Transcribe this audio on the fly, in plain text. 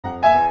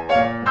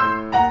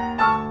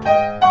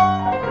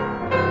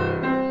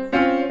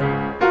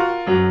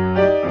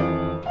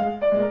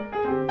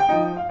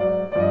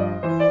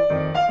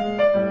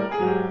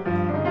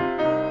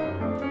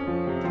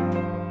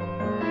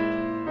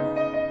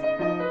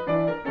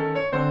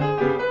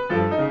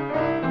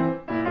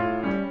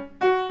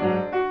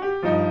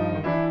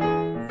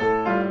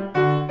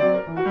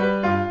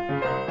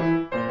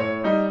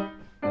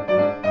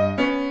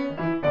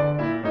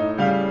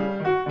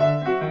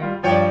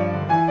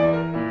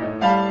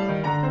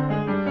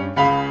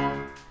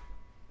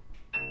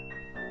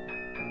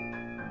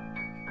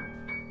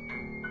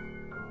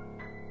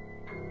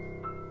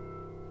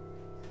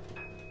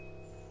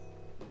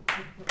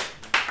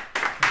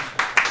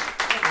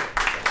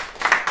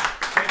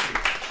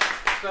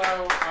So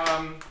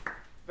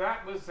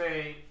that was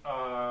a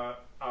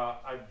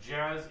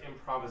jazz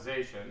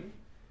improvisation,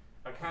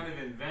 a kind of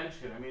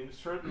invention. I mean,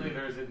 certainly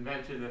there's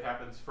invention that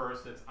happens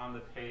first. It's on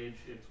the page.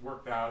 It's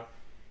worked out.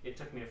 It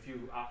took me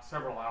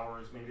several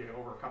hours, maybe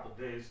over a couple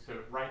days, to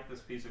write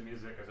this piece of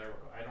music, as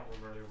I don't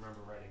really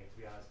remember writing it,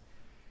 to be honest.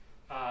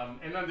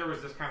 And then there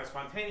was this kind of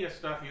spontaneous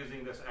stuff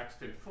using this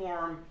extant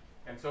form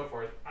and so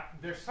forth.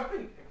 There's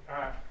something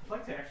I'd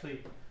like to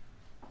actually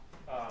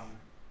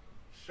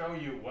show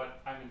you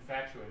what I'm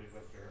infatuated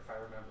with here, if I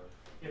remember.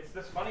 It's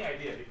this funny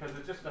idea, because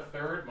it's just a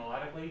third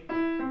melodically,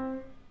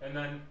 and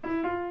then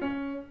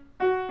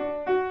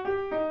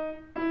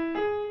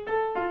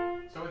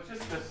so it's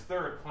just this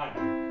third playing,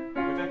 which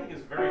I think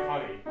is very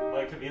funny.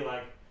 Like, to be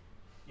like,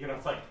 you know,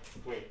 it's like,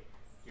 wait,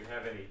 do you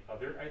have any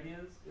other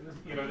ideas in this?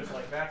 You know, just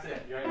like, that's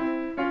it, right?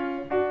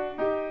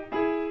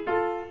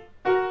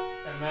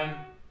 And then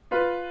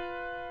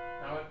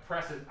now it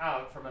presses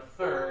out from a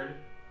third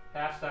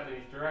half step in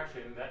each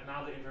direction. That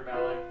now the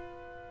intervallic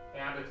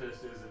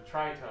ambitus is a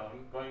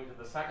tritone going to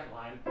the second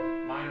line,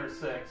 minor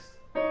sixth,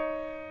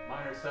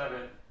 minor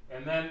seventh,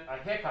 and then a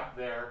hiccup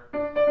there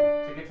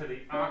to get to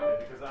the octave,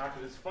 because the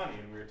octave is funny,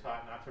 and we were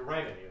taught not to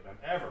write any of them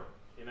ever.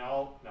 You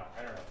know, no,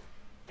 I don't know.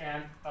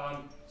 And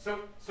so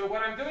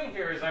what I'm doing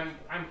here is I'm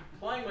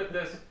playing with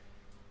this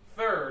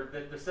third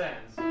that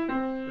descends,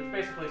 that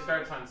basically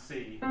starts on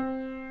C,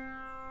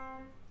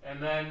 and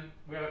then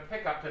we have a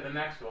pickup to the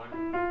next one,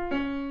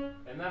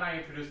 and then I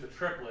introduce the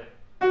triplet.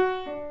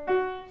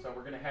 So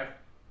we're going to have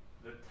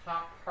the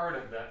top part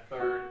of that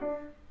third.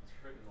 It's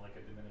written like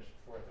a diminished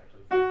fourth,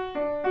 actually.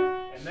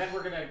 And then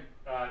we're going to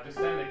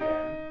descend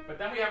again. But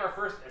then we have our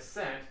first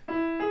ascent,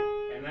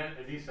 and then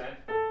a descent.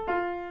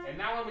 And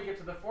now when we get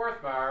to the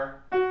fourth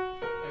bar,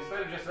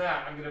 instead of just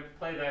that, I'm going to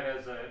play that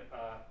as a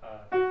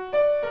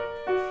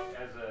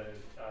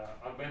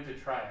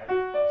augmented triad.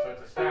 So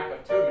it's a stack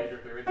of two major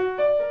thirds,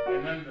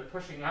 and then the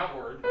pushing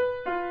outward,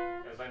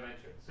 as I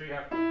mentioned. So you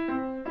have.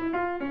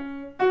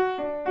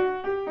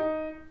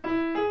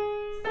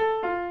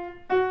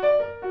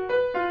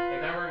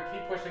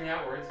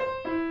 Outwards,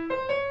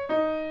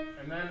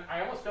 and then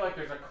I almost feel like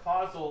there's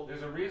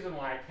a reason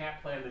why I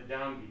can't play on the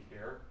downbeat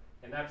here,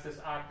 and that's this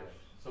octave.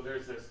 So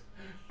there's this,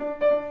 you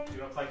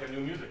know, it's like a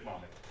new music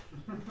moment,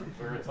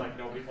 where it's like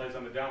nobody plays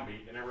on the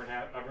downbeat, and everyone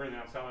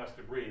else has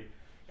to breathe,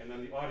 and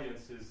then the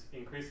audience is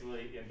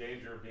increasingly in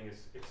danger of being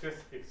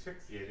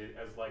asphyxiated,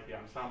 as like the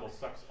ensemble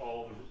sucks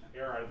all the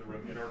air out of the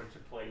room in order to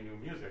play new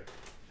music.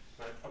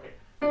 But okay,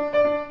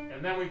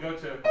 and then we go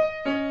to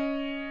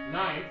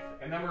ninth,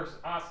 and then we're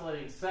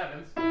oscillating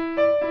sevenths,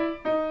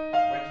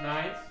 which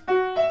ninths,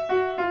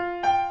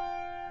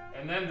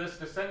 and then this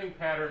descending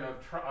pattern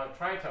of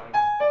tritone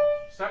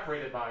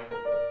separated by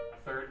a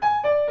third,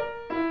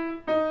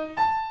 and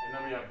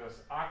then we have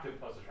this octave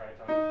plus a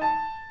tritone,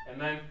 and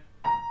then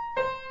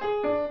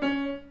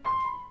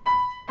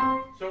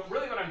so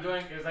really what I'm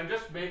doing is I'm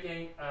just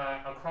making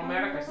a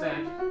chromatic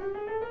ascent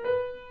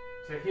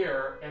to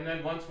here, and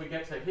then once we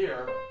get to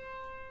here,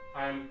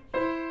 I'm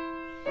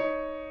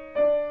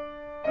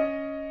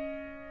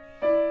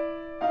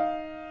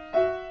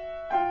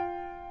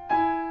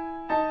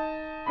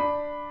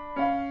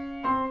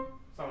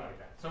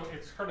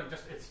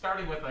it's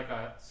starting with like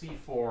a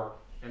C4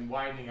 and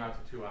widening out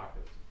to two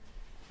octaves.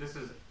 This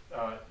is,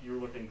 you're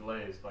looking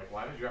glazed, like,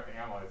 why did you have to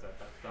analyze that?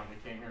 That's dumb. We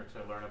came here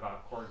to learn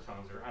about chord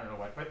tones, or I don't know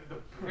what. But the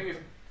thing is,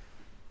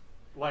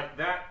 like,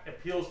 that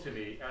appeals to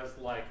me as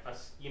like a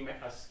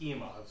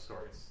schema of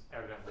sorts,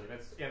 evidently.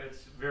 And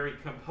it's very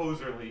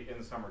composerly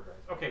in some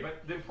regards. Okay,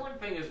 but the important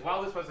thing is,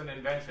 while this was an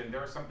invention,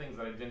 there are some things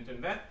that I didn't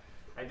invent.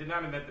 I did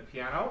not invent the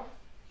piano.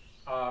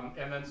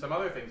 And then some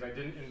other things. I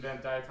didn't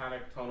invent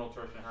diatonic, tonal,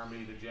 torsion,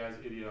 harmony, the jazz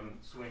idiom,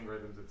 swing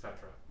rhythms,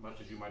 etc.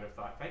 Much as you might have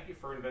thought. Thank you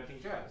for inventing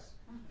jazz,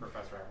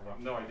 Professor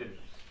Applebaum. No, I didn't.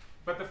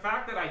 But the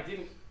fact that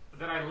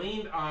I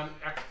leaned on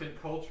extant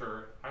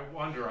culture,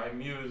 I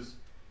muse,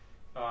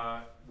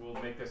 will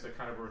make this a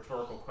kind of a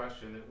rhetorical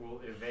question that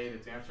will evade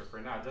its answer for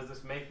now. Does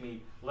this make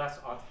me less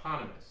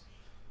autonomous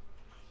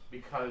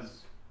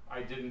because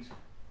I didn't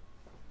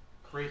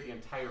create the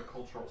entire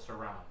cultural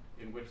surround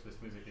in which this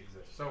music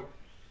exists? So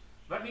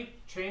let me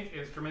change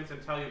instruments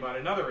and tell you about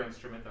another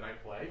instrument that I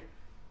play.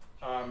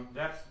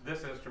 That's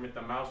this instrument,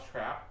 the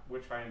mousetrap,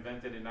 which I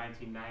invented in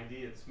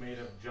 1990. It's made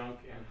of junk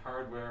and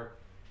hardware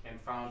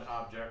and found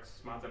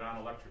objects mounted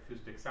on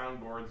electroacoustic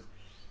soundboards.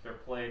 They're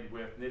played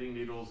with knitting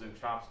needles and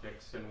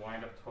chopsticks and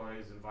wind-up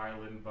toys and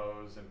violin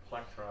bows and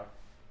plectra.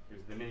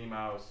 Here's the Minnie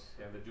Mouse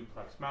and the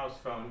duplex mouse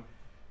phone.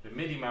 The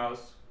Minnie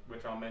Mouse,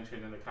 which I'll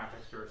mention in the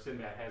context here of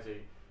Sinbad, has a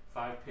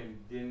 5-pin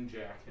DIN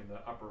jack in the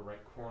upper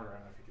right corner. I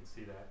don't know if you can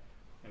see that.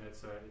 And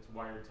it's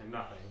wired to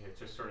nothing. It's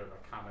just sort of a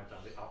comment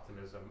on the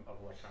optimism of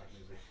electronic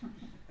music.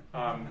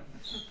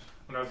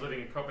 When I was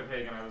living in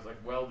Copenhagen, I was like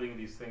welding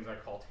these things I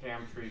call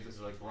tam trees. This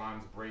is like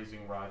bronze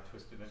brazing rod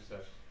twisted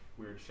into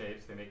weird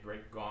shapes. They make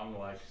great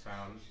gong-like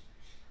sounds.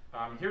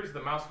 Here's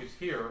the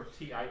Mouseketeer,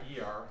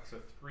 T-I-E-R. It's a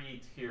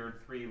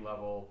three-tiered,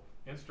 three-level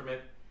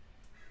instrument.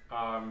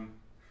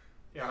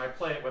 and I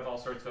play it with all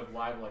sorts of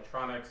live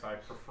electronics. I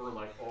prefer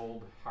like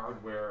old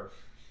hardware,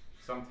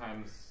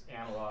 sometimes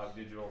analog,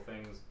 digital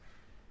things.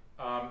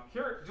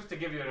 Here, just to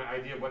give you an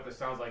idea of what this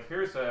sounds like,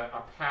 here's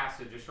a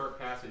passage, a short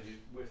passage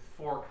with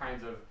 4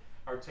 kinds of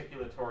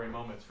articulatory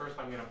moments. First,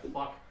 I'm going to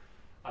pluck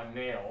a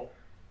nail,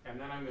 and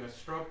then I'm going to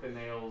stroke the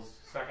nails,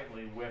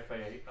 secondly, with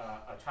a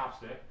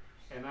chopstick,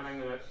 and then I'm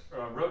going to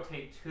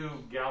rotate 2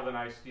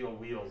 galvanized steel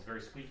wheels,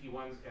 very squeaky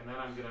ones, and then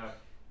I'm going to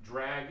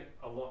drag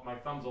my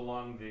thumbs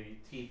along the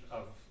teeth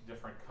of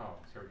different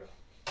cones. Here we go.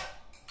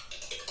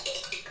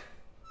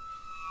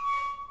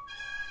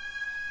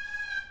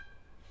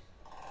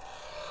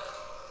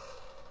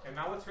 And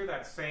now let's hear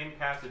that same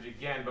passage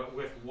again, but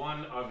with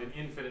one of an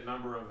infinite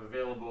number of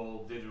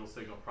available digital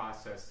signal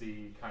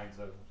processy kinds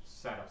of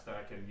setups that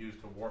I can use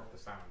to warp the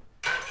sound.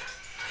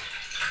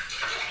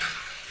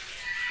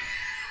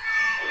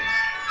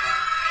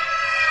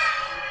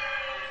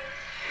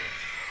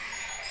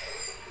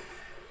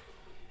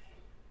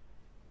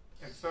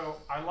 And so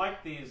I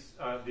like these,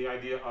 the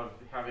idea of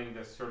having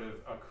this sort of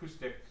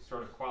acoustic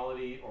sort of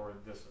quality, or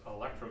this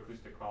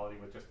electroacoustic quality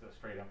with just a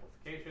straight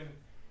amplification,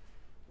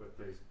 with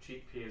these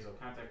cheap piezo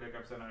contact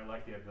pickups, and I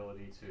like the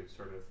ability to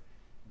sort of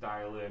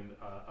dial in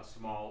a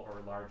small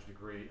or large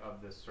degree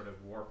of this sort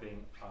of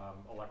warping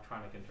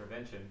electronic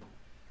intervention.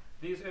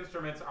 These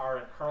instruments are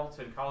at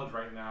Carleton College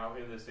right now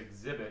in this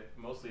exhibit,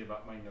 mostly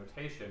about my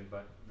notation,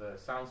 but the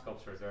sound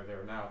sculptures are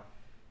there now.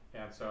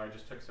 And so I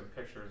just took some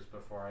pictures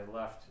before I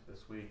left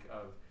this week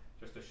of,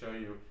 just to show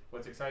you.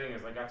 What's exciting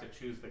is I got to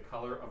choose the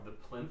color of the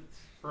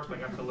plinths. First I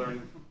got to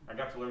learn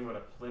what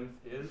a plinth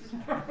is,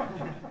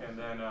 and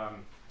then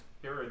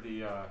here are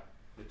the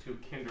 2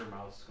 Kinder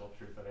mouse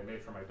sculptures that I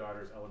made for my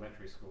daughter's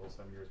elementary school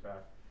some years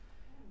back.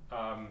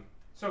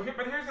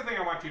 But here's the thing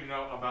I want you to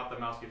know about the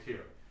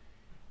Mousqueteer.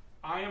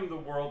 I am the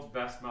world's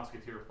best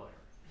Mousqueteer player,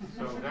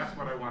 so that's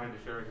what I wanted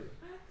to share with you.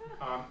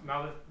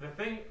 Now the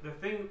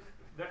thing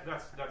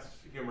that's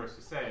humorous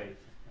to say,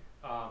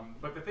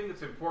 but the thing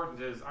that's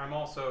important is I'm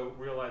also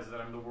realize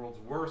that I'm the world's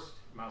worst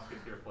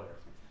Mousqueteer player.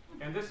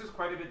 And this is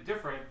quite a bit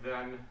different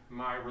than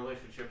my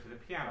relationship to the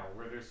piano,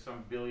 where there's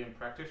some billion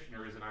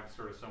practitioners and I'm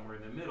sort of somewhere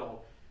in the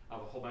middle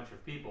of a whole bunch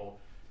of people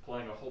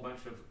playing a whole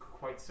bunch of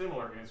quite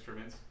similar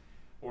instruments,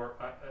 or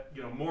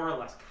more or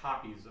less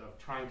copies of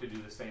trying to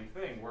do the same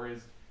thing,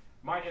 whereas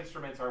my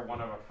instruments are one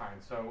of a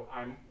kind. So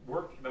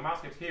the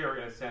Mousqueteer,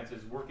 in a sense,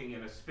 is working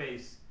in a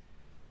space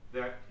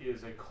that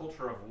is a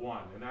culture of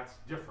one, and that's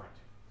different.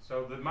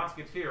 So the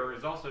Mousqueteer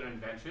is also an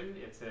invention.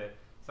 It's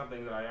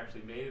something that I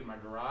actually made in my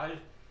garage.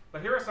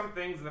 But here are some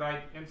things that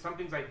I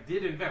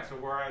did invent. So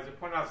whereas I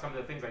pointed out some of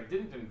the things I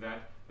didn't invent,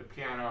 the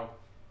piano,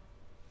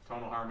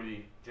 tonal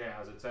harmony,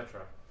 jazz,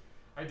 etc.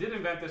 I did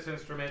invent this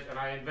instrument, and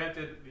I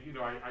invented,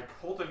 I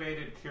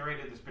cultivated,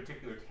 curated this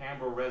particular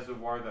timbre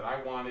reservoir that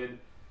I wanted.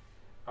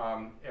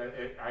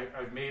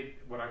 I've made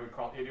what I would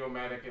call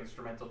idiomatic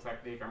instrumental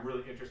technique. I'm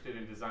really interested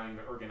in designing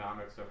the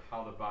ergonomics of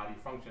how the body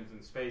functions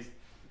in space,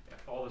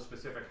 all the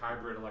specific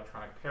hybrid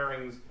electronic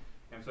pairings,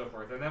 and so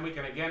forth. And then we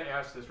can again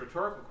ask this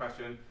rhetorical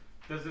question: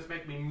 does this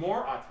make me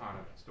more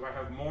autonomous? Do I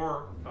have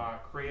more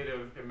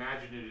creative,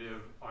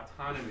 imaginative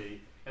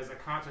autonomy as a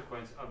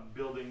consequence of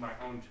building my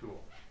own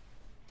tool?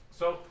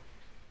 So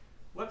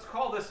let's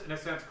call this, in a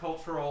sense,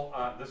 cultural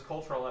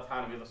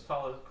autonomy. Let's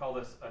call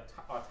this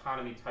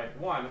autonomy type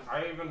 1.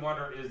 I even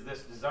wonder, is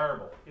this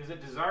desirable? Is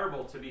it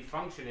desirable to be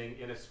functioning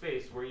in a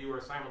space where you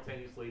are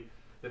simultaneously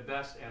the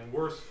best and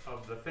worst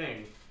of the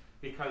thing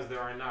because there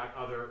are not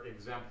other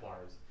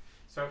exemplars?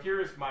 So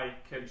here's my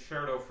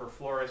concerto for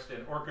florist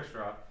and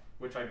orchestra,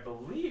 which I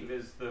believe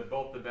is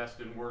both the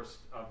best and worst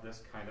of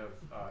this kind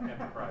of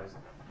enterprise.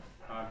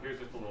 Here's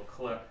just a little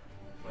clip.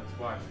 Let's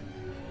watch.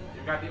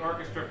 You've got the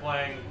orchestra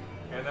playing,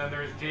 and then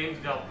there's James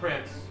Del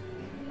Prince,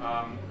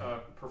 a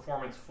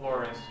performance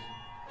florist.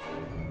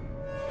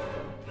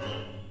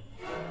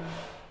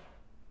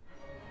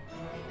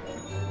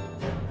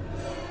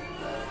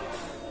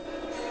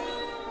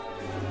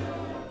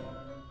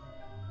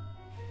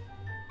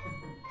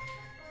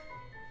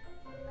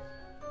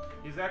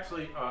 He's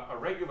actually a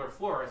regular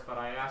florist, but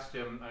I asked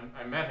him,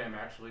 I met him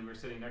actually, we were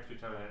sitting next to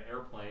each other on an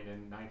airplane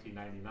in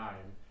 1999,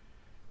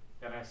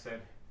 and I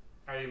said,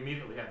 I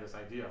immediately had this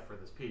idea for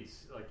this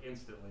piece, like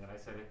instantly, and I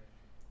said,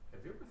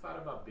 have you ever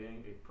thought about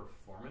being a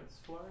performance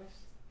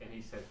florist? And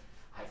he said,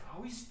 I've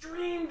always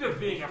dreamed of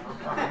being a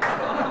performance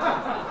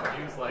florist.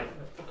 He was like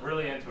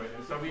really into it.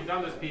 And so we've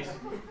done this piece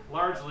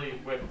largely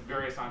with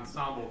various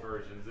ensemble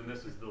versions, and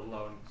this is the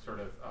lone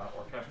sort of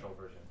orchestral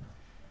version.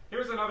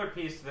 Here's another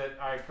piece that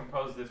I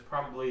composed that's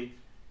probably,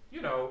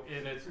 in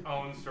its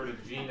own sort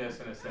of genus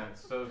in a sense.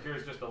 So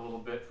here's just a little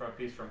bit from a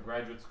piece from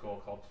graduate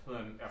school called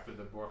Thun, after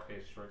the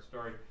Borges short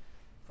story,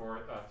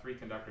 for 3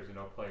 conductors and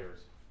no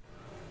players.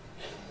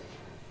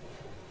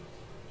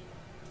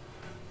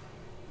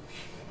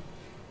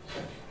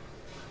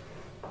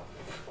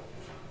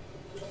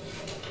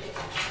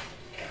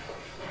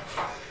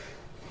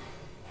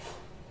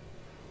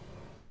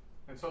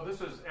 And so this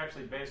is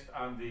actually based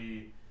on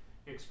the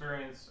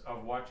experience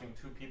of watching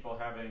two people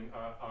having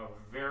a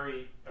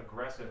very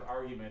aggressive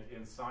argument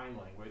in sign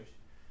language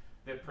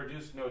that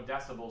produced no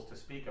decibels to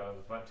speak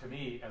of, but to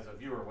me as a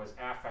viewer was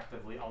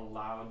affectively a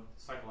loud,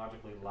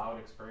 psychologically loud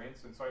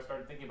experience. And so I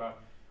started thinking about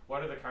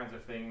what are the kinds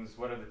of things,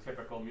 what are the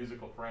typical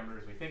musical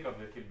parameters we think of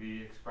that could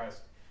be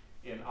expressed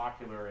in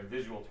ocular and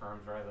visual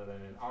terms rather than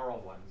in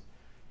aural ones.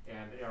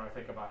 And I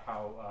think about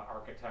how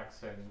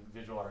architects and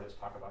visual artists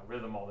talk about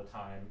rhythm all the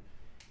time,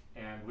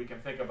 and we can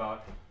think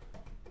about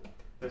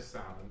this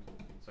sound.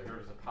 So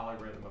here's a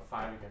polyrhythm of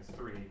 5 against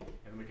 3,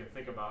 and we can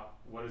think about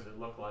what does it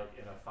look like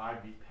in a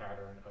 5-beat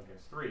pattern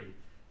against 3.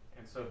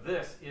 And so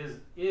this is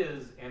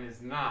and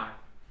is not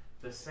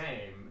the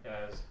same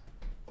as,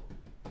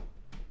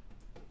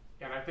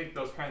 and I think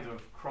those kinds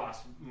of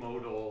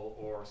cross-modal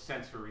or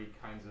sensory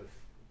kinds of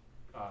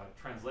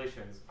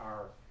translations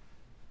are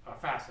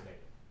fascinating.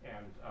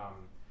 And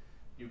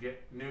you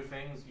get new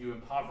things, you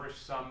impoverish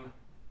some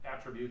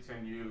attributes,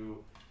 and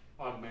you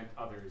augment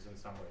others in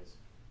some ways.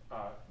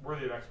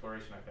 Worthy of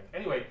exploration, I think.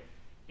 Anyway,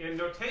 in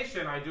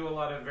notation, I do a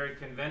lot of very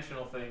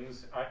conventional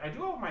things. I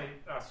do all my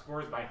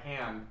scores by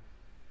hand.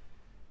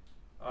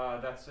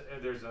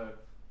 There's a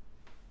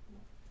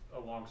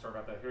long story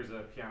about that. Here's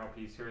a piano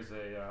piece. Here's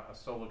a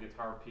solo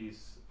guitar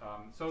piece.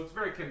 So it's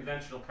very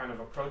conventional kind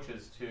of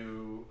approaches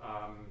to,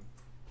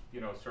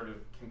 sort of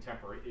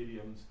contemporary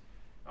idioms.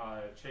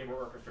 Chamber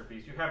orchestra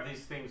piece. You have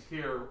these things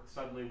here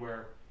suddenly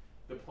where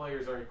the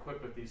players are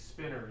equipped with these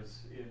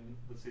spinners in,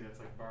 let's see, that's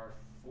like bar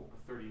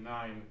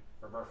 39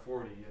 or bar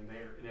 40, and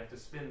they have to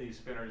spin these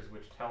spinners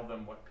which tell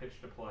them what pitch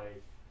to play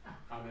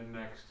on the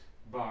next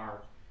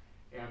bar.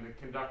 And the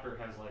conductor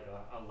has like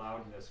a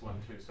loudness one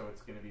too, so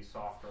it's going to be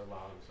soft or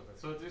loud or something.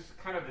 So there's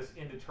kind of this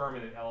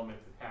indeterminate element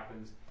that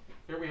happens.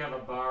 Here we have a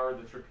bar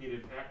that's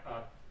repeated,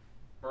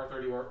 bar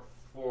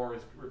 34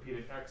 is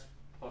repeated x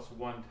plus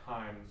 1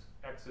 times.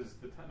 X is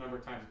the number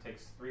of times it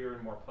takes 3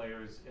 or more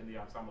players in the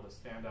ensemble to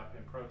stand up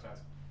and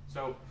protest.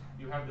 So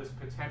you have this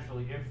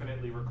potentially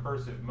infinitely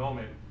recursive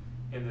moment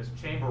in this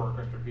chamber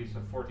orchestra piece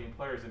of 14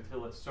 players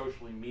until it's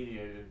socially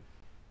mediated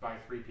by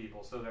 3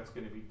 people. So that's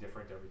going to be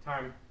different every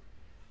time.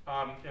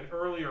 An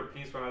earlier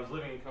piece, when I was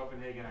living in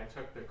Copenhagen, I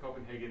took the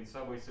Copenhagen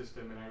subway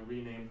system and I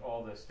renamed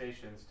all the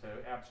stations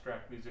to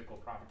abstract musical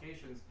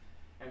provocations,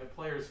 and the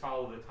players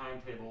follow the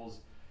timetables,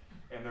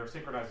 and they're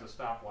synchronized with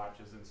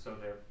stopwatches, and so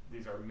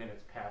these are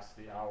minutes past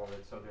the hour,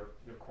 and so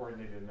they're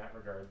coordinated in that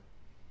regard.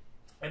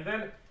 And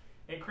then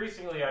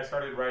increasingly I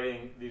started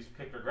writing these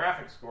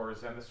pictographic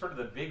scores, and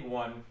the big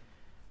one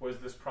was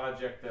this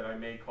project that I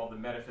made called The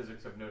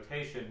Metaphysics of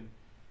Notation,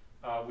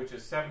 which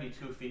is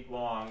 72 feet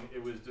long.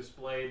 It was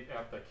displayed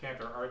at the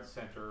Cantor Arts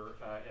Center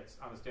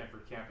on the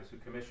Stanford campus, who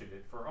commissioned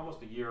it for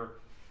almost a year.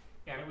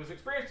 And it was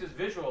experienced as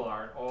visual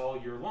art all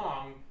year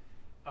long,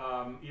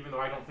 even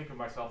though I don't think of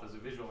myself as a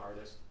visual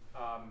artist.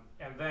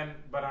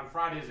 But on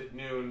Fridays at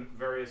noon,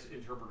 various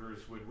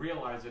interpreters would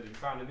realize it in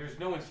sound, and there's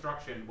no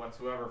instruction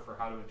whatsoever for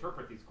how to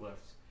interpret these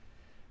glyphs,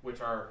 which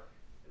are,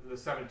 the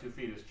 72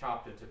 feet is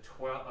chopped into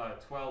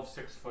 12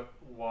 6-foot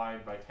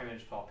wide by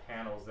 10-inch tall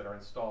panels that are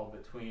installed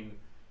between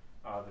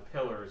the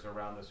pillars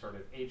around the sort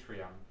of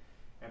atrium.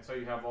 And so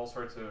you have all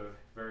sorts of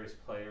various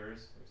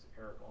players. There's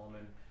Eric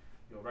Ullman.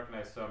 You'll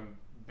recognize some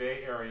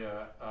Bay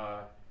Area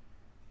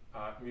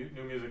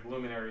new music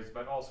luminaries,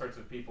 but all sorts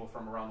of people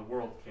from around the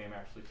world came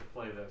actually to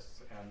play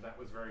this, and that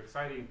was very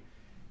exciting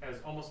as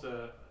almost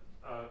a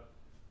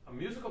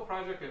musical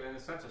project and in a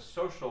sense a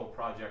social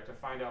project to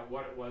find out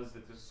what it was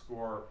that this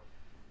score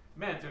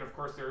meant. And of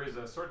course there is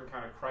a certain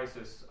kind of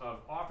crisis of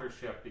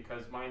authorship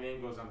because my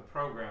name goes on the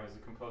program as the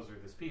composer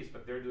of this piece,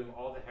 but they're doing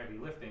all the heavy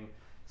lifting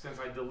since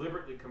I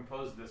deliberately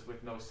composed this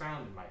with no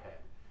sound in my head,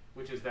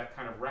 which is that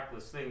kind of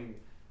reckless thing.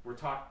 We're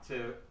taught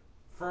to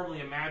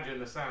firmly imagine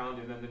the sound,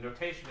 and then the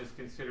notation is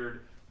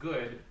considered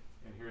good.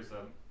 And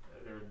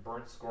there are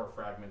burnt score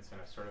fragments in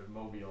a sort of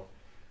mobile.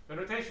 The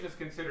notation is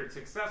considered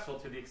successful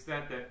to the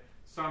extent that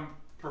some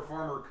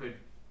performer could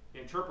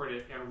interpret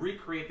it and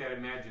recreate that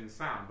imagined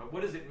sound. But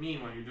what does it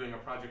mean when you're doing a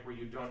project where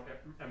you don't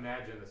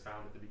imagine the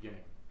sound at the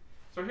beginning?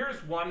 So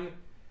here's one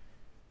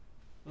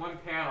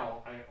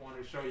panel I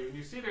want to show you.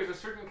 You see there's a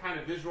certain kind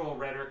of visual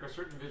rhetoric, a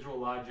certain visual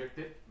logic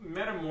that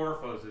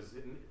metamorphoses,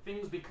 and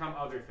things become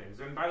other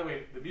things. And by the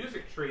way, the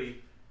music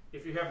tree,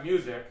 if you have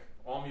music,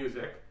 all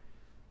music,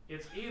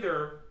 it's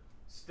either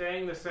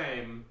staying the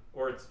same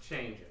or it's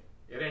changing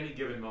at any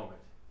given moment.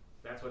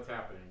 That's what's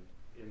happening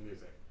in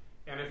music.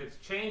 And if it's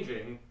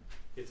changing,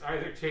 it's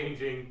either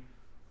changing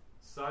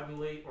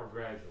suddenly or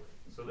gradually.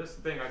 So this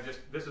thing,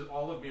 this is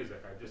all of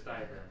music I've just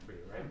diagrammed for you,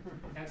 right?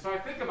 And so I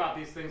think about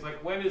these things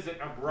like when is it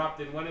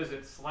abrupt and when is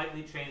it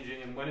slightly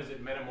changing and when is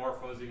it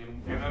metamorphosing,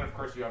 and then of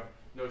course you have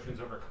notions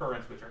of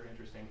recurrence, which are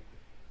interesting.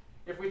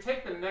 If we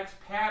take the next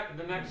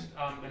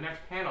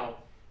panel,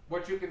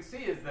 what you can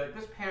see is that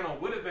this panel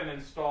would have been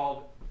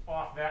installed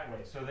off that way,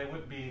 so they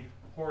would be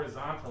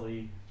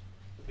horizontally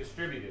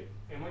distributed.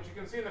 And what you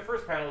can see in the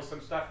first panel is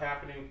some stuff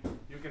happening.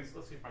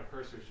 Let's see if my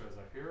cursor shows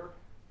up here.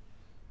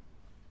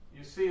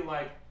 You see,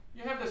 like,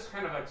 you have this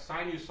kind of like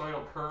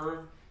sinusoidal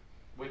curve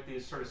with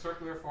these sort of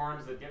circular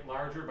forms that get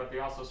larger, but they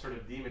also sort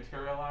of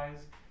dematerialize.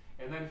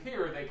 And then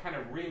here they kind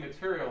of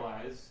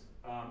rematerialize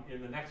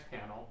in the next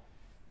panel,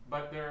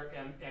 but they're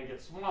and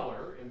get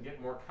smaller and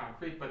get more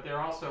concrete, but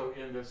they're also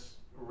in this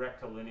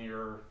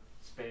rectilinear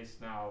space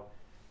now,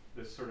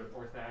 this sort of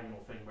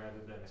orthogonal thing rather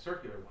than a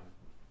circular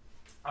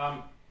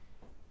one.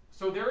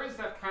 So there is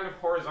that kind of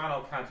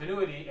horizontal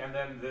continuity, and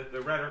then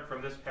the rhetoric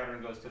from this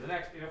pattern goes to the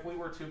next. And if we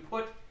were to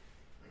put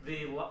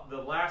the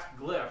last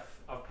glyph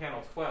of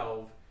panel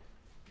 12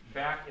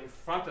 back in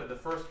front of the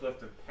first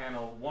glyph of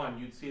panel 1,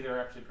 you'd see they're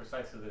actually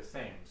precisely the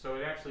same. So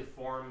it actually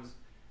forms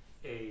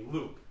a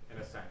loop, in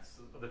a sense.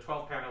 The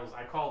 12 panels,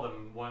 I call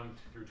them 1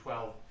 through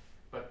 12,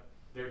 but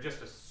they're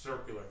just a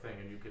circular thing,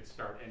 and you could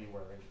start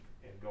anywhere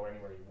and go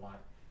anywhere you want,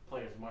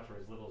 play as much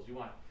or as little as you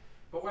want.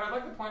 But what I'd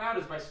like to point out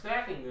is by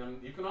stacking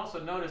them, you can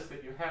also notice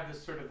that you have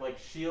this sort of like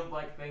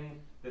shield-like thing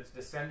that's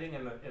descending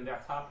in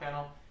that top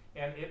panel,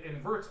 and it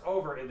inverts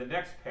over in the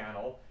next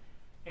panel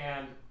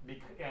and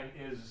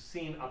is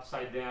seen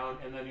upside down,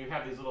 and then you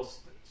have these little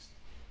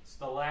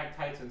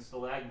stalactites and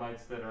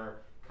stalagmites that are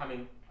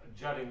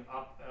jutting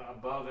up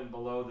above and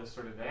below this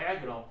sort of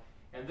diagonal,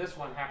 and this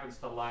one happens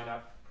to line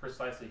up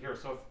precisely here.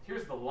 So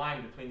here's the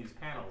line between these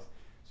panels.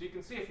 So you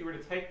can see if you were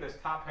to take this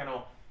top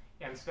panel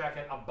and stack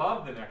it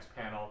above the next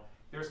panel,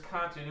 there's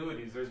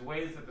continuities. There's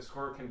ways that the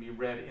score can be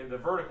read in the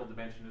vertical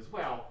dimension as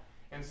well.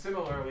 And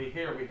similarly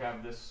here we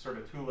have this sort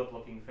of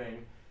tulip-looking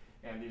thing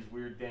and these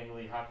weird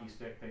dangly hockey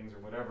stick things or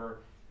whatever,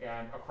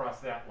 and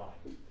across that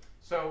line.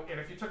 So, and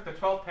if you took the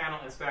 12th panel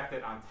and stacked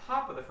it on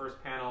top of the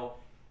first panel,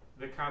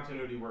 the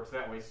continuity works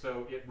that way.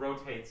 So it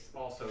rotates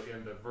also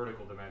in the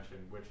vertical dimension,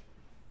 which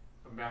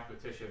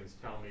mathematicians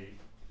tell me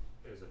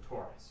is a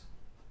torus.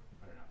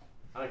 I don't know.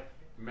 I like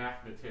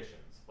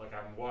mathematicians. Like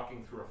I'm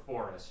walking through a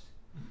forest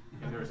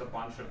and there's a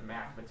bunch of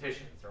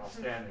mathematicians. They're all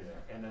standing there,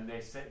 and then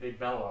they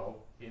bellow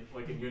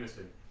like in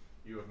unison.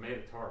 You have made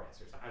a torus,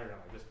 or something. I don't know.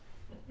 I just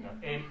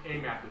a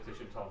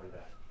mathematician told me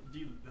that.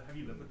 Have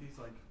you lived with these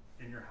like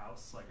in your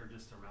house, like or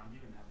just around you,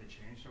 and have they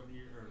changed over the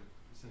year, or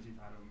since you've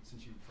had them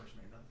since you first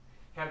made them?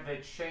 Have they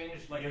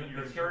changed like in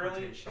your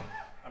materially? Interpretation?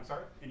 I'm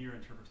sorry? In your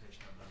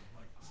interpretation of them,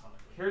 like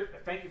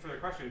sonically. Thank you for the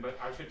question, but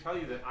I should tell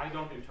you that I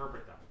don't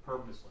interpret them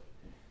purposely.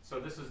 So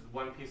this is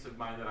one piece of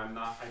mine that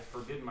I've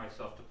forbidden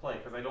myself to play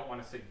because I don't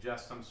want to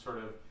suggest some sort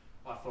of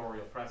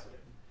authorial precedent.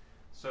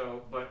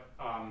 So, but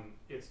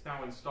it's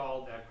now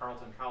installed at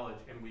Carleton College,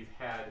 and we've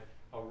had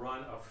a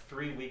run of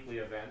 3 weekly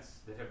events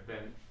that have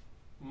been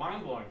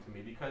mind-blowing to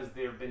me because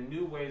there have been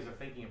new ways of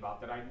thinking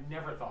about that I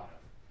never thought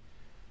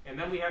of. And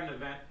then we had an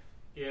event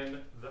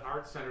in the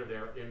Art Center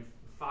there in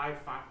five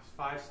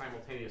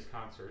simultaneous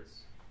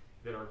concerts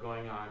that are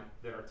going on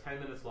that are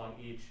 10 minutes long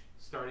each,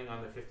 starting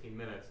on the 15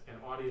 minutes, and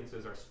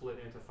audiences are split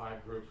into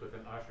 5 groups with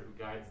an usher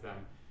who guides them,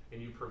 and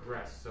you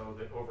progress so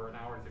that over an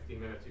hour and 15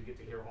 minutes you get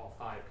to hear all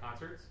 5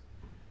 concerts.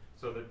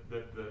 So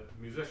the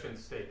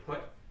musicians stay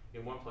put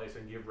in one place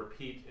and give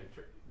repeat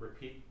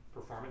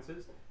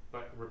performances,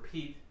 but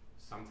repeat,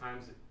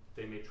 sometimes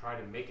they may try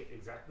to make it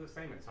exactly the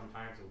same, and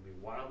sometimes it will be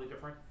wildly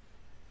different.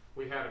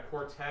 We had a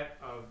quartet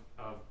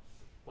of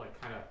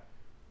like kind of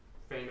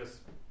famous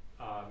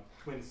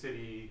Twin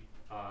City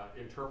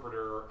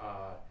interpreter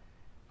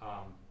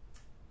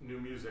new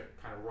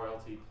music kind of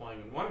royalty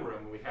playing in one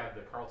room. We had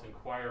the Carleton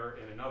Choir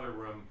in another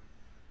room,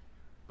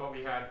 but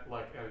we had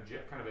like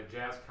kind of a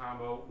jazz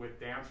combo with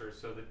dancers.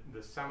 So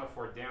the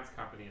Semaphore Dance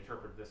Company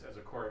interpreted this as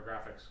a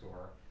choreographic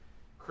score.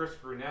 Chris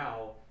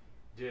Brunel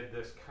did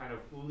this kind of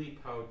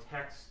Oulipo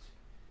text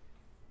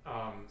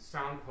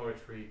sound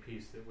poetry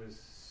piece that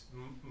was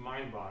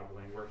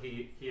mind-boggling, where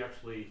he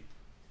actually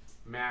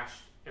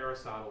mashed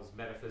Aristotle's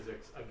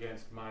metaphysics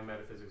against my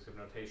metaphysics of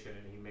notation,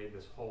 and he made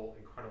this whole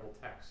incredible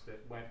text that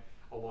went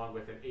along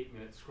with an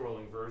 8-minute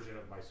scrolling version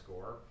of my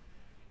score.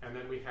 And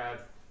then we had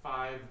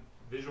 5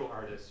 visual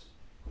artists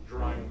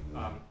drawing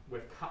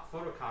with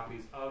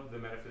photocopies of the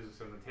metaphysics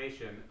of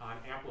notation on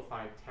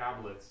amplified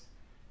tablets,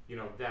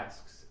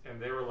 desks,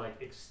 and they were like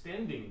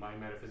extending my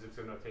metaphysics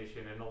of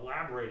notation and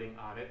elaborating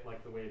on it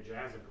like the way a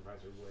jazz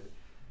improviser would.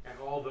 And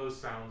all those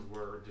sounds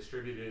were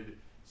distributed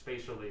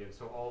spatially, and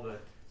so all the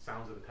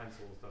sounds of the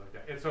pencil and stuff like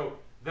that. And so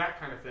that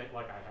kind of thing,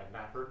 like I had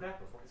not heard that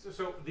before.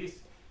 So these,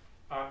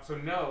 so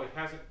no, it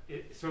hasn't.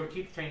 So it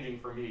keeps changing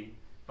for me,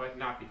 but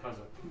not because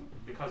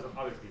of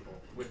other people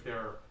with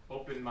their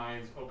open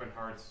minds, open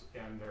hearts,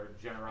 and their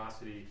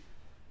generosity,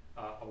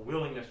 a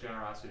willingness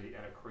generosity,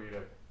 and a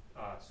creative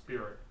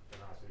spirit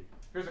generosity.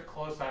 Here's a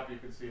close-up. You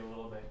can see a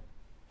little bit.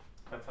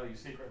 I'll tell you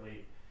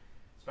secretly,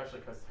 especially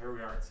because here we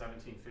are at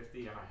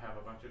 1750, and I have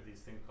a bunch of these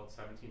things called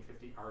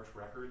 1750 arch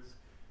records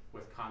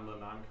with Conla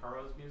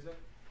Nancarro's music,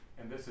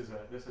 and this is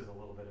a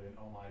little bit of an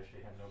homage to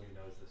him. Nobody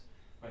knows this,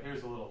 but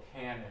here's a little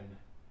canon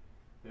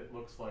that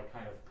looks like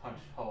kind of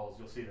punched holes.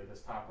 You'll see that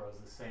this top row is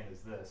the same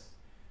as this,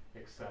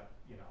 except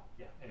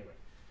yeah. Anyway,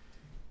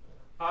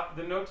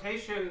 the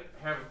notation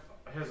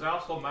has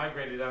also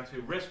migrated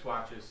onto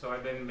wristwatches. So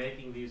I've been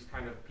making these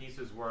kind of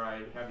pieces where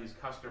I have these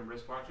custom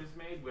wristwatches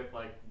made with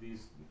like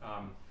these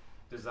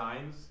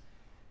designs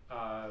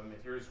And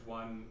here's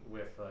one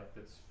with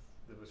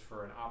that was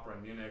for an opera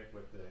in Munich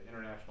with the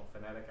International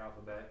Phonetic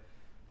Alphabet.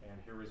 And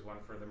here is one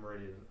for the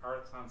Meridian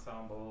Arts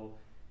Ensemble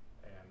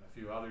and a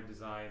few other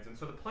designs. And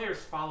so the players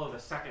follow the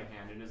second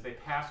hand, and as they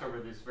pass over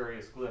these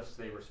various glyphs,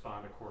 they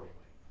respond accordingly.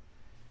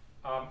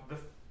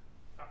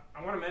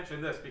 I want to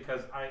mention this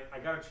because I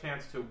got a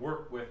chance to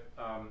work with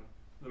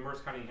the Merce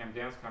Cunningham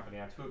Dance Company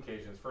on 2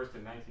 occasions, first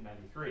in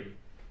 1993,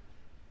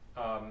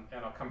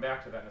 and I'll come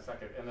back to that in a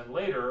second. And then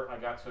later, I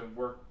got to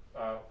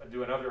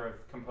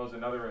compose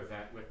another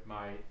event with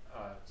my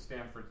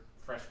Stanford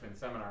freshman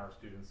seminar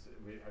students.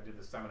 I did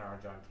the seminar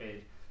on John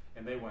Cage,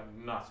 and they went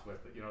nuts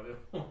with it. You know, they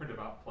learned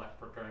about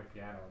preparing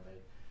piano,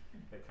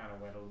 and they kind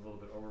of went a little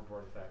bit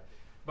overboard with that.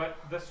 But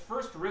this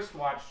first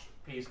wristwatch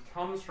piece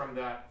comes from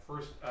that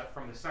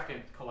from the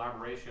second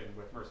collaboration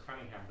with Merce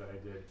Cunningham that I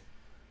did.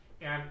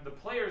 And the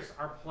players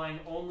are playing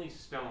only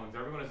stones.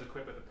 Everyone is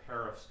equipped with a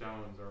pair of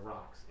stones or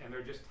rocks, and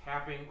they're just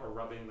tapping or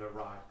rubbing the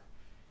rock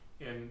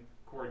in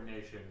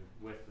coordination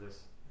with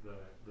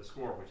the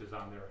score, which is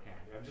on their hand.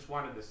 I just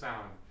wanted the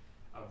sound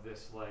of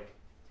this like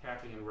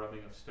tapping and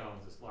rubbing of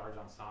stones, this large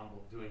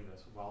ensemble doing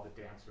this while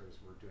the dancers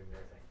were doing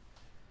their thing.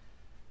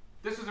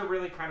 This is a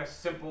really kind of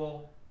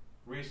simple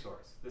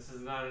resource. This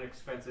is not an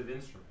expensive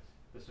instrument.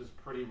 This is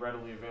pretty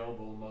readily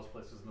available in most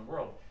places in the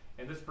world.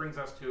 And this brings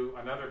us to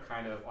another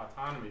kind of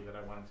autonomy that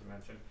I wanted to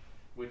mention,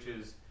 which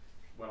is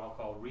what I'll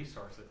call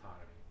resource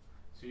autonomy.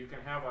 So you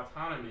can have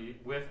autonomy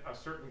with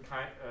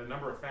a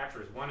number of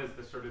factors. One is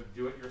the sort of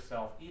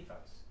do-it-yourself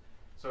ethos.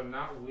 So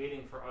not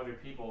waiting for other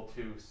people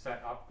to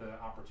set up the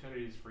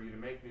opportunities for you to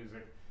make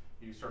music.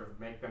 You sort of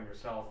make them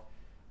yourself.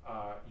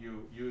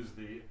 You use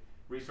the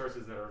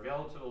resources that are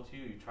available to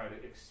you. You try to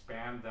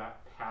expand that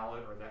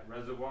palette or that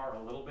reservoir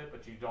a little bit,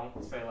 but you don't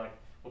say like,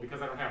 well,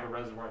 because I don't have a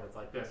reservoir that's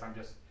like this, I'm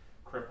just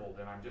crippled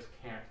and I just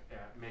can't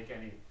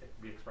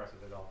be expressive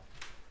at all.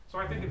 So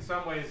I think in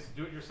some ways,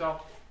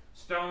 do-it-yourself,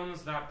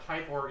 stones, not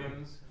pipe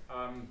organs.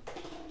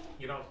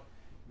 You know,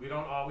 we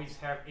don't always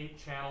have 8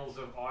 channels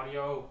of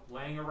audio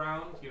laying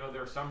around. You know,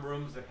 there are some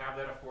rooms that have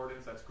that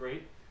affordance. That's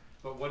great.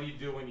 But what do you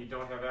do when you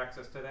don't have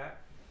access to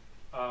that?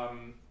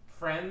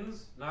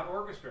 Friends, not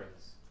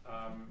orchestras.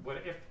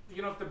 If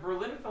the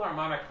Berlin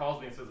Philharmonic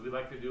calls me and says we'd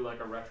like to do like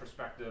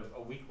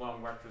a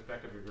week-long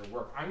retrospective of your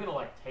work, I'm gonna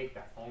like take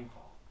that phone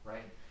call,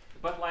 right?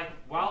 But like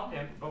while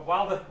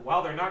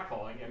they're not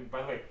calling, and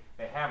by the way,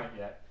 they haven't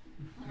yet,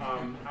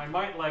 I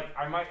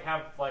might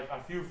have like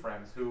a few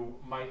friends who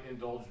might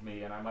indulge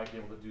me, and I might be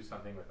able to do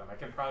something with them. I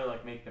can probably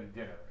like make them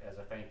dinner as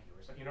a thank you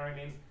or something. You know what I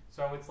mean?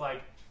 So it's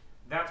like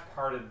that's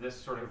part of this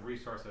sort of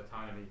resource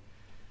autonomy.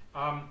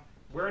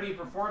 Where do you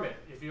perform it?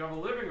 If you have a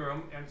living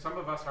room, and some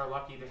of us are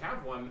lucky to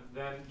have one,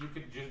 then you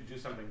could do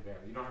something there.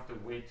 You don't have to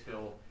wait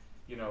till,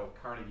 you know,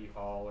 Carnegie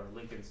Hall or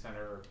Lincoln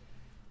Center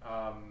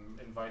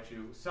invite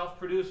you.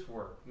 Self-produced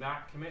work,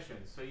 not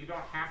commissions. So you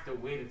don't have to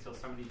wait until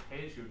somebody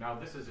pays you. Now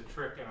this is a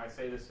trick, and I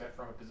say this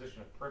from a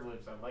position of privilege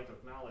I'd like to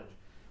acknowledge,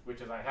 which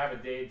is I have a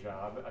day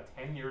job, a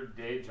tenured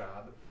day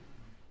job.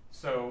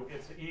 So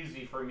it's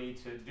easy for me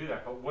to do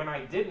that. But when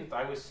I didn't,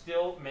 I was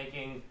still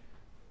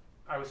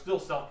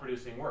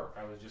self-producing work.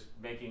 I was just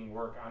making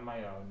work on my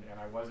own, and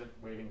I wasn't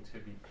waiting to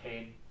be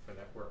paid for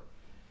that work.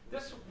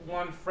 This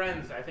one,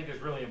 friends, I think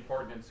is really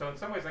important. And so in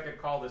some ways I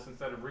could call this,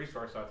 instead of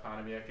resource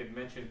autonomy, I could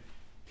mention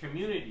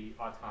community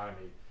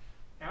autonomy.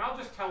 And I'll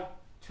just tell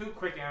 2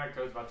 quick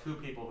anecdotes about 2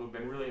 people who've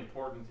been really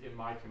important in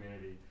my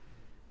community.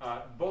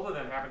 Both of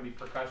them happen to be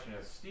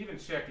percussionists. Stephen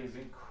Schick is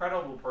an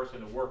incredible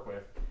person to work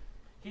with.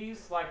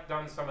 He's like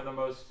done some of the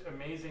most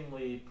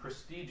amazingly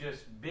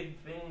prestigious big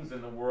things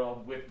in the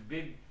world with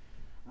big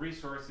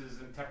resources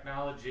and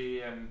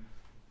technology and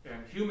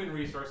human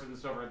resources and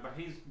so forth, but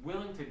he's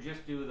willing to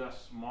just do the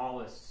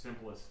smallest,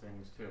 simplest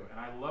things too. And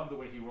I love the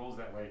way he rolls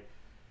that way.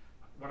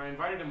 When I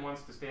invited him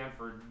once to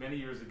Stanford many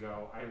years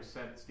ago, I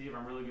said, Steve,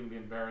 I'm really going to be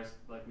embarrassed.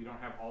 Like, we don't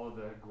have all of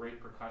the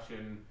great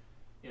percussion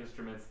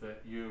instruments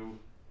that you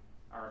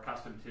are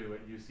accustomed to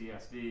at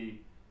UCSD,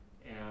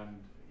 and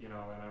you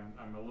know, and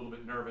I'm a little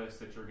bit nervous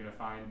that you're going to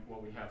find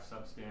what we have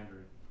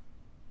substandard.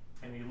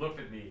 And he looked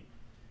at me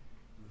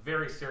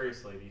very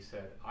seriously, and he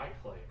said, I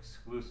play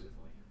exclusively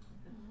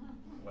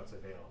what's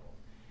available.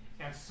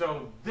 And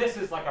so this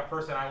is like a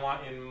person I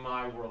want in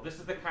my world. This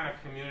is the kind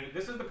of community,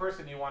 this is the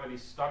person you want to be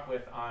stuck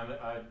with on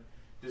a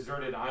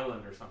deserted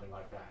island or something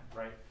like that,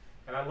 right?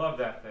 And I love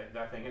that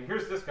thing. And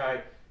here's this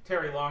guy,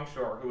 Terry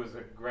Longshore, who is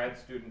a grad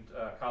student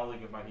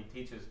colleague of mine.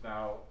 He teaches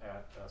now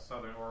at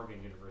Southern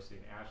Oregon University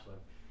in Ashland.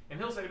 And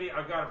he'll say to me,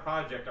 I've got a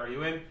project, are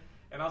you in?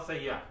 And I'll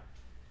say, yeah.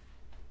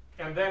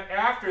 And then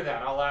after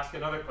that, I'll ask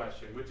another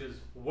question, which is,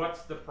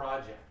 what's the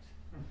project?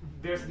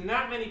 There's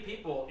not many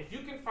people. If you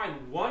can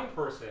find one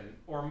person,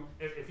 or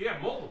if you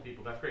have multiple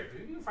people, that's great.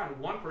 If you can find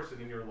one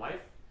person in your life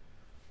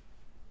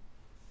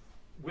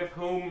with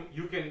whom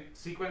you can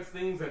sequence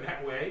things in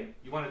that way,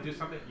 you want to do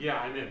something, yeah,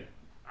 I'm in.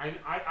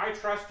 I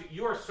trust you.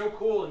 You are so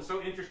cool and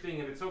so interesting,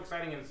 and it's so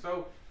exciting and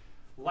so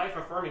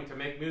life-affirming to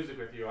make music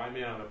with you. I'm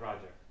in on the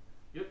project.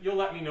 you'll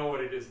let me know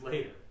what it is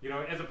later. You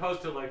know, as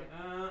opposed to like,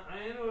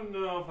 I don't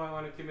know if I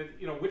want to commit,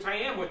 you know, which I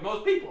am with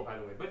most people, by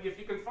the way. But if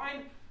you can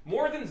find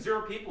more than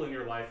 0 people in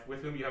your life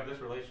with whom you have this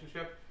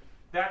relationship,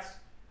 that's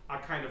a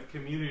kind of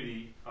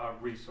community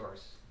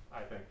resource,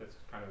 I think, that's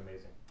kind of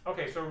amazing.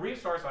 Okay, so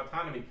resource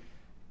autonomy.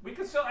 We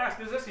could still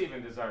ask, is this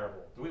even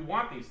desirable? Do we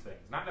want these things?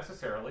 Not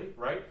necessarily,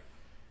 right?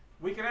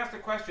 We can ask the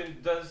question,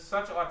 does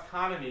such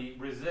autonomy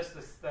resist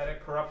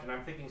aesthetic corruption?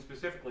 I'm thinking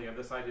specifically of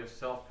this idea of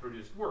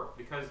self-produced work,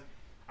 because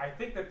I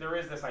think that there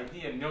is this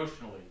idea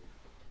notionally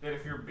that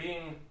if you're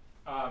being,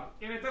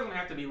 and it doesn't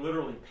have to be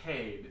literally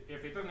paid,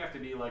 if it doesn't have to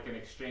be like an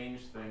exchange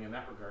thing in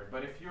that regard,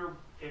 but if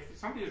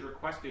somebody is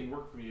requesting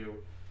work from you,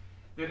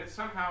 that it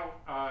somehow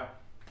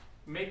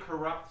may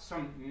corrupt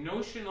some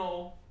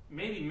notional,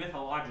 maybe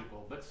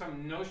mythological, but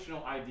some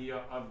notional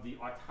idea of the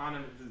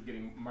autonomous, this is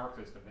getting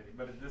Marxist of it,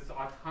 but this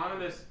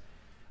autonomous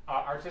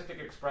artistic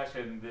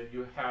expression that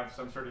you have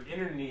some sort of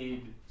inner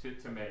need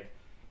to make,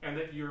 and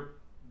that you're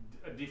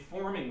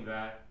deforming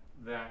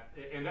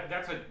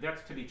that's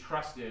to be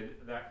trusted,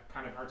 that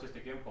kind of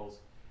artistic impulse,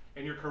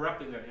 and you're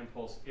corrupting that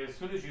impulse as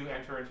soon as you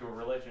enter into a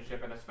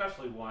relationship, and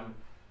especially one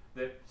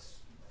that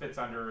fits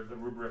under the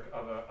rubric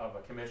of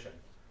a commission.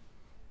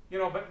 You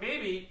know, but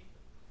maybe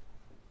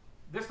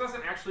this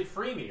doesn't actually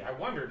free me. I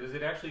wonder, does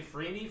it actually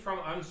free me from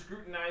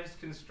unscrutinized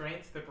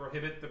constraints that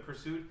prohibit the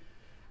pursuit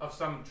of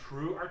some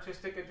true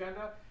artistic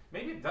agenda?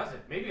 Maybe it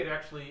doesn't. Maybe it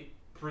actually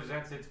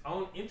presents its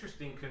own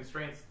interesting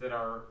constraints that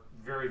are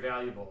very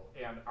valuable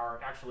and are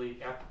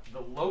actually at the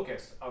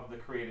locus of the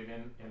creative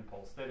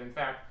impulse. That in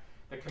fact,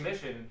 the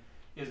commission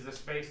is the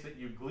space that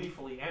you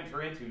gleefully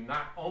enter into,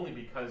 not only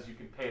because you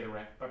can pay the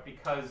rent, but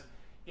because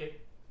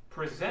it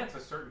presents a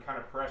certain kind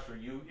of pressure.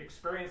 You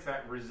experience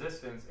that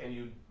resistance and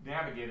you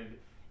navigate it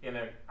in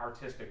an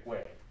artistic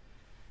way.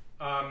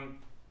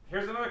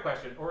 Here's another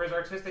question. Or is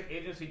artistic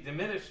agency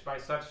diminished by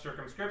such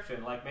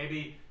circumscription? Like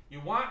maybe you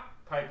want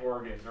pipe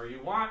organs, or you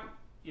want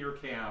ear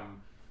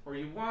cam, or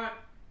you want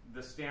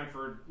the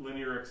Stanford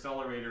Linear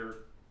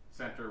Accelerator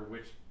Center,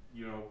 which,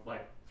 you know,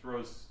 like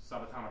throws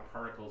subatomic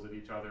particles at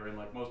each other, and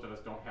like most of us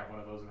don't have one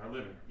of those in our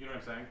living room. You know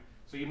what I'm saying?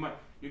 So you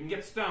can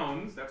get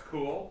stones, that's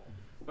cool,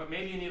 but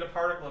maybe you need a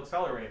particle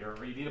accelerator,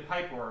 or you need a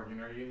pipe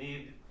organ, or you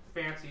need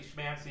fancy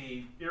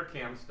schmancy ear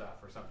cam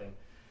stuff or something.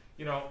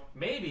 You know,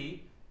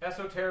 maybe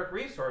esoteric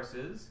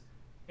resources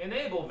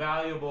enable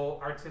valuable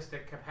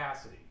artistic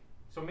capacity.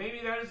 So maybe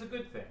that is a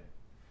good thing.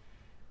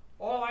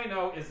 All I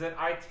know is that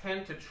I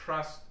tend to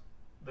trust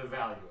the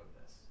value of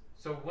this.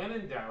 So when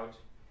in doubt,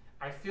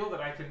 I feel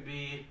that I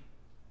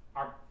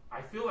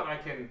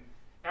can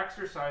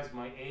exercise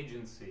my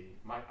agency,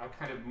 a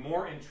kind of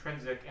more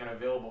intrinsic and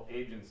available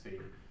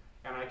agency,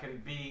 and I can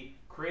be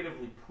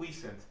creatively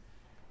puissant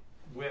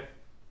with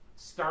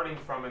starting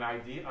from an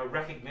idea, a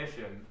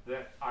recognition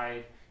that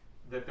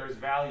there's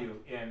value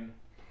in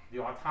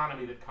the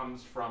autonomy that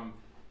comes from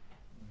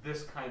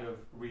this kind of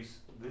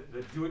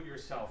the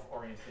do-it-yourself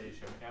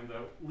orientation and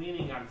the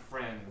leaning on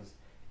friends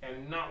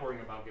and not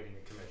worrying about getting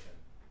a commission.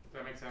 Does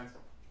that make sense?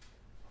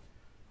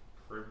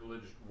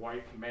 Privileged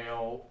white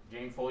male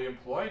gainfully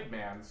employed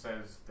man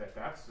says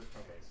that's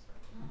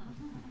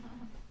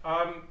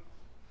okay.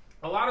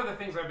 A lot of the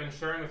things I've been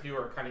sharing with you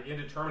are kind of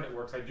indeterminate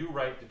works. I do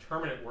write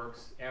determinate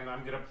works, and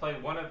I'm going to play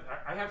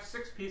I have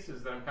 6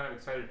 pieces that I'm kind of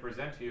excited to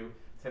present to you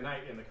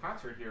tonight in the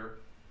concert here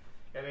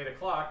at 8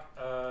 o'clock,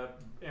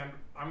 and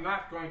I'm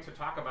not going to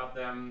talk about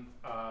them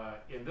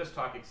in this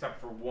talk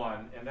except for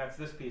one, and that's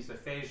this piece,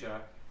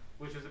 Aphasia,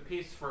 which is a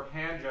piece for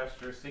hand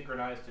gestures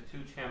synchronized to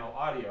 2-channel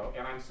audio,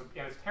 and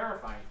it's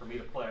terrifying for me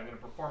to play. I'm going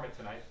to perform it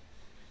tonight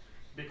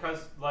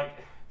because like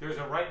there's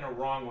a right and a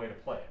wrong way to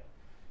play it.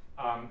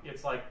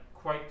 It's like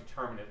quite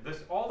determinate.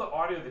 All the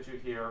audio that you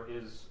hear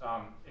is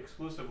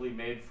exclusively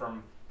made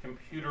from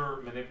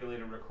computer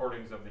manipulated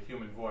recordings of the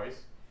human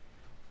voice.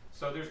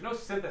 So there's no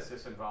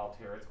synthesis involved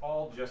here. It's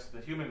all just the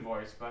human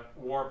voice, but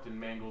warped and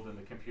mangled in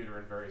the computer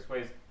in various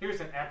ways. Here's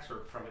an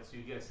excerpt from it so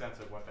you get a sense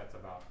of what that's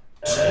about.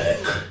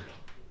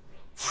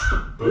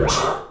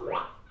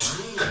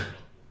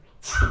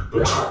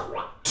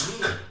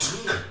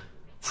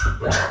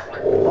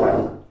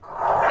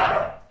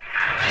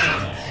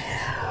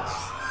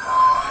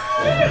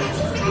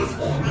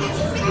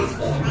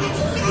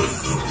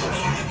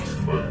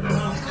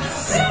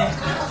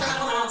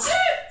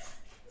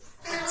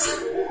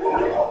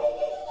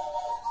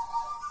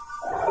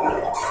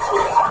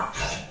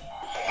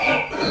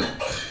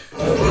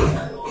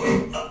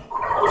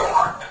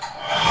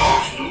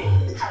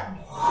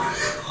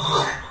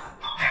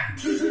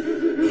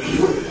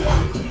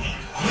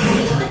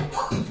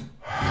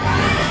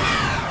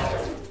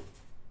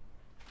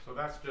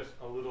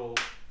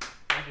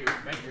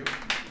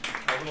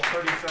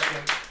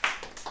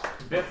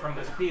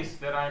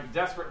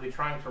 Desperately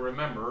trying to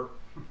remember,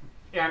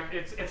 and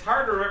it's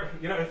hard to remember.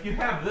 You know, if you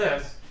have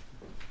this,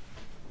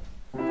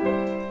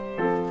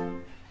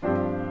 and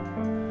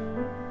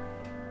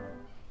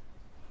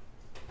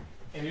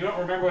you don't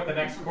remember what the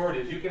next chord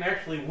is. You can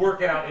actually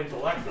work it out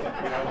intellectually,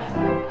 you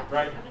know,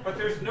 right? But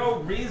there's no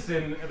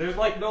reason, there's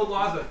like no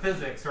laws of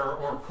physics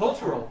or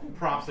cultural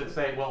prompts that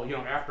say, well, you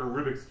know, after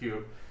Rubik's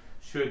Cube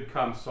should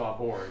come saw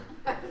board,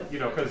 you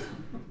know, because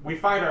we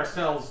find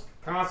ourselves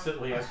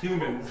constantly as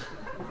humans.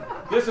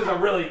 This is a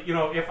really, you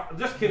know, if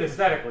just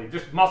kinesthetically,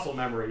 just muscle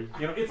memory,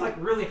 you know, it's like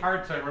really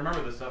hard to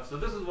remember this stuff. So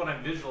this is what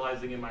I'm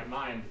visualizing in my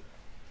mind.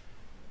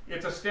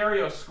 It's a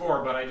stereo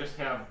score, but I just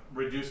have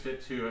reduced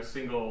it to a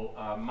single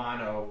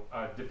mono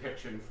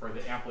depiction for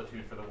the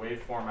amplitude for the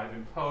waveform. I've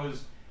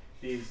imposed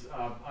these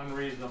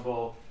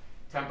unreasonable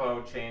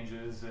tempo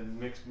changes and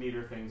mixed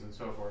meter things and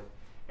so forth.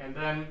 And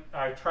then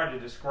I tried to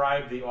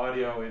describe the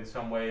audio in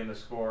some way in the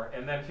score.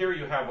 And then here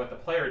you have what the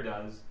player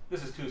does.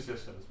 This is two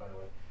systems, by the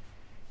way.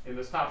 In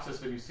the stop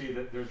system, you see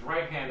that there's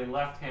right hand and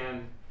left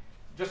hand,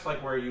 just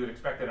like where you would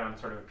expect it on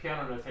sort of a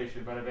piano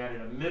notation, but I've added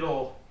a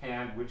middle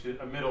hand, which is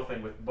a middle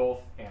thing with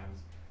both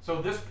hands.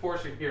 So this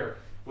portion here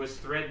was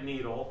thread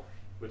needle,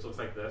 which looks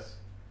like this,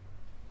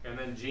 and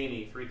then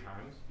genie 3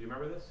 times. Do you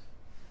remember this?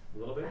 A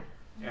little bit?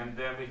 And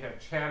then we have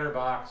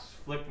chatterbox,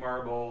 flick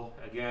marble,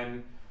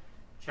 again,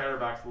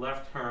 chatterbox,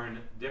 left turn,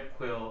 dip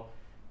quill,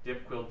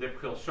 dip quill, dip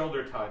quill,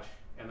 shoulder touch,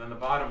 and then the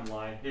bottom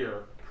line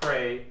here,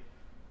 pray,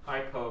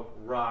 high poke,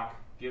 rock,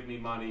 give me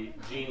money,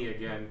 genie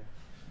again,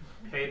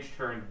 page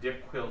turn,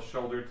 dip quill,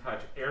 shoulder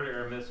touch,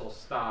 air-to-air missile,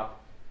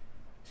 stop,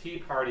 tea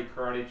party,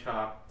 karate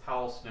chop,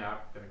 towel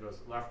snap, then it goes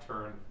left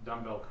turn,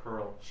 dumbbell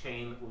curl,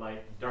 chain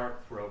light,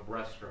 dart throw,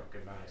 breaststroke,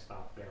 and then I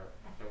stop there.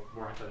 So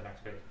we're on to the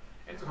next page.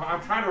 And so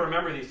I'm trying to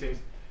remember these things.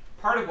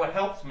 Part of what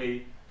helps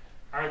me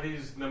are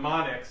these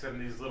mnemonics and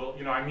these little,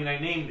 you know, I mean, I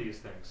name these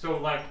things. So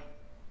like,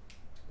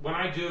 when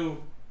I do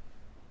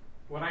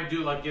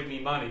like give me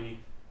money,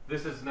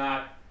 this is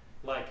not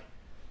like,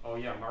 oh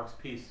yeah, Mark's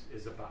piece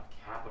is about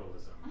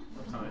capitalism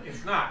or something.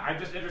 It's not. I'm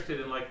just interested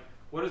in like,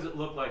 what does it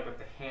look like with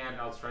the hand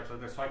outstretched like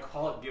this? So I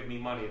call it give me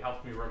money. It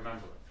helps me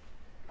remember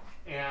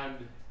it.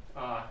 And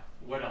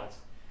what else?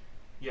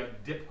 Yeah,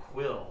 dip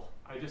quill.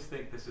 I just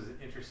think this is an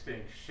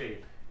interesting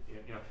shape.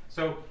 You know,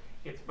 so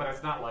but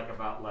it's not like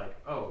about like,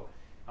 oh,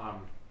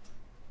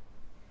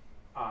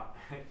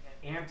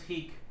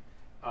 antique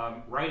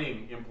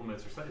writing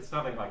implements or something. It's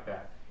nothing like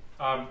that.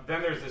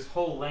 Then there's this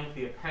whole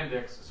lengthy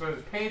appendix. So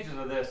there's pages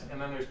of this,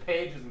 and then there's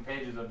pages and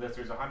pages of this.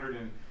 There's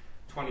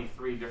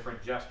 123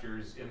 different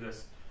gestures in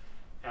this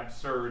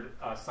absurd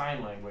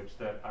sign language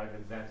that I've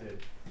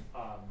invented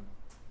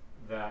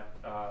that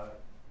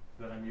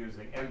I'm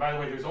using. And by the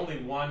way,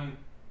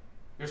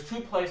 there's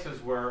 2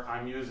 places where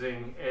I'm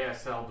using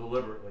ASL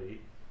deliberately.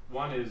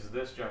 One is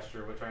this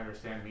gesture, which I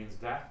understand means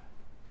death,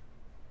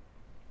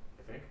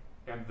 I think.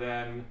 And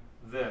then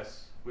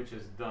this, which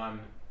is done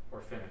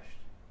or finished.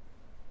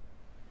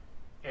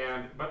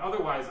 But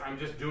otherwise, I'm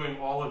just doing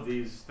all of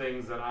these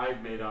things that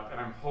I've made up, and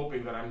I'm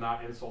hoping that I'm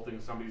not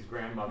insulting somebody's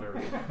grandmother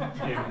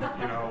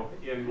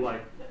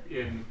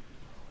in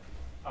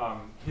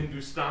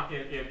Hindustan,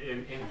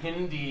 in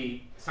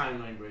Hindi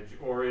sign language,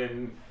 or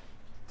in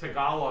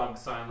Tagalog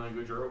sign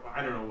language, or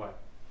I don't know what.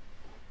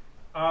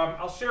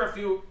 I'll share a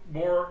few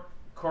more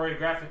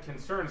choreographic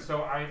concerns.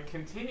 So I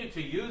continue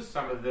to use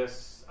some of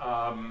this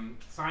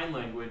sign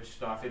language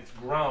stuff. It's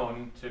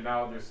grown to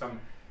now there's some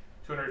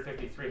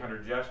 250,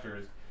 300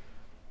 gestures.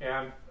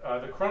 And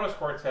the Kronos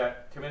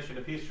Quartet commissioned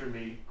a piece for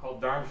me called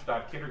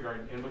Darmstadt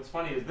Kindergarten. And what's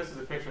funny is this is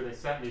a picture they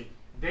sent me.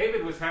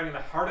 David was having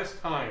the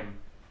hardest time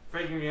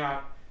figuring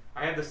out.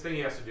 I had this thing he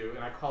has to do,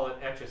 and I call it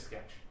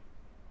Etch-a-Sketch.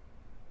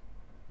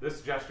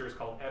 This gesture is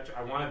called Etch.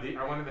 I wanted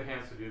the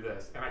hands to do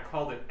this, and I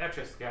called it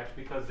Etch-a-Sketch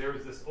because there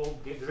was this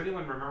old game. Does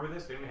anyone remember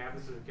this? Did anyone have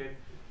this as a kid?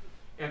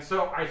 And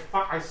so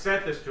I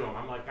sent this to him.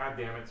 I'm like, God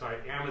damn it! So I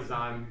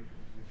Amazoned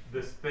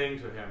this thing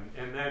to him,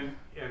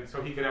 and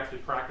so he could actually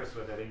practice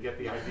with it and get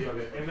the idea of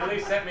it. And then they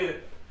sent me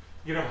that,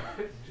 you know,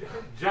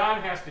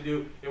 John has to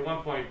do at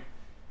one point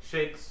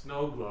shake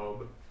snow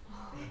globe,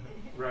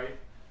 right?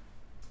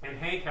 And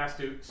Hank has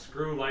to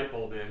screw light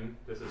bulb in.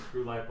 This is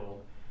screw light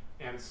bulb,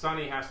 and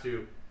Sonny has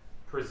to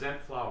present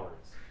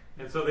flowers.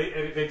 And so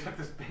they took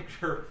this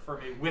picture for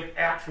me with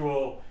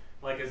actual,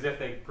 like as if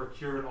they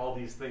procured all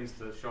these things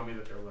to show me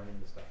that they're learning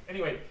this stuff.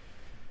 Anyway,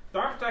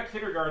 Darmstadt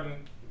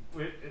Kindergarten.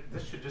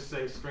 This should just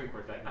say string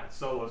quartet, not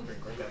solo string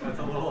quartet. That's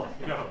a little,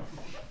 you know,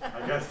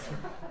 I guess.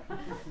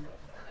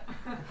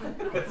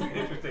 That's an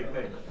interesting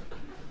thing.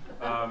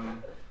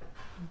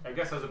 I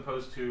guess as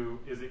opposed to,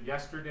 is it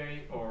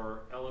Yesterday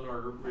or Eleanor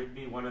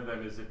Rigby? One of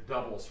them is a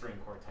double string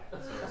quartet.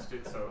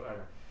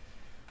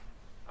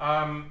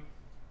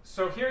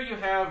 So here you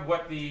have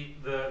what the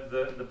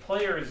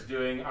player is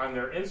doing on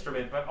their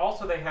instrument, but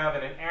also they have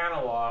an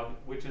analog,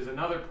 which is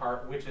another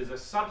part, which is a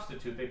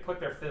substitute. They put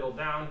their fiddle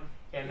down,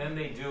 and then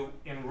they do,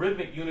 in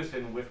rhythmic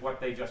unison with what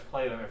they just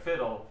played on their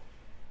fiddle,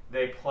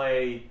 they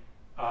play,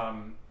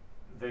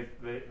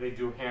 they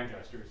do hand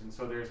gestures. And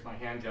so there's my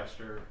hand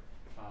gesture.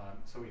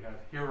 So we have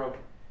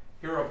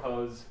hero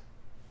pose,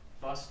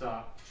 bus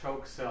stop,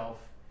 choke self,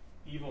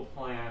 evil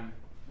plan,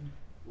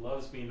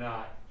 loves me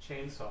not,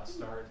 chainsaw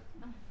start,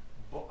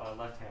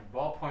 left hand,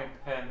 ballpoint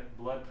pen,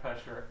 blood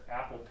pressure,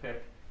 apple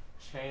pick,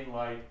 chain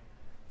light,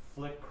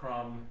 flick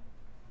crumb,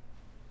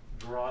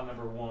 draw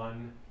number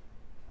 1,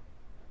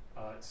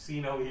 see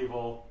no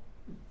evil,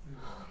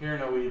 hear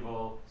no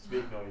evil,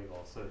 speak no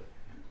evil. So,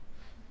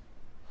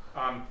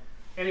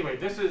 anyway,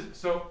 this is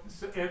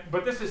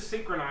but this is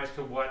synchronized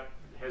to what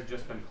has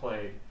just been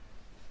played.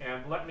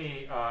 And let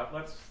me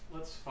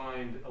let's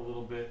find a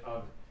little bit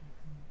of.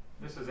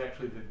 This is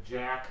actually the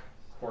Jack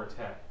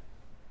Quartet,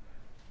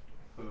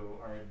 who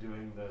are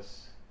doing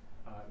this.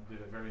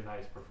 Did a very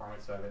nice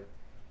performance of it,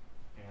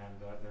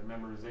 and their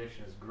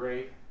memorization is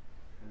great.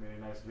 They made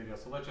a nice video.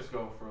 So let's just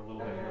go for a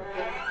little bit here.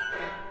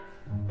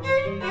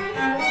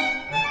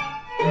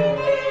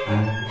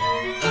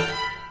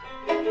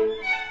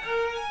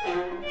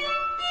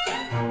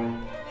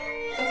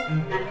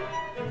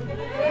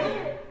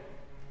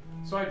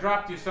 So I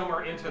dropped you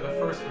somewhere into the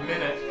first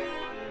minute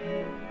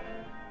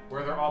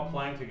where they're all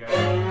playing together.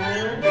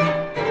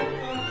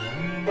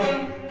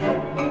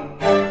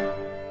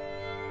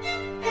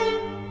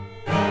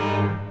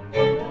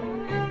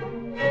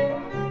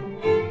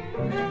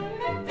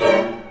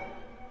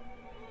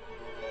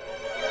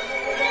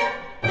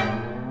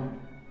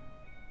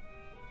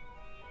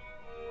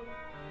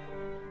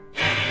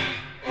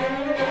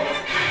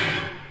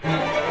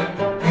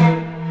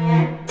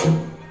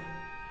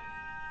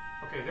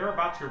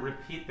 To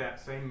repeat that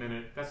same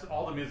minute. That's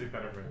all the music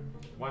that I've written.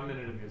 1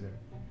 minute of music.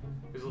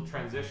 There's a little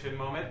transition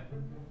moment.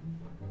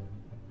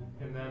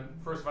 And then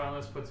first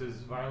violinist puts his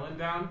violin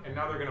down, and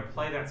now they're going to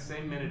play that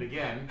same minute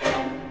again.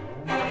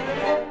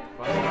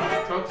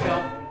 Choke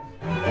cell.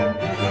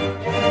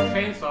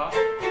 Chainsaw.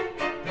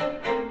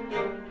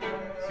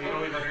 See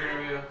no evil, hear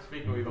no evil,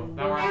 speak no evil.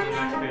 Now we're on to the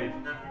next page.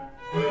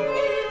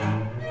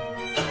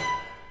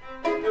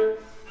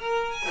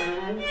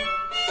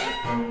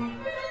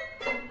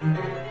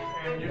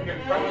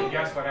 Probably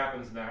guess what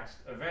happens next.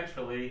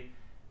 Eventually,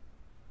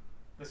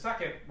 the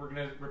second, we're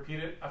going to repeat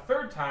it a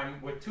third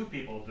time with 2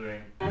 people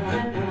doing.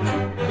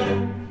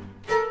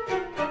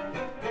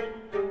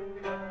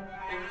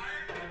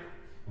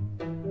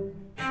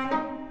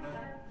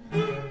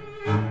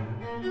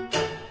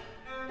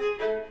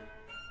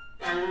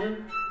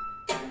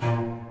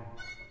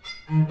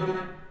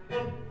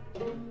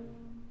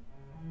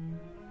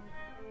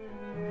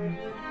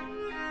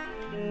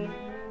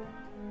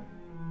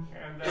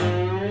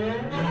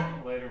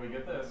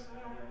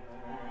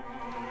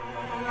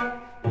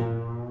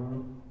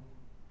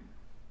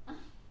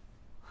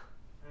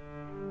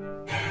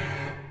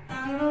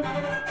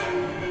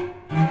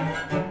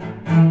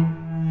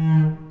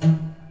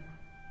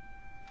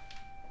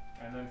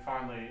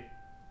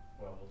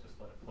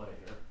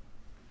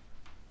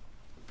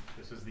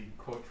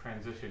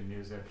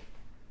 Music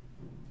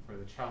for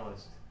the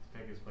cellist to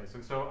take his place.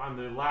 And so on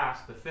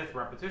the fifth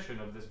repetition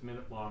of this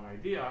minute-long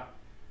idea,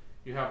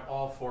 you have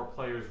all 4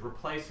 players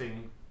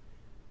replacing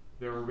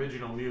their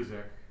original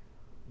music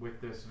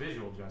with this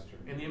visual gesture.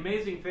 And the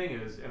amazing thing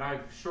is, and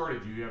I've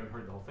shorted you haven't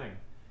heard the whole thing,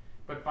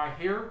 but by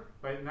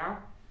now,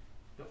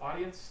 the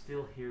audience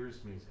still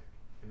hears music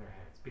in their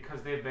heads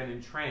because they've been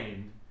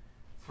entrained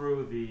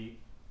through the,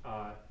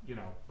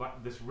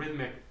 but this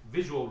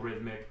visual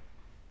rhythmic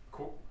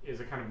is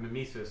a kind of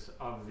mimesis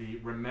of the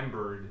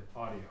remembered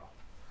audio.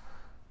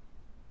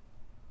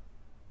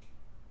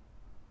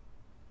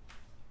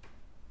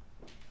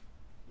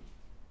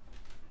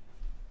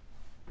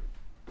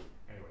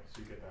 Anyway, so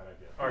you get that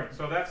idea. All right,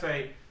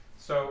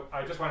 so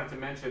I just wanted to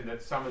mention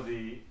that some of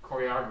the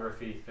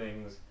choreography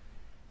things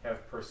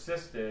have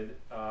persisted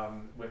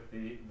with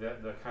the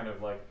kind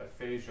of like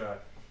aphasia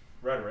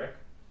rhetoric.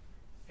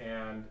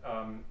 And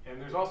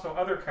there's also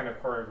other kind of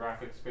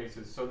choreographic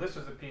spaces. So this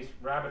is a piece,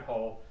 Rabbit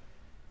Hole,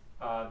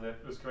 that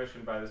was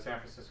commissioned by the San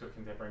Francisco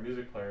Contemporary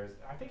Music Players.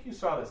 I think you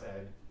saw this,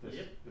 Ed.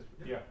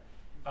 Yeah.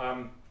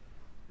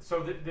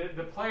 So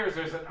the players,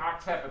 there's an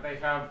octet, but they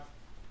have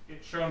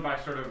it shown by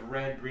sort of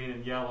red, green,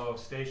 and yellow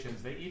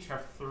stations. They each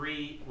have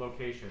 3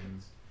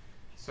 locations.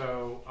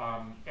 So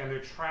and they're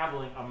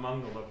traveling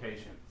among the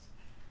locations.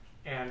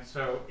 And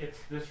so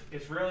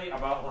it's really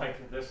about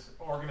like this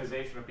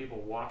organization of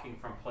people walking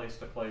from place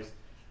to place.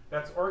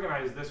 That's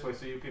organized this way,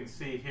 so you can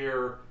see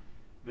here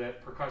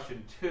that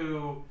percussion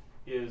 2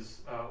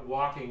 is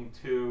walking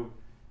to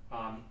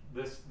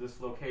this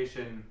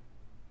location.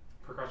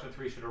 Percussion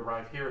 3 should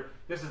arrive here.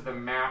 This is the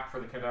map for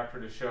the conductor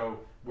to show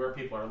where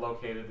people are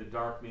located. The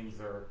dark means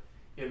they're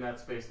in that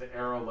space. The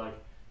arrow, like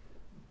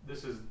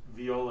this is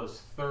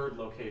viola's 3rd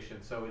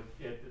location. So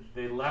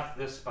they left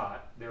this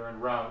spot. They're en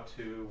route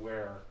to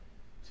where?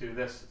 To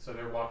this. So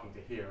they're walking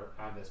to here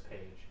on this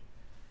page.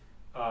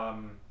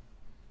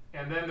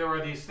 And then there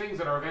are these things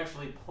that are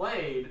eventually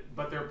played,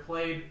 but they're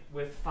played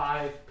with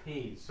 5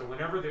 Ps. So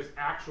whenever there's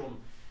actual,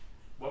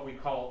 what we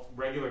call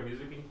regular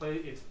music being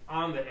played, it's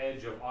on the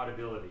edge of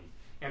audibility.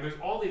 And there's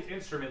all these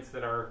instruments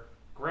that are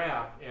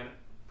grabbed and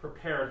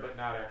prepared but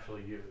not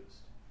actually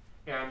used.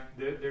 And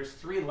there's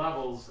 3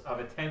 levels of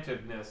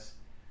attentiveness.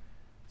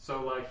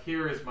 So like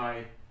here is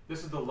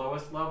this is the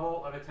lowest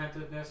level of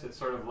attentiveness. It's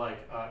sort of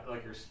like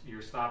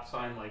your stop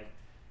sign,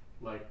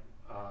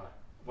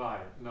 well,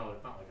 no,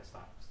 it's not like a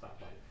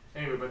stoplight.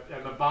 Anyway, but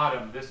at the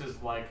bottom, this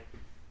is like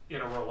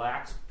in a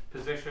relaxed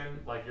position,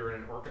 like you're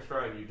in an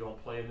orchestra and you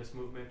don't play in this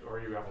movement, or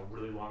you have a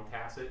really long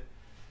tacet.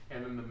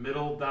 And then the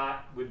middle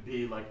dot would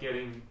be like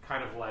getting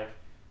kind of like,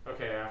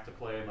 okay, I have to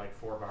play in like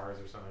 4 bars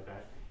or something like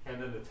that.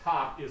 And then the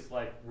top is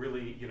like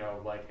really, you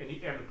know, like, and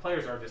the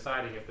players are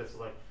deciding if it's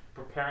like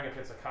preparing a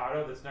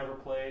pizzicato that's never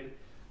played,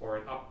 or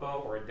an up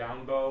bow or a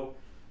down bow,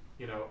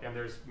 you know, and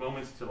there's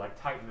moments to like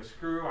tighten the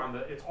screw on the,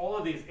 it's all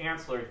of these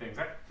ancillary things.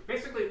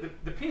 Basically,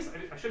 the piece,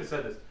 I should have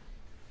said this.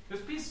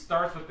 This piece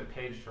starts with the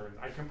page turns.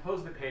 I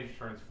compose the page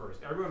turns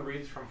first. Everyone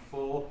reads from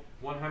full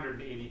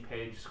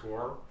 180-page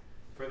score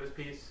for this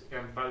piece.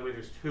 And by the way,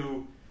 there's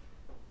 2,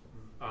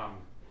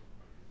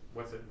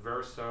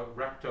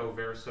 recto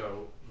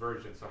verso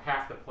versions. So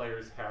half the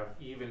players have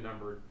even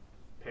numbered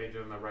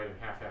pages on the right and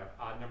half have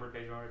odd numbered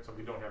pages on the right. So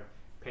we don't have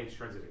page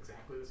turns at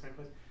exactly the same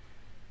place.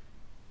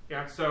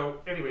 And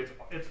so anyway,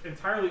 it's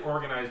entirely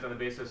organized on the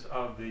basis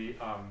of the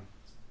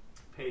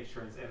page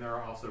turns, and there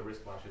are also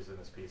wristwatches in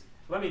this piece.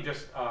 Let me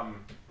just, are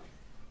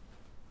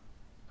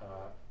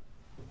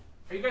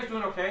you guys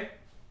doing okay?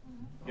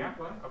 Mm-hmm. Yeah?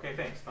 Okay,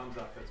 thanks. Thumbs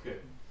up. That's good.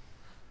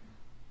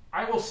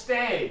 I will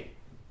stay.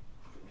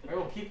 I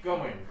will keep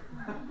going.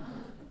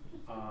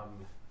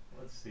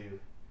 Let's see.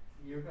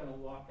 You're going to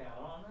walk out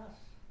on us?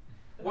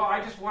 Well,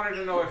 I just wanted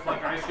to know if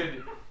like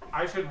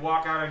I should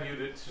walk out on you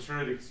to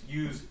sort of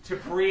use to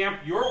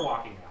preempt your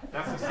walking out.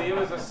 That's the see. It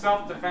was a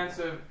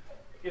self-defensive.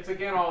 It's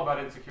again all about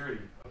insecurity.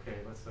 Okay,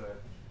 let's. So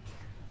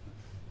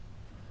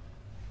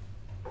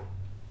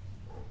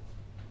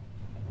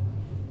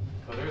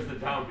there's the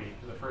downbeat.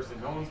 The first thing,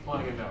 no one's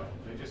playing a note.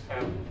 They just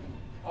have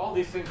all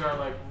these things are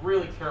like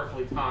really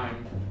carefully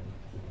timed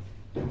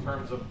in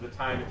terms of the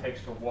time it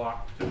takes to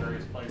walk to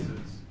various places.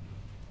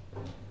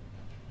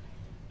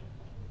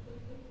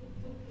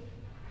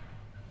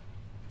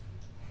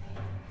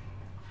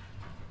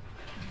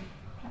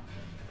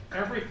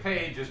 Every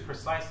page is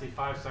precisely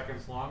 5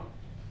 seconds long,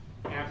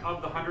 and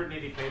of the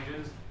 180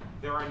 pages,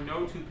 there are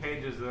no 2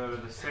 pages that are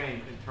the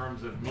same in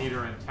terms of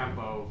meter and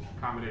tempo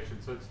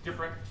combination. So it's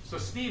different. So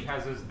Steve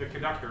the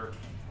conductor,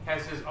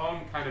 has his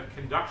own kind of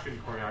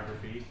conduction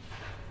choreography.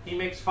 He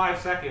makes 5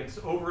 seconds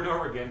over and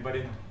over again, but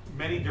in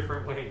many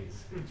different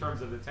ways in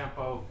terms of the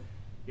tempo,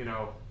 you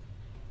know,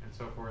 and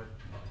so forth.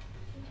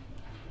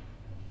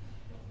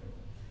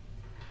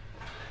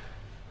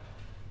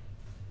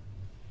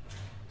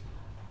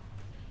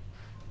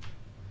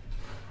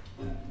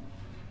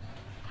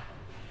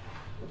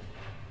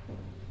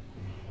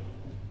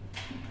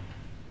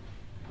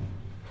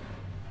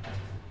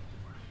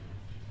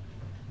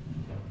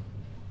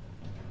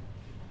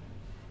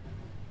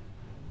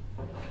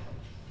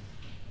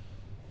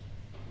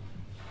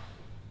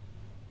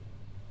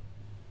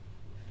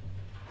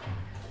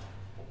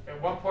 At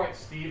one point,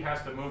 Steve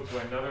has to move to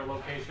another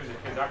location to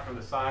conduct from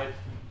the side,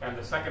 and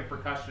the second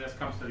percussionist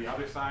comes to the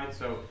other side.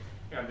 So,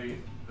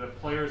 the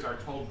players are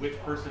told which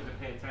person to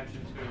pay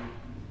attention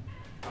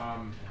to.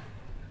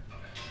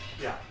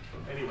 Yeah.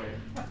 Anyway,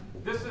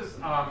 this is.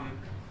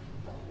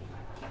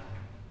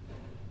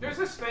 There's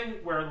this thing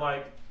where,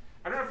 like,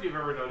 I don't know if you've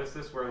ever noticed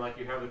this, where like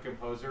you have the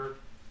composer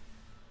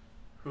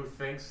who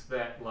thinks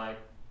that like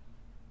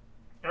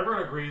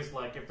everyone agrees,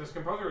 like if this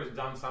composer has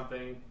done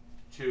something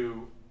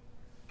to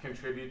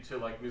contribute to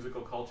like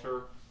musical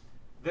culture,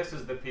 this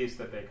is the piece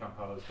that they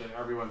composed that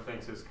everyone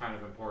thinks is kind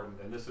of important,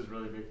 and this is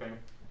really a big thing.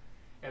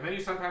 And then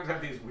you sometimes have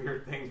these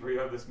weird things where you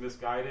have this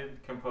misguided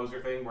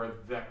composer thing where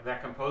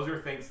that composer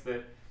thinks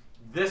that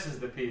this is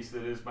the piece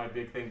that is my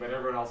big thing, but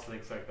everyone else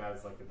thinks like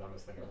that's like the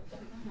dumbest thing ever.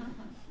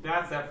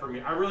 That's that for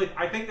me.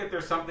 I think that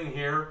there's something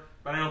here,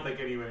 but I don't think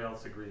anyone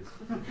else agrees.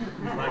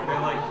 Like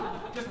they're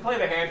like, just play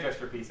the hand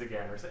gesture piece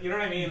again, or you know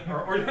what I mean,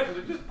 or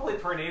just play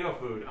Tornado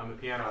Food on the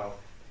piano.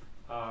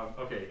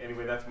 Okay.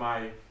 Anyway, that's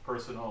my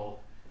personal.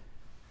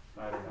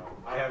 I don't know.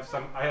 I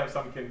have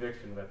some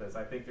conviction with this.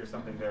 I think there's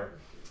something there.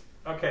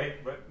 Okay,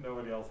 but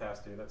nobody else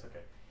has to. That's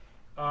okay.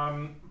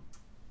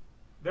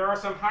 There are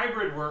some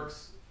hybrid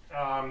works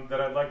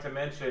that I'd like to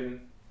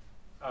mention.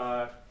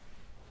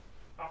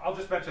 I'll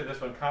just mention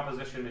this one,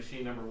 Composition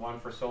Machine number 1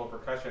 for solo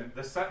percussion.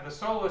 The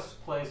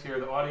soloist plays here.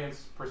 The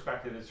audience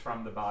perspective is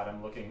from the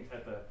bottom, looking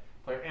at the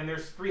player. And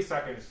there's 3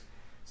 seconds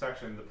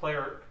section. The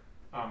player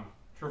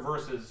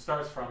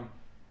starts from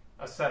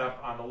a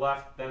setup on the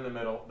left, then the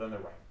middle, then the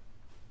right.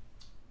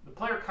 The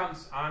player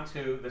comes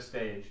onto the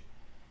stage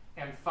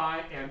and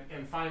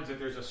finds that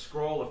there's a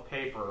scroll of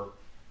paper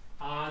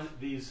on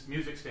these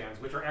music stands,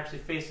 which are actually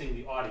facing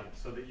the audience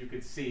so that you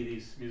could see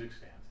these music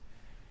stands.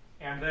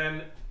 And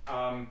then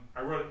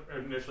I wrote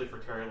it initially for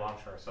Terry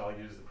Longshore, so I'll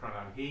use the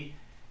pronoun he.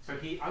 So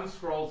he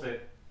unscrolls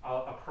it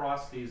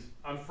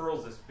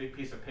unfurls this big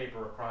piece of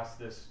paper across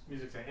this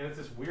music stand, and it's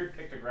this weird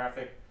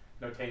pictographic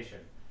notation.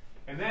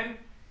 And then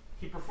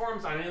he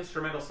performs on an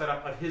instrumental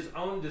setup of his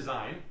own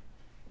design,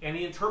 and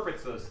he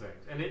interprets those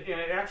things. And it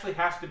actually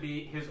has to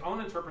be his own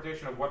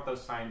interpretation of what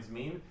those signs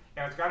mean,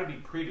 and it's got to be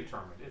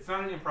predetermined. It's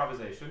not an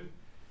improvisation,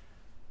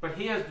 but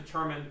he has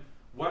determined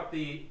what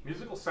the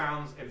musical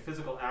sounds and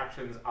physical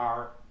actions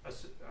are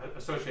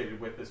associated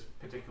with this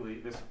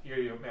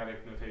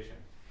idiomatic notation.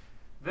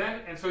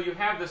 Then, and so you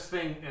have this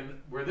thing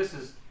where this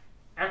is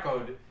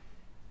echoed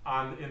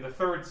in the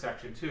third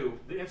section too.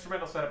 The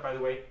instrumental setup, by the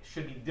way,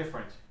 should be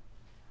different.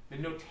 The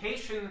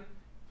notation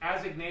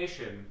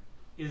assignation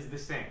is the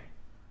same.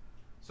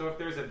 So if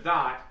there's a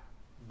dot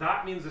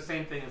means the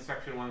same thing in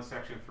section 1 and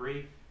section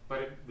 3,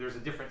 but there's a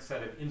different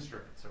set of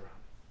instruments around.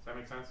 Does that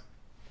make sense?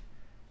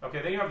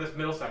 Okay, then you have this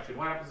middle section.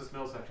 What happens in this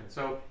middle section?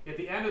 So at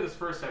the end of this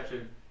first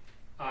section,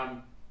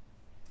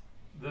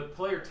 the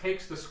player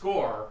takes the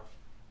score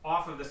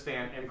off of the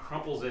stand and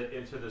crumples it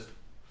into this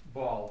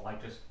ball,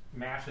 like just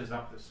mashes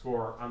up the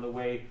score on the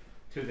way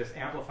to this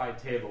amplified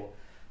table,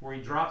 where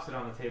he drops it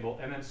on the table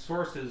and then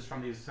sources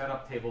from these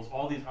setup tables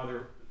all these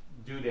other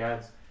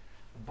doodads,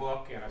 a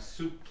book and a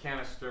soup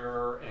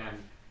canister and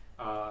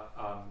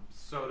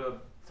soda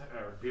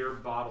or beer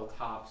bottle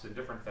tops and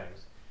different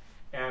things,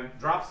 and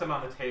drops them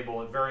on the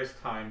table at various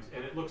times,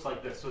 and it looks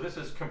like this. So this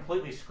is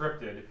completely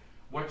scripted.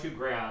 What you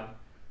grab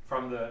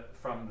from the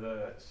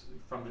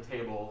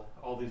table,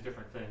 all these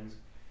different things,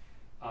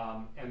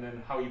 and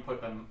then how you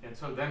put them. And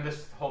so then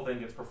this whole thing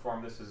gets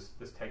performed.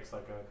 This takes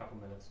like a couple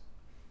minutes,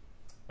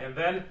 and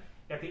then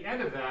at the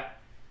end of that,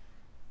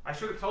 I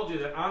should have told you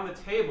that on the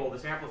table,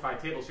 this amplified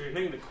table, so you're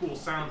hearing the cool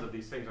sounds of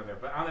these things on there,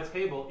 but on the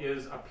table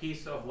is a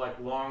piece of like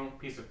long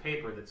piece of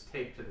paper that's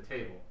taped to the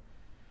table.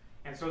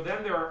 And so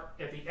then there are,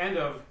 at the end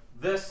of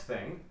this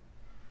thing,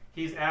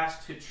 he's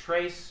asked to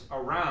trace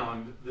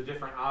around the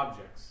different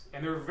objects.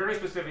 And there are very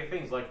specific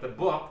things, like the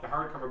book, the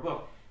hardcover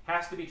book,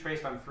 has to be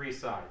traced on 3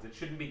 sides. It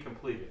shouldn't be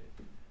completed.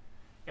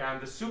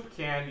 And the soup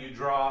can, you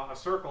draw a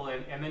circle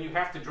in, and then you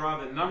have to draw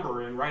the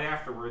number in right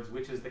afterwards,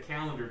 which is the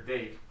calendar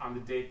date on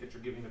the date that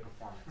you're giving the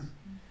performance.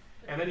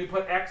 And then you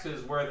put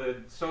X's where the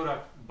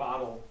soda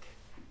bottle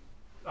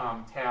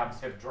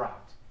tabs have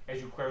dropped as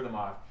you clear them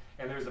off.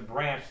 And there's a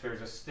branch,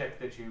 there's a stick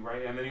that you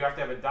write, and then you have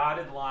to have a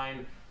dotted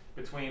line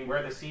between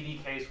where the CD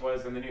case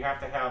was, and then you have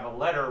to have a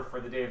letter for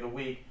the day of the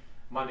week,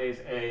 Monday's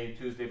A,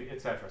 Tuesday,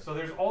 etc. So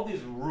there's all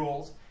these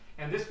rules.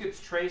 And this gets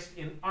traced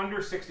in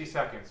under 60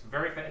 seconds.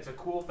 Very fast. It's a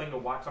cool thing to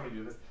watch somebody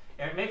do this.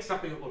 And it makes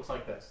something that looks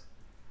like this.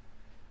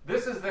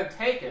 This is then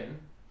taken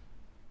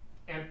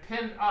and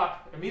pinned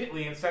up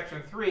immediately in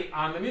section 3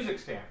 on the music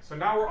stand. So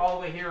now we're all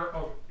the way here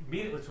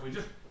immediately. So we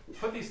just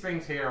put these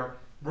things here,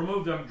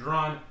 remove them,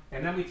 drawn,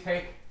 and then we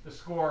take the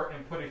score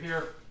and put it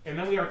here. And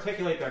then we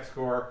articulate that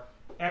score,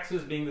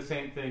 X's being the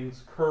same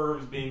things,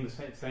 curves being the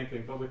same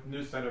thing, but with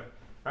new set of,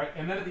 right?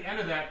 And then at the end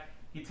of that,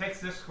 he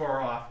takes this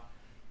score off,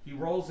 he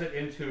rolls it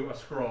into a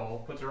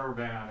scroll, puts a rubber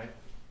band on it,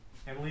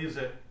 and leaves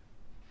it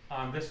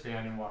on this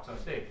stand and walks off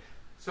stage.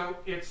 So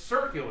it's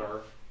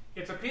circular.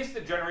 It's a piece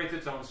that generates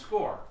its own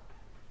score.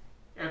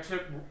 And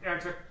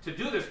to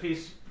do this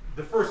piece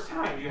the first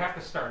time, you have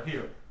to start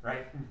here,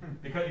 right?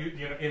 Because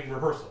you know, in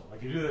rehearsal,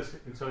 like you do this,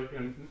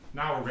 and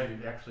now we're ready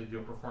to actually do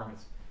a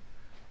performance.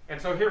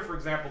 And so here, for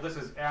example, this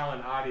is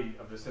Alan Oddie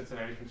of the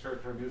Cincinnati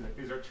Conservatory of Music.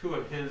 These are 2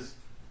 of his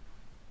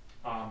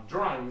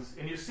drawings,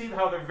 and you see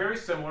how they're very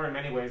similar in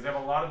many ways. They have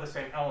a lot of the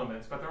same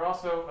elements, but they're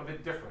also a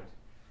bit different.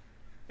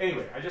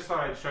 Anyway, I just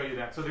thought I'd show you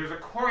that. So there's a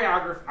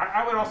choreography.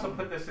 I would also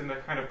put this in the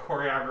kind of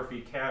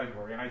choreography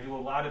category, and I do a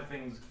lot of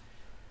things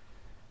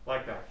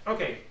like that.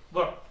 Okay,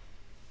 look,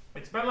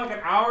 it's been like an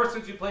hour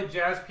since you played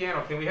jazz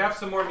piano. Can we have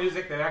some more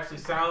music that actually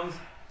sounds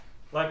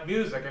like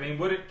music? I mean,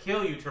 would it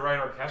kill you to write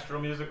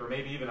orchestral music or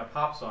maybe even a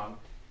pop song?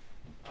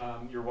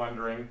 You're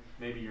wondering.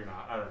 Maybe you're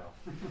not. I don't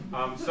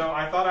know. So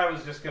I thought I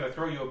was just going to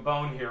throw you a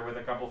bone here with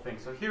a couple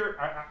things. So here,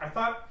 I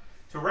thought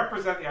to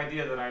represent the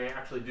idea that I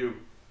actually do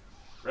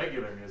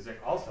regular music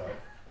also,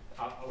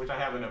 which I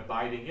have an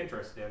abiding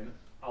interest in,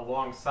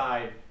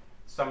 alongside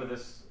some of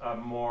this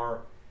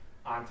more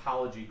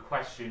ontology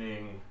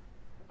questioning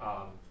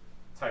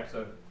types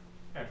of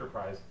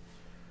enterprise.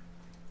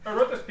 I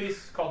wrote this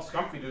piece called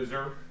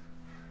Skumfiduzer,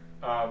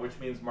 which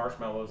means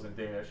marshmallows in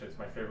Danish. It's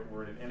my favorite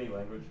word in any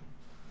language.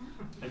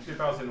 In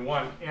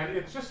 2001, and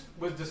it just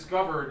was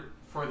discovered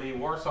for the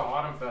Warsaw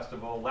Autumn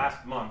Festival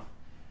last month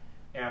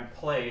and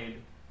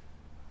played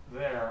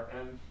there,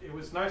 and it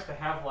was nice to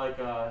have like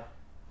a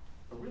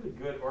really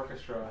good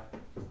orchestra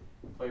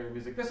player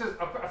music. This is,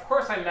 of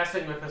course I'm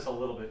messing with this a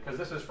little bit because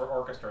this is for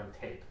orchestra and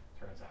tape,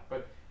 turns out,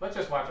 but let's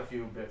just watch a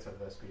few bits of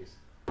this piece.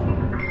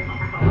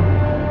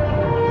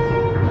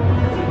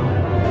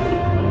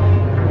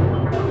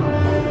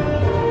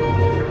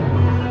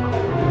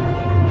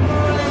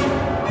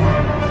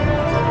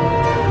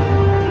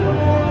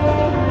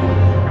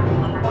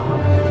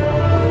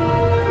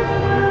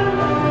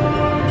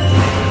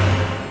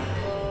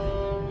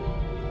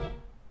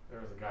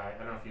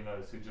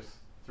 Who just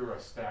threw a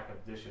stack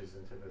of dishes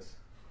into this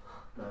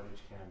garbage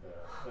can.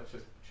 Let's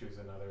just choose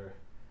another.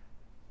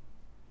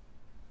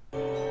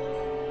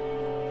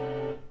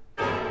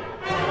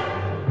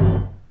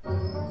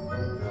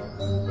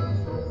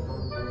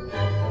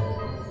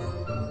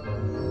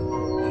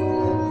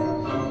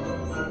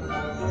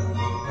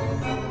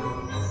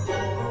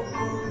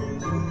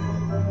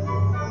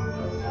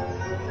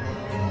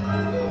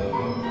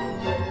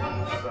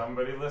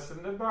 Anybody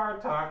listen to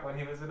Bartok when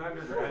he was an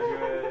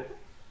undergraduate?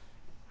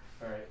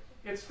 All right.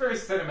 It's very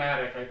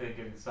cinematic, I think,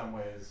 in some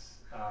ways.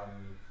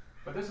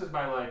 But this is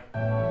my, like...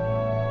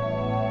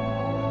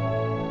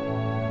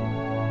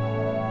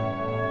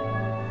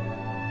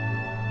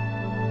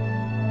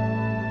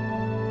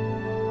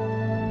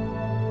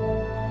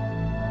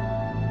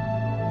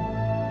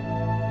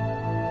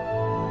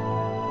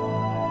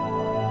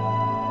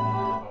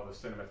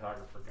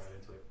 cinematographer got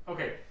into it.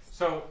 Okay,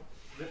 so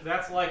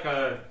that's like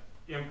a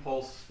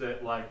impulse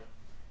that like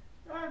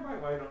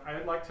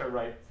I'd like to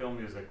write film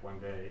music one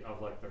day of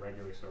like the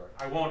regular sort.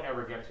 I won't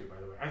ever get to, by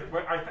the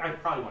way. I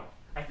probably won't.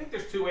 I think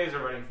there's two ways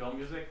of writing film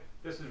music.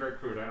 This is very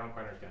crude. I don't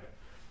quite understand it.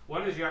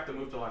 One is you have to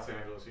move to Los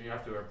Angeles and you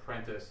have to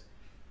apprentice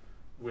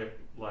with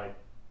like,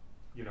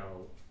 you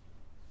know,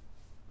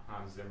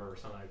 Hans Zimmer or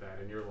something like that,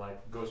 and you're like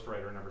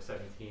ghostwriter number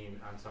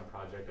 17 on some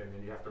project, and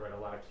then you have to write a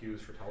lot of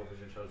cues for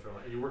television shows,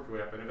 and you work your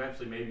way up, and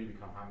eventually maybe you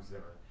become Hans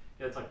Zimmer.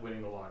 It's like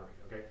winning the lottery,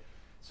 okay?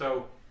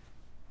 So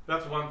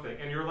that's one thing,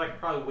 and you're like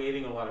probably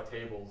waiting a lot of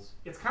tables.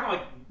 It's kind of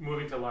like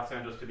moving to Los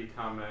Angeles to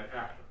become an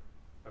actor,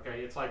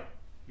 okay? It's like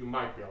you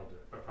might be able to do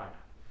it, but probably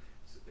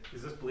not.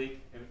 Is this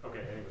bleak? Okay,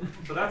 anyway.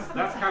 So that's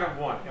kind of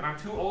one, and I'm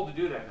too old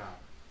to do that now.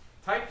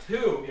 Type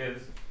 2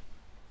 is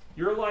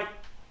you're like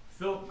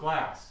Philip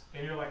Glass,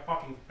 and you're like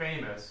fucking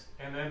famous,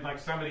 and then like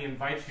somebody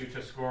invites you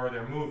to score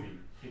their movie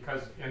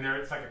because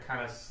it's like a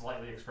kind of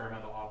slightly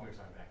experimental off movie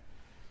something.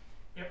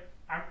 If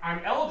I'm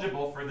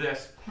eligible for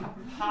this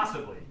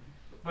possibly,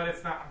 but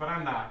it's not. But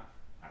I'm not.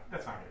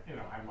 That's not it. You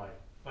know, I'm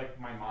like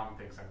my mom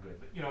thinks I'm good,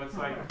 but you know, it's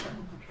like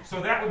so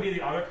that would be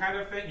the other kind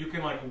of thing. You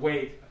can like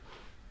wait.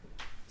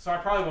 So I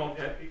probably won't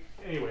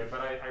anyway.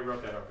 But I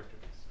wrote that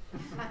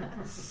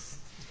opportunities.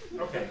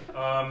 Okay.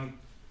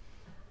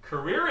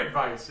 Career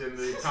advice in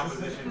the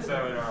composition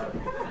seminar.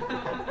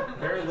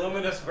 Very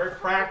luminous, very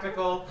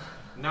practical,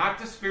 not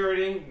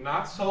dispiriting,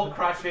 not soul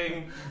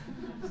crushing.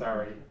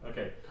 Sorry.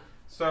 Okay.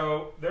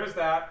 So there's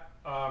that,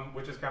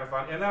 which is kind of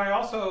fun. And then I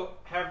also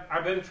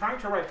I've been trying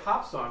to write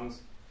pop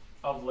songs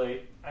of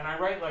late, and I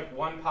write like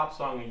one pop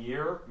song a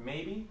year,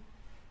 maybe.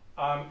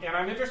 And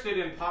I'm interested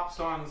in pop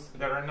songs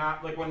that are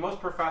not, like when most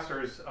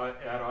professors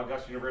at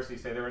Augusta University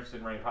say they're interested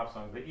in writing pop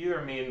songs, they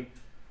either mean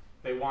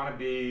they want to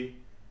be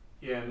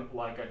in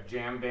like a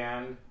jam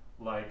band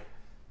like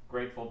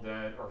Grateful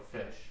Dead or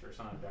Fish or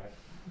something like that,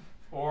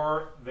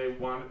 or they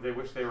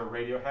wish they were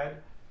Radiohead,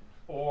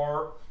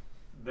 or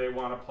they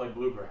want to play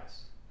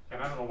bluegrass.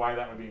 And I don't know why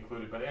that would be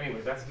included, but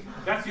anyway,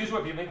 that's usually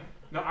what people think.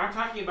 No, I'm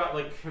talking about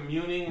like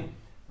communing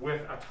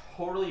with a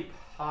totally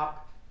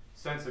pop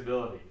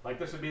sensibility. Like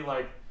this would be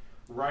like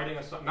writing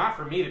a song, not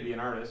for me to be an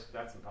artist,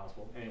 that's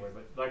impossible anyway,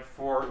 but like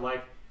for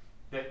like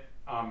that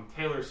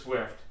Taylor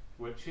Swift,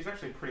 which she's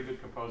actually a pretty good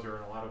composer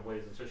in a lot of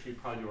ways, and so she'd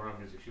probably do her own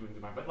music, she wouldn't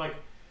do mine. But like,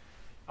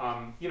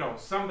 you know,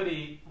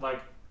 somebody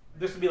like,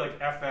 this would be like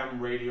FM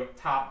radio,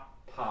 top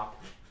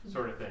pop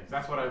sort of things.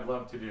 That's what I'd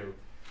love to do.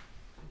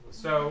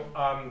 So,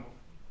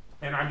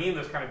 and I mean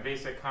this kind of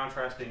basic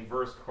contrasting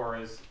verse,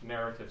 chorus,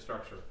 narrative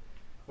structure.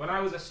 When I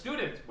was a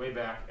student way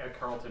back at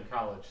Carleton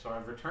College, so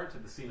I've returned to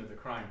the scene of the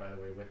crime, by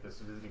the way, with this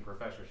visiting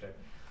professorship,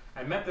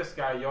 I met this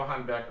guy,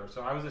 Johann Becker.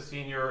 So I was a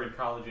senior in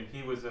college, and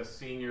he was a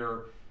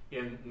senior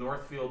in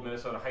Northfield,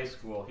 Minnesota High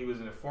School. He was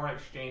a foreign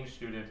exchange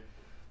student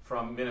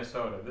from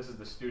Minnesota. This is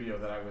the studio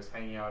that I was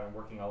hanging out and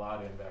working a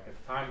lot in back at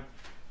the time.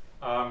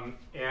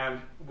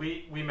 And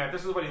we met.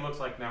 This is what he looks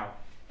like now.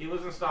 He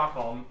lives in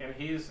Stockholm, and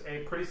he's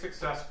a pretty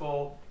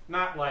successful,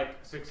 not like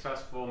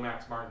successful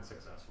Max Martin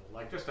successful,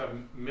 like just a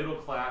middle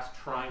class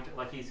trying to,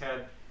 like he's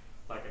had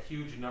like a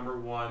huge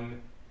 #1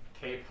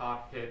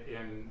 K-pop hit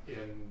in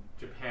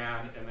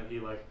Japan, and then he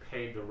like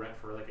paid the rent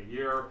for like a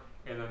year,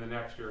 and then the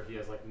next year he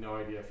has like no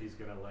idea if he's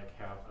gonna like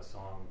have a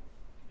song,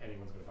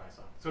 anyone's gonna buy a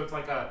song. So it's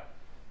like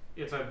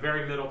it's a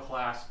very middle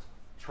class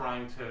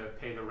trying to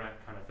pay the rent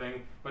kind of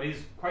thing, but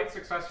he's quite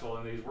successful,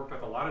 and he's worked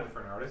with a lot of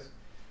different artists.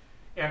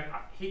 And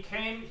he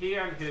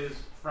and his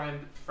friend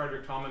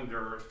Frederick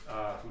Tolmander,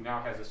 who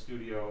now has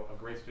a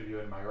great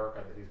studio in Mallorca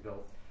that he's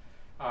built,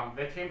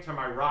 they came to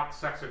my rock,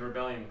 sex, and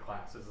rebellion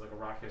class. This is like a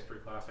rock history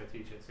class I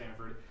teach at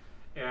Stanford.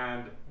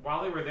 And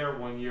while they were there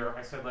one year,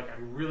 I said, like,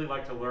 I'd really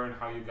like to learn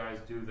how you guys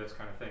do this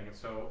kind of thing. And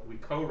so we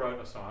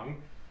co-wrote a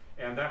song,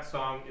 and that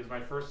song is my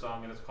first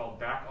song, and it's called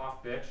Back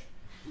Off Bitch.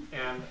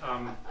 And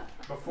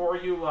before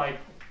you like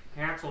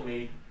cancel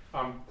me,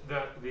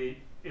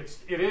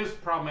 it is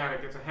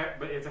problematic.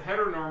 But it's a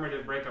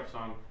heteronormative breakup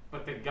song,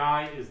 but the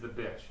guy is the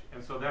bitch,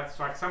 and so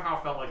I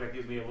somehow felt like that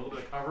gives me a little bit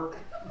of cover.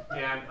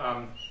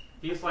 And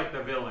he's like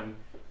the villain,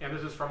 and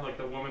this is from like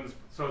the woman's.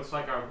 So it's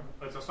like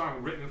it's a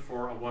song written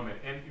for a woman,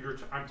 and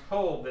I'm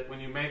told that when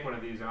you make one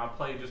of these, and I'll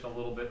play just a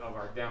little bit of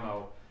our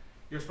demo,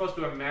 you're supposed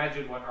to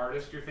imagine what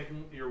artist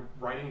you're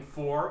writing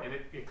for, and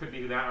it could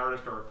be that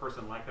artist or a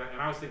person like that.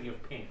 And I was thinking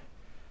of Pink,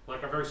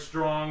 like a very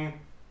strong,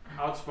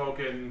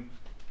 outspoken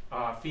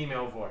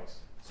female voice.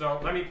 So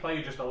let me play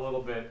you just a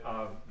little bit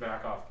of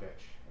Back Off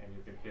Bitch, and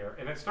you can hear.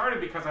 And it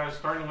started because I was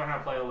starting to learn how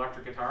to play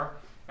electric guitar,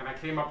 and I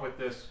came up with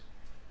this,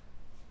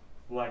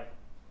 like,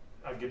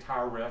 a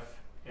guitar riff,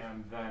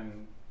 and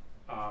then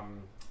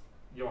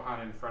Johann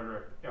and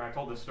Frederick, and I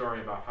told this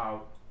story about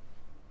how,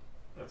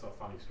 that's a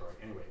funny story,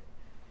 anyway,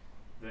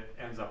 that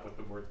ends up with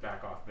the words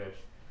back off bitch.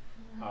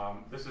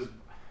 This is,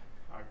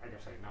 I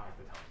guess I now have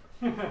to tell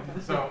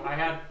you. So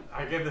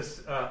I gave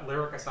this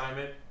lyric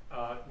assignment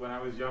when I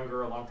was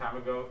younger, a long time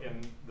ago,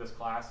 in this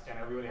class, and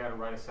everybody had to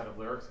write a set of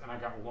lyrics, and I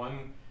got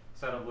one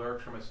set of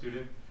lyrics from a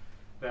student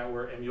that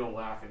were, and you'll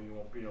laugh and you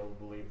won't be able to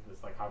believe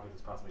this, like how could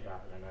this possibly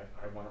happen, and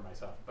I wonder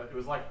myself, but it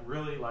was like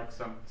really like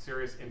some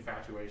serious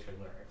infatuation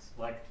lyrics.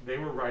 Like they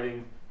were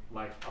writing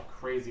like a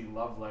crazy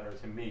love letter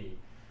to me,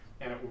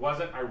 and it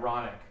wasn't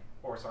ironic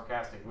or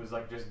sarcastic, it was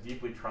like just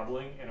deeply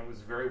troubling, and it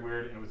was very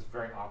weird, and it was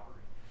very awkward.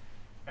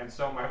 And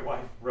so my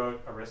wife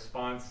wrote a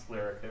response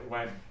lyric that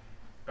went,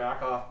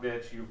 back off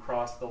bitch, you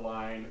crossed the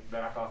line,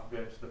 back off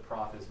bitch, the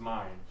prof is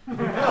mine. I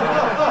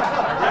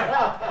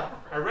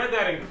read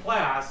that in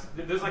class.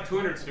 There's like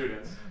 200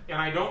 students,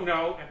 and I don't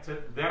know, and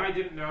then I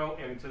didn't know,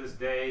 and to this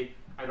day,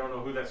 I don't know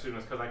who that student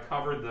was, because I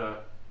covered the,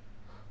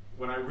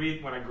 when I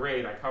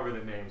grade, I cover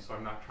the name, so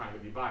I'm not trying to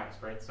be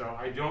biased, right? So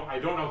I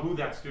don't know who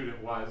that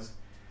student was,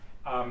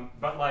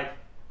 but like,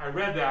 I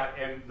read that,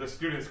 and the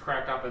students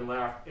cracked up and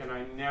laughed, and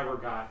I never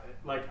got,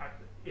 like,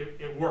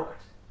 it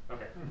worked.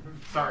 Okay,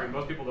 sorry,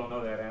 most people don't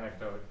know that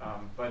anecdote.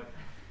 But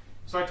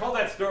so I told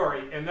that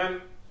story, and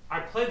then I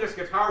played this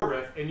guitar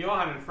riff, and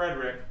Johann and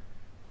Frederick,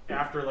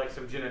 after like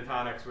some gin and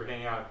tonics, were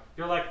hanging out.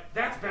 They're like,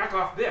 "That's back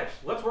off, bitch.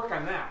 Let's work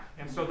on that."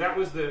 And so that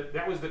was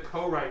the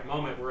co-write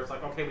moment where it's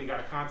like, okay, we got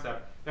a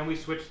concept. Then we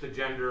switched the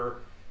gender.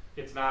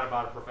 It's not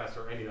about a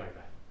professor or anything like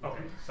that.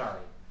 Okay,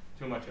 sorry,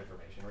 too much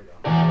information. Here we go.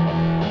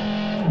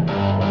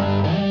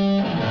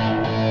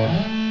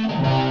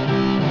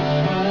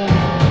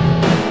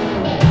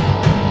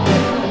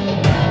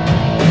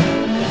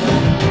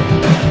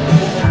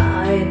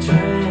 I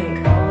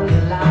drank all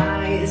your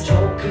lies,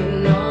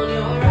 choking on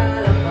your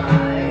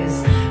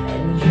alibis,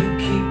 and you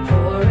keep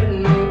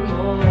pouring me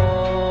more.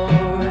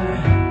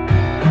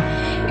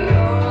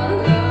 Your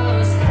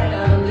love's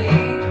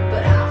heavenly,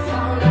 but I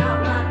found out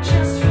not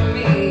just for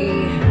me.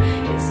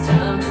 It's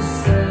time to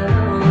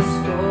settle the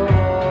score.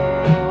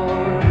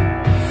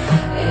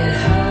 It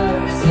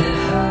hurts, it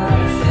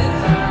hurts, it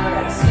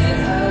hurts, it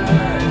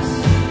hurts.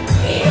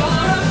 You're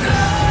a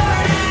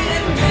flirt and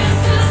it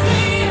pisses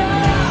me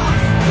off.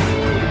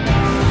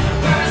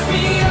 Burns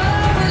me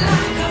up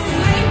like a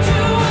flame to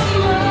a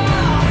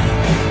moth.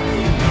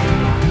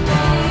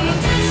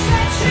 Dish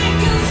that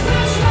chicken,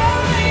 scratch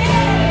my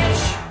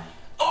edge.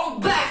 Oh,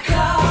 back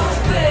off,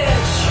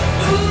 bitch.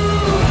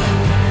 Ooh,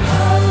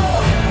 oh,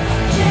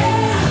 yeah,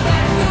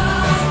 back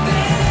off,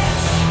 bitch.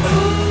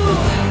 Ooh,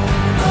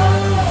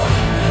 oh,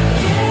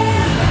 yeah,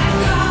 back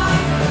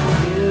off.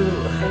 You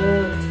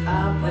hooked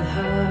up with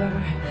her.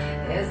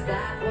 Is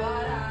that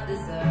what I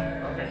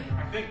deserve? Okay, I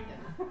think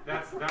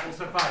that will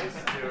suffice to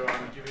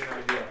give you an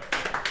idea.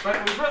 But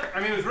it was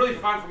it was really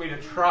fun for me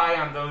to try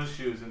on those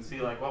shoes and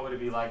see like what would it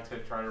be like to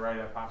try to write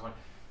a pop song.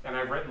 And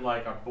I've written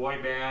like a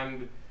boy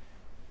band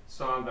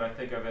song that I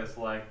think of as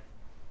like,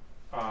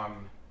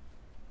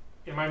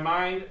 in my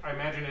mind, I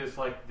imagine it as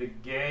like the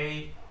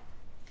gay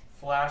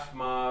flash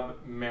mob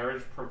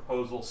marriage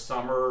proposal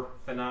summer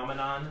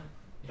phenomenon.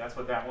 That's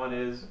what that one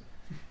is.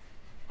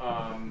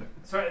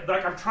 So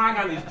like I'm trying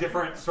on these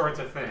different sorts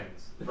of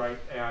things, right?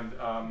 And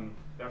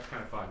that's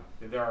kind of fun.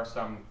 There are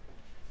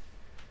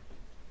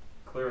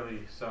clearly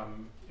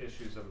some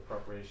issues of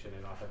appropriation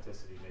and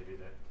authenticity maybe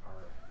that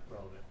are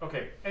relevant.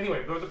 Okay,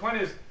 anyway, but the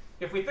point is,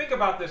 if we think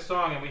about this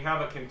song and we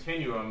have a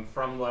continuum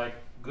from like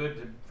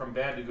from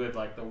bad to good,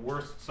 like the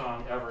worst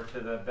song ever to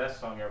the best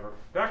song ever,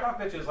 Back Off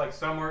Bitch is like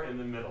somewhere in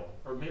the middle,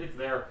 or maybe it's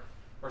there,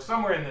 or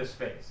somewhere in this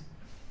space.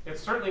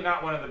 It's certainly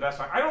not one of the best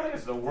songs. I don't think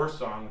it's the worst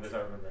song that's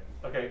ever been written.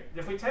 Okay,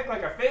 if we take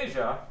like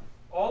aphasia,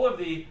 all of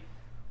the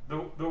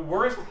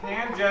worst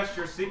hand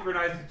gesture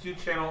synchronized to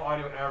 2-channel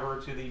audio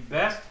ever to the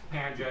best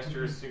hand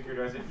gestures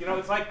synchronized,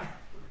 it's like,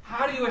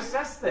 how do you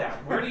assess that?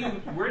 Where do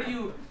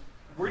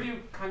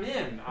you come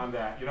in on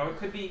that? It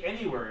could be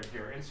anywhere in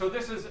here. And so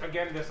this is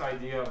again this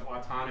idea of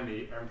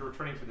autonomy. I'm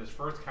returning to this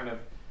first kind of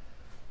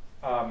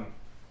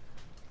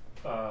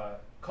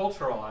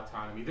cultural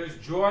autonomy. There's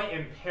joy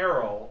and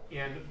peril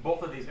in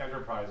both of these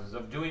enterprises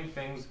of doing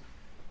things,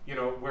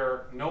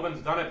 where no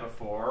one's done it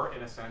before,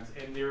 in a sense,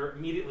 and they're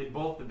immediately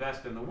both the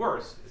best and the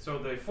worst. So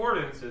the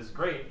affordance is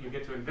great. You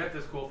get to invent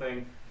this cool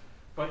thing,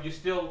 but you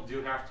still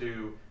do have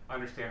to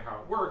understand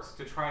how it works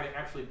to try to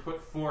actually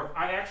put forth.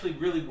 I actually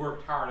really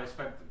worked hard. I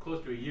spent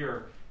close to a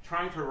year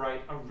trying to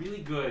write a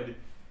really good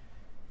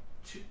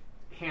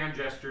hand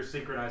gesture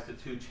synchronized to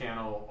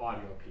 2-channel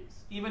audio piece.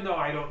 Even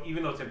though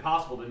it's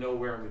impossible to know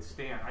where it would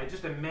stand. I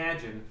just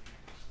imagine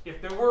if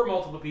there were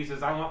multiple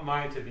pieces, I want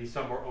mine to be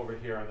somewhere over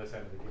here on this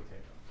end of the gig table.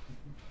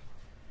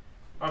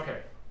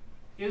 Okay,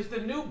 is the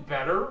new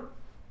better?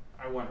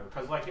 I wonder,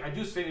 because like I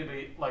do seem to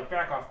be like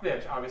Back Off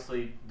Bitch,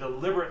 obviously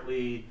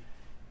deliberately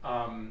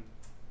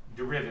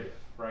derivative,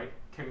 right?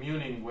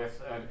 Communing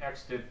with an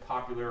extant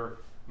popular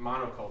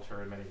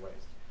monoculture in many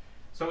ways.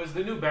 So is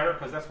the new better?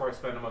 Because that's where I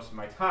spend most of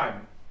my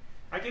time.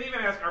 I can even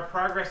ask, are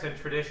progress and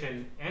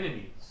tradition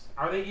enemies?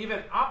 Are they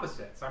even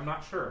opposites? I'm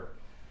not sure.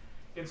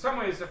 In some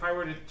ways, if I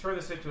were to turn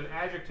this into an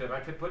adjective, I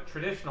could put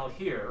traditional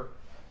here,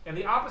 and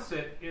the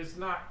opposite is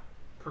not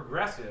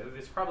progressive,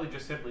 it's probably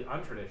just simply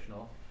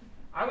untraditional.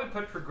 I would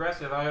put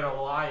progressive, I would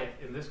ally it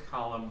in this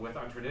column with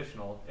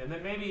untraditional, and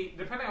then maybe,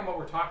 depending on what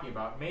we're talking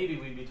about, maybe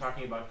we'd be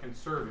talking about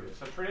conservative.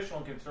 So traditional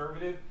and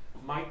conservative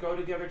might go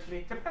together to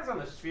me. Depends on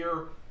the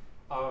sphere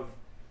of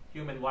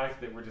human life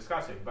that we're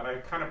discussing. But I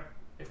kind of,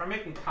 if I'm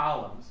making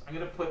columns, I'm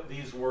going to put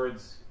these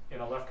words in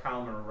a left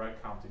column or a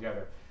right column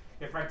together.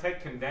 If I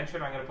take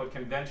convention, I'm going to put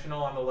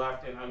conventional on the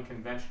left and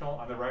unconventional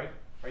on the right.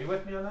 Are you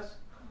with me on this?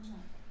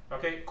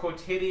 Okay,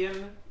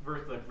 quotidian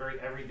versus like very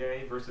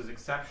everyday versus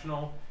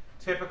exceptional,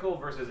 typical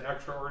versus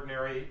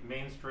extraordinary,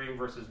 mainstream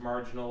versus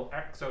marginal,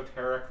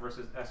 exoteric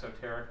versus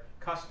esoteric,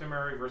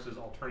 customary versus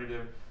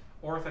alternative,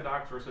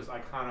 orthodox versus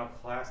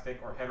iconoclastic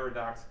or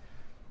heterodox,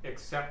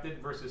 accepted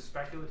versus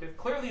speculative.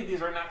 Clearly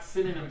these are not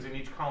synonyms in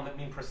each column that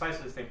mean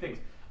precisely the same things.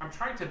 I'm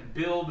trying to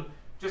build,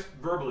 just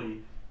verbally,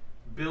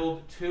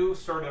 build two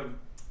sort of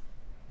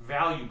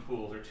value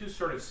pools or two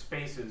sort of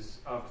spaces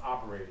of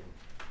operating.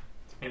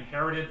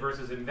 Inherited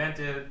versus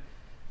invented,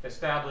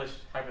 established,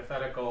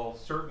 hypothetical,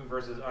 certain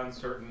versus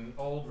uncertain,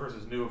 old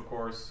versus new, of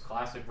course,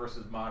 classic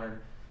versus modern,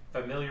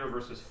 familiar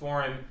versus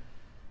foreign,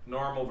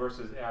 normal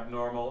versus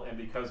abnormal, and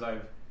because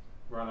I've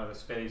run out of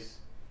space,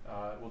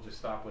 we'll just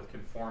stop with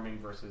conforming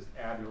versus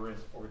aberrant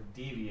or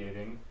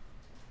deviating.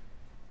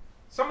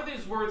 Some of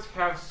these words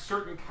have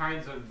certain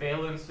kinds of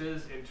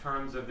valences in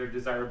terms of their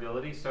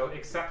desirability. So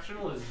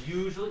exceptional is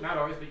usually, not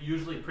always, but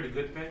usually a pretty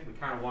good thing. We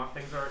kind of want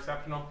things that are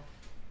exceptional.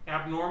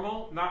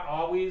 Abnormal, not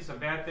always a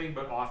bad thing,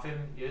 but often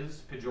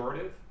is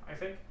pejorative, I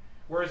think.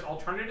 Whereas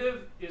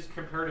alternative is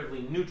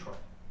comparatively neutral,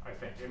 I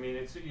think. I mean,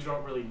 it's, you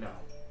don't really know.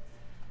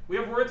 We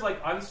have words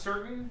like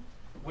uncertain,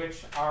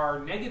 which are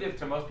negative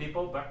to most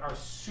people, but are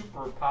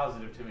super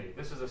positive to me.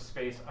 This is a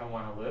space I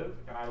want to live,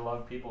 and I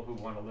love people who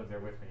want to live there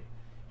with me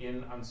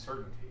in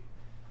uncertainty.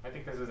 I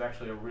think this is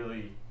actually a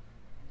really,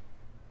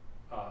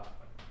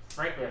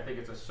 frankly, I think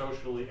it's a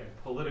socially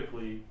and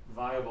politically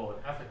viable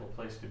and ethical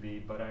place to be,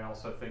 but I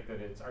also think that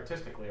it's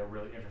artistically a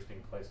really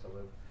interesting place to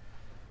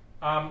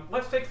live.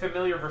 Let's take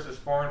familiar versus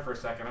foreign for a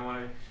second. I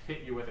want to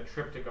hit you with a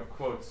triptych of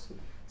quotes.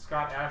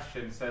 Scott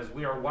Ashton says,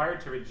 "We are wired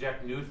to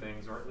reject new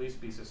things, or at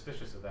least be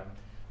suspicious of them.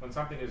 When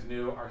something is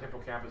new, our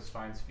hippocampus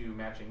finds few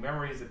matching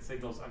memories. It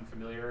signals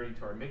unfamiliarity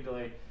to our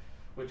amygdala,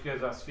 which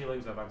gives us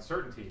feelings of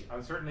uncertainty.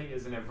 Uncertainty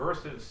is an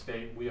aversive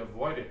state. We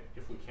avoid it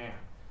if we can."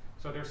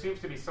 So there seems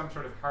to be some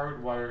sort of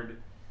hardwired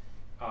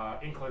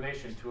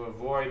inclination to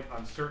avoid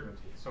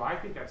uncertainty. So I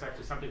think that's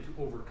actually something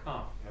to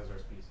overcome as our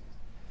species.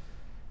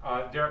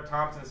 Derek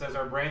Thompson says,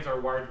 "Our brains are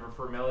wired to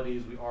prefer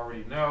melodies we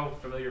already know.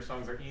 Familiar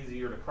songs are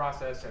easier to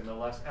process, and the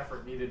less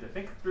effort needed to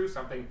think through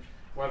something,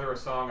 whether a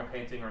song, a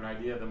painting, or an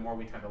idea, the more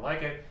we tend to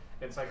like it.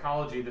 In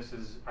psychology, this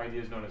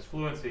idea is known as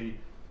fluency.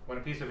 When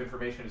a piece of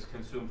information is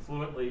consumed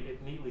fluently,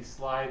 it neatly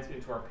slides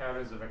into our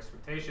patterns of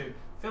expectation,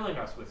 filling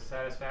us with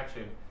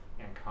satisfaction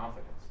and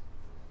confidence."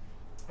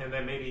 And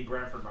then maybe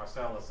Branford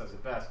Marsalis says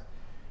it best,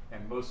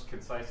 and most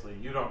concisely,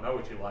 "You don't know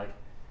what you like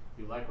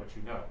what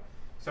you know."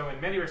 So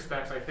in many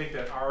respects, I think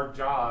that our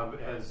job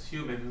as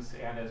humans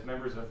and as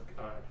members of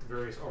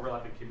various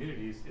overlapping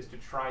communities is to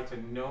try to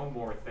know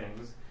more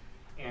things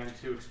and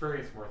to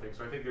experience more things.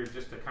 So I think there's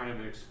just a kind of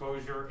an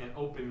exposure and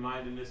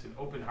open-mindedness and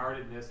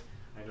open-heartedness.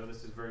 I know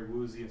this is very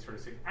woozy and sort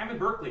of sick. I'm in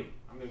Berkeley.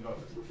 I'm going to go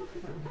with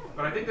this.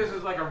 But I think this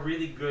is like a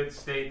really good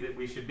state that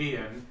we should be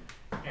in.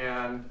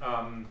 And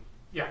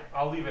yeah,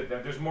 I'll leave it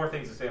there. There's more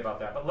things to say about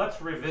that. But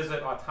let's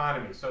revisit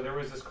autonomy. So there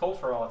was this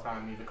cultural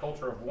autonomy, the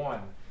culture of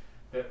one,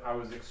 that I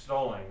was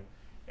extolling.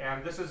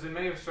 And this is in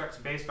many respects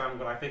based on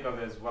what I think of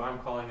as what I'm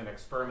calling an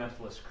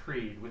experimentalist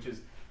creed, which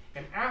is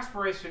an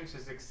aspiration to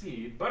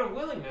succeed, but a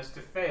willingness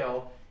to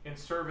fail in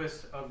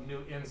service of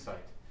new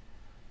insight.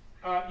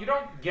 You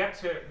don't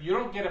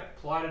get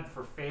applauded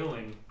for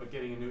failing, but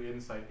getting a new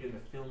insight in the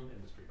film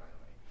industry, by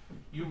the way.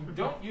 You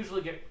don't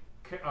usually get,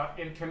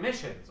 in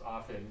commissions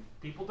often,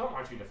 people don't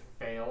want you to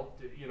fail.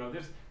 You know,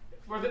 let's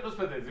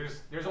put it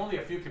this, there's only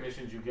a few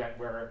commissions you get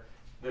where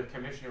the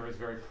commissioner is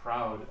very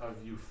proud of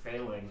you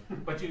failing,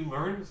 but you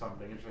learned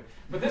something interesting.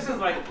 But this is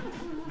like,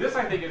 this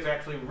I think is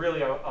actually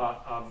really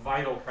a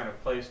vital kind of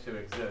place to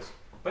exist.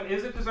 But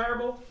is it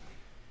desirable?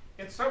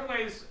 In some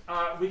ways,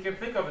 we can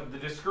think of the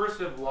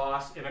discursive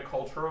loss in a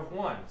culture of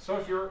one. So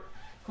if you're,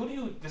 who do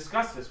you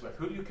discuss this with?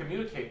 Who do you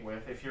communicate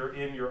with if you're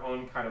in your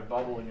own kind of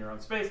bubble in your own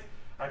space?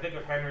 I think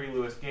of Henry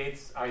Louis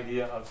Gates'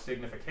 idea of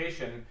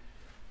signification,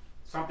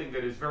 something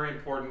that is very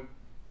important,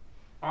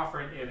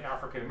 often in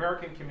African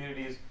American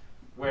communities,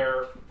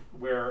 where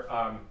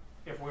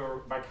if we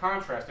were, by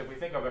contrast, if we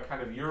think of a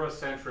kind of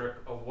Eurocentric,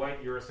 a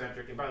white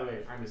Eurocentric, and by the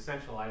way, I'm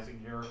essentializing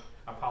here,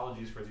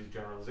 apologies for these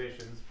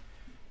generalizations.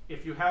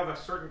 If you have a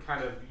certain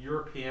kind of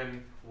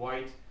European,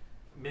 white,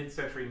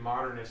 mid-century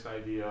modernist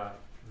idea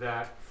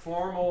that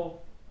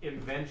formal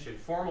invention,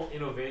 formal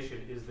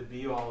innovation is the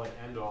be-all and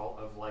end-all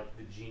of like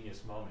the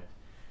genius moment.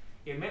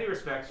 in many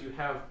respects, you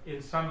have,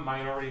 in some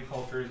minority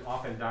cultures,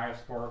 often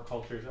diaspora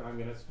cultures, and I'm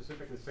going to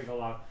specifically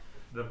single out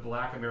the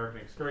Black American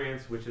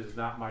experience, which is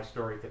not my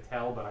story to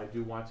tell, but I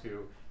do want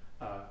to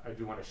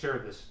share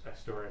this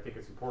story. I think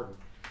it's important.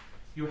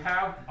 You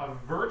have a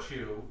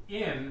virtue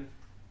in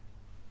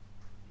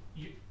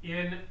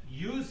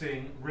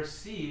using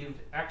received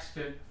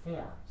extant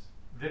forms.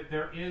 That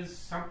there is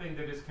something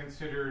that is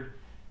considered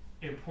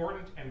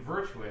important and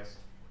virtuous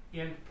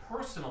in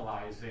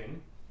personalizing,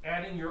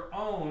 adding your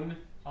own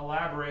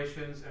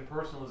elaborations and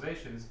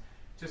personalizations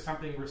to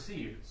something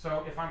received.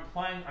 So if I'm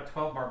playing a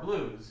 12-bar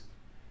blues,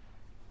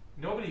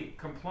 nobody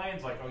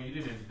complains like, oh, you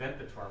didn't invent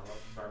the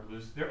 12-bar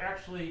blues. They're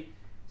actually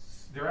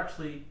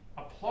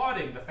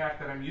applauding the fact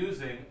that I'm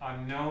using a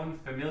known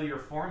familiar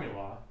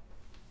formula,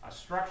 a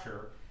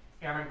structure,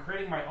 and I'm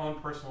creating my own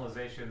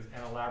personalizations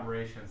and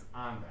elaborations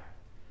on that.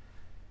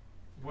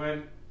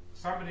 When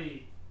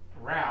somebody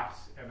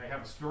raps and they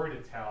have a story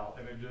to tell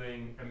and they're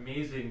doing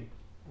amazing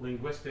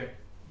linguistic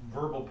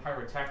verbal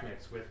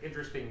pyrotechnics with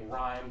interesting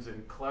rhymes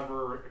and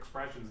clever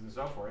expressions and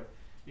so forth,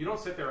 you don't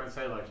sit there and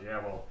say like, yeah,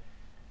 well,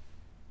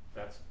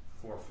 that's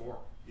 4/4.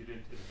 You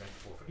didn't invent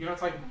 4/4. You know,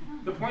 it's like,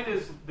 the point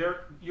is,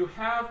 you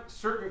have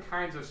certain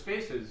kinds of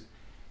spaces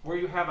where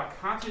you have a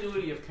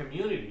continuity of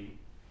community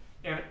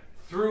and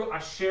through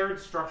a shared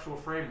structural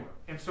framework.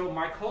 And so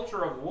my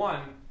culture of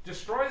one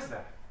destroys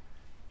that.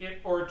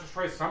 Or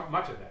destroys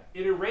much of that.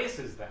 It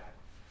erases that.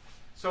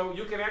 So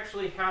you can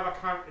actually have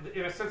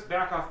in a sense,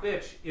 Back Off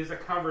Bitch is a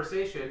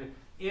conversation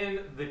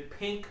in the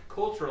pink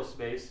cultural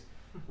space,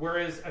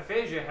 whereas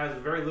aphasia has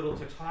very little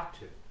to talk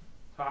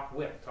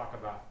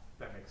about.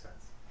 That makes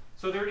sense.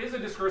 So there is a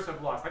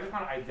discursive loss. I just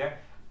want to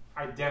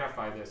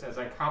identify this as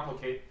I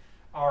complicate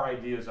our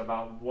ideas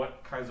about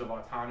what kinds of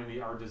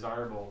autonomy are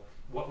desirable,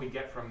 what we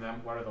get from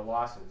them, what are the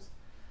losses.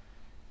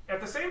 At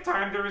the same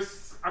time, there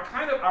is a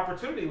kind of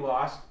opportunity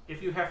lost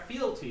if you have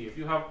fealty, if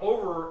you have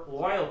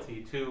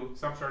over-loyalty to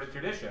some sort of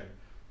tradition.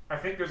 I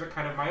think there's a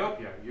kind of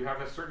myopia. You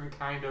have a certain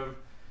kind of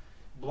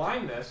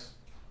blindness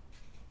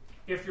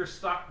if you're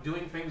stuck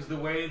doing things the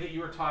way that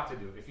you were taught to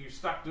do, if you're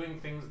stuck doing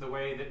things the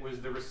way that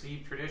was the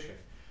received tradition.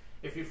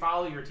 If you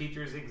follow your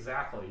teachers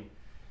exactly,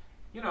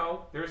 you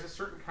know, there's a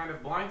certain kind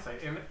of blind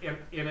sight.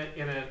 In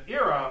an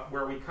era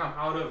where we come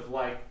out of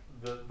like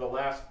the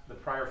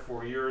prior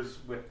 4 years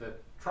with the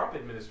Trump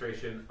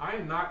administration,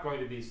 I'm not going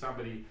to be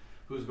somebody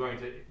who's going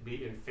to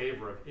be in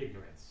favor of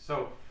ignorance.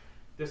 So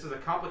this is a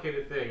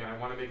complicated thing, and I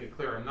want to make it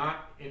clear. I'm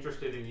not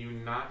interested in you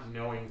not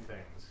knowing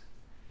things.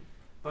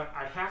 But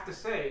I have to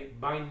say,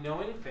 by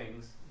knowing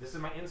things, this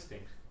is my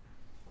instinct,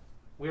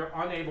 we are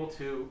unable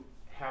to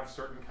have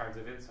certain kinds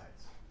of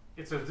insights.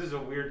 This is a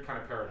weird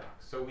kind of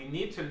paradox. So we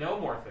need to know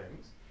more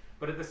things,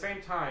 but at the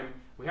same time,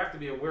 we have to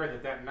be aware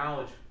that that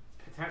knowledge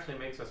potentially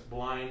makes us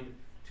blind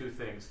to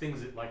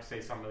things that, like,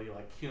 say, somebody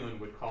like Kuhn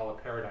would call a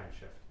paradigm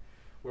shift,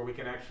 where we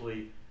can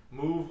actually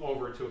move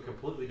over to a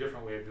completely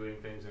different way of doing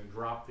things and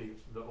drop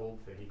the old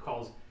thing.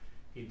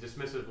 He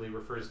dismissively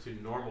refers to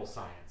normal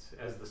science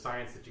as the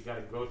science that you got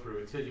to go through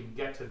until you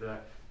get to the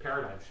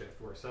paradigm shift,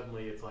 where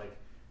suddenly it's like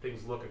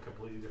things look a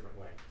completely different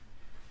way.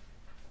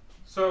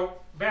 So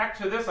back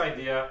to this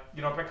idea,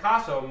 you know,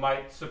 Picasso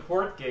might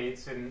support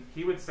Gates, and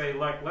he would say,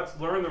 like, let's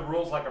learn the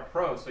rules like a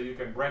pro so you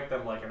can break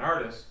them like an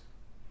artist.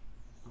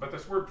 But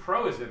this word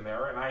pro is in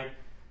there, and I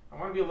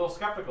want to be a little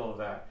skeptical of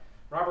that.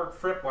 Robert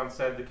Fripp once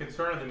said, the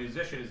concern of the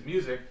musician is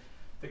music,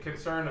 the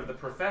concern of the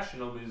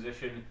professional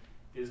musician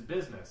is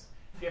business.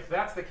 If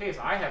that's the case,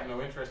 I have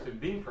no interest in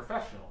being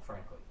professional,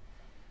 frankly.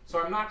 So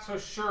I'm not so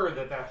sure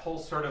that that whole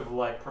sort of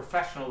like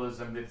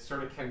professionalism that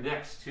sort of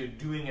connects to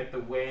doing it the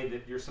way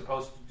that you're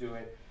supposed to do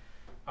it,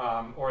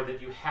 or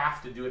that you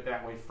have to do it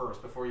that way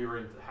first before you're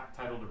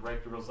entitled to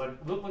break the rules.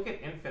 Look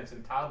at infants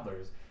and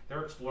toddlers.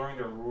 They're exploring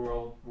their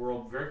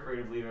world very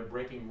creatively. They're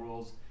breaking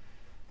rules.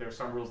 There are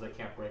some rules they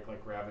can't break,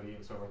 like gravity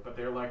and so forth. But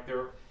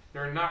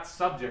they're not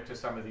subject to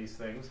some of these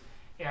things.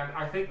 And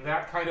I think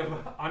that kind of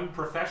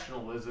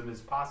unprofessionalism is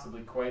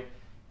possibly quite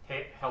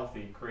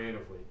healthy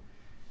creatively.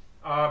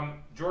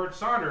 George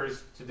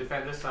Saunders, to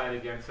defend this side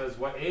again, says,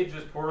 what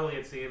ages poorly,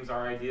 it seems,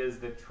 are ideas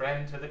that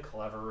trend to the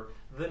clever,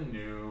 the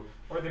new,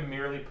 or the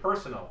merely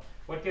personal.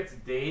 What gets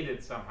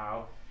dated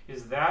somehow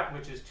is that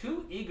which is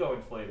too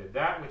ego-inflated,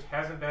 that which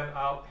hasn't been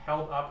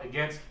held up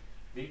against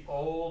the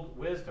old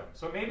wisdom.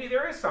 So maybe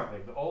there is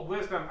something. The old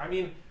wisdom, I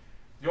mean,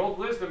 the old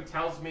wisdom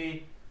tells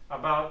me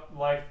about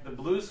like the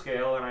blues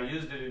scale, and I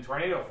used it in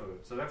Tornado Food.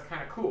 So that's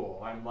kind of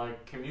cool. I'm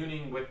like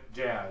communing with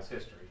jazz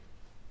history.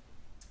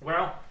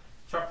 Well,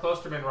 Chuck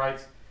Klosterman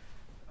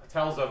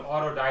tells of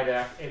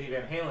autodidact Eddie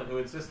Van Halen, who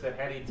insists that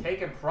had he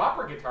taken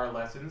proper guitar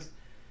lessons,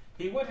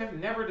 he would have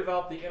never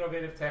developed the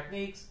innovative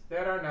techniques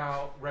that are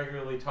now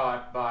regularly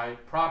taught by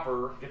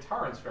proper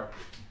guitar instructors.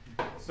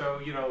 So,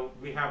 you know,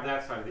 we have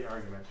that side of the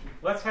argument.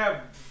 Let's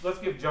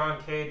give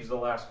John Cage the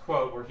last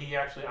quote, where he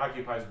actually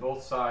occupies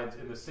both sides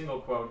in the single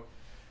quote.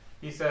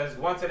 He says,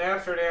 once in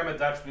Amsterdam, a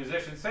Dutch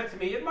musician said to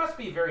me, it must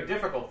be very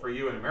difficult for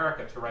you in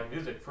America to write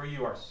music, for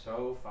you are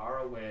so far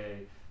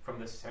away from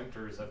the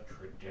centers of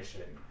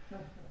tradition.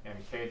 And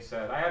Cage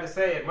said, I had to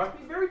say, it must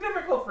be very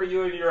difficult for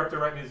you in Europe to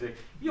write music.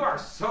 You are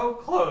so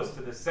close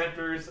to the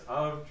centers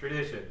of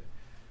tradition,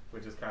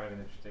 which is kind of an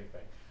interesting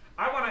thing.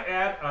 I want to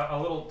add a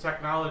little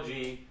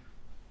technology,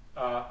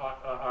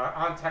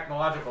 on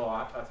technological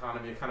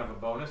autonomy, kind of a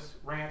bonus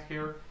rant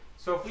here.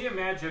 So if we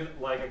imagine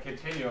like a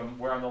continuum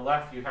where on the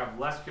left you have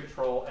less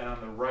control and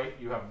on the right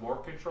you have more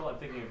control, I'm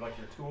thinking of like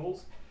your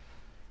tools.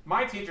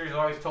 My teachers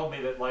always told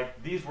me that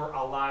like these were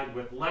aligned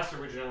with less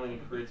originality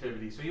and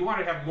creativity. So you want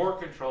to have more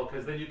control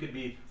because then you could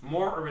be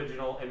more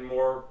original and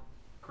more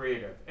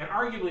creative and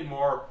arguably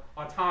more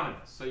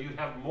autonomous. So you'd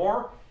have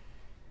more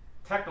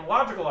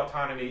technological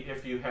autonomy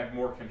if you had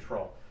more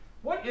control.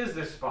 What is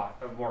this spot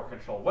of more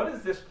control? What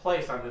is this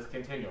place on this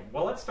continuum?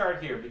 Well, let's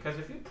start here, because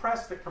if you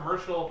press the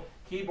commercial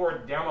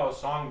keyboard demo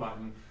song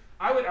button,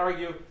 I would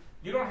argue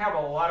you don't have a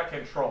lot of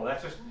control.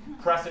 That's just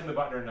pressing the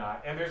button or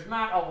not. And there's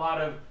not a lot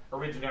of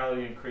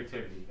originality and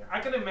creativity. I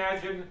can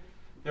imagine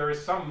there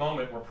is some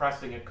moment where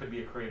pressing it could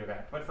be a creative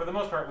act. But for the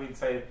most part, we'd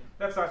say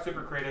that's not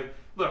super creative.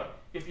 Look,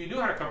 if you knew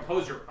how to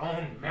compose your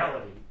own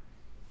melody,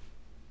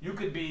 you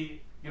could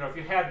be, if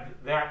you had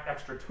that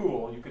extra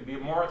tool, you could be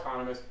more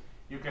autonomous.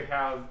 You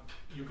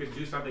could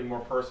do something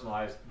more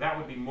personalized. That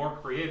would be more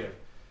creative.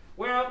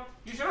 Well,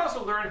 you should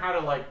also learn how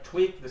to like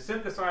tweak the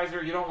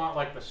synthesizer. You don't want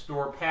like the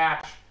store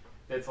patch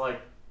that's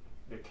like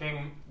that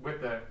came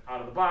with the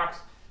out of the box.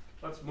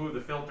 Let's move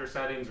the filter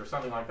settings or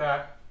something like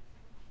that.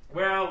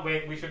 Well,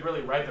 wait, we should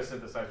really write the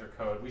synthesizer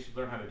code. We should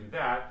learn how to do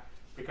that,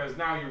 because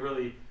now you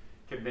really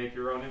can make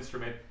your own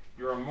instrument.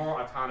 You're more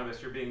autonomous.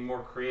 You're being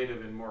more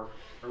creative and more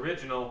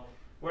original.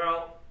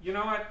 Well, you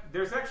know what?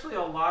 There's actually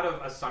a lot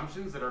of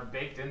assumptions that are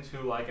baked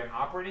into like an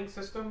operating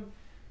system.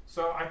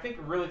 So I think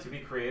really to be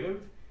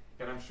creative,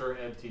 and I'm sure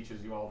Ed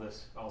teaches you all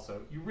this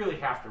also, you really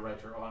have to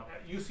write your own.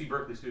 UC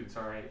Berkeley students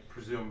are, I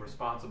presume,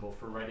 responsible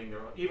for writing their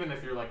own. Even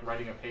if you're like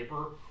writing a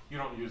paper, you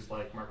don't use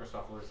like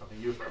Microsoft Word or something.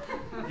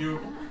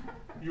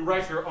 You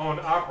write your own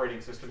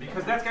operating system,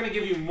 because that's going to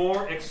give you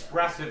more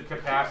expressive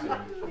capacity.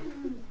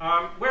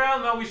 Well,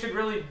 no, we should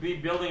really be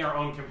building our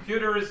own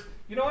computers.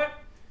 You know what?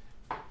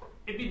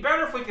 It'd be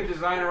better if we could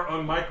design our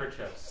own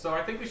microchips. So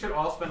I think we should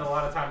all spend a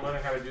lot of time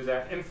learning how to do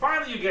that. And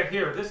finally, you get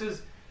here. This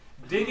is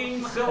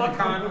digging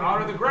silicon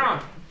out of the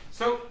ground.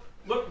 So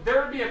look,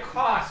 there would be a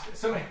cost.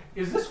 So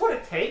is this what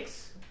it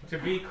takes to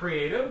be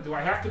creative? Do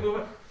I have to move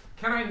it?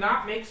 Can I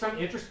not make some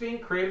interesting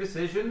creative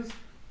decisions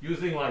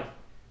using like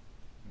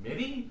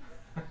MIDI?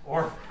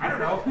 Or I don't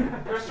know.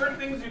 There are certain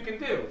things you can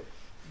do.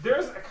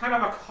 There's a kind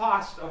of a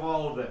cost of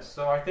all of this.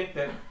 So I think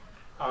that,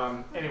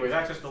 anyway,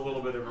 that's just a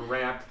little bit of a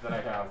rant that I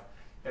have.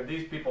 And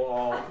these people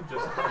all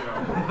just, on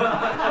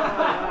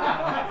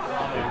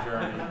their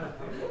journey.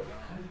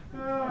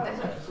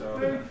 So.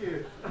 Thank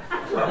you.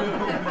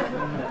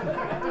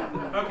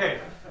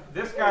 Okay,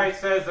 this guy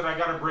says that I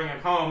got to bring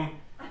it home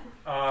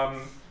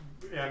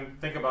and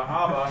think about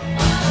ABBA.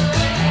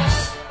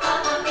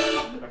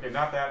 Okay,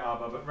 not that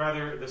ABBA, but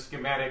rather the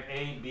schematic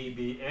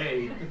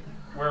ABBA,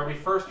 where we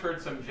first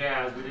heard some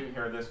jazz. We didn't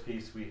hear this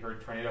piece. We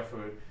heard Tornado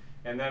Food.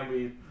 And then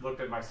we looked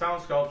at my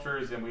sound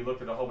sculptures, and we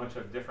looked at a whole bunch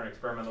of different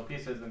experimental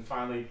pieces, and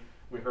finally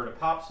we heard a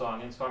pop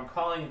song. And so I'm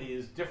calling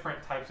these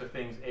different types of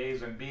things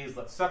A's and B's.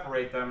 Let's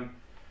separate them.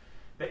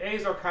 The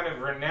A's are kind of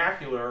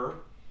vernacular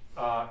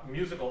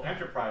musical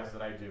enterprise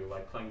that I do,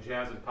 like playing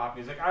jazz and pop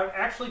music. I've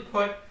actually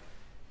put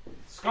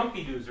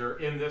Skunky Doozer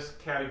in this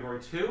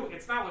category too.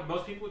 It's not what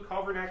most people would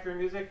call vernacular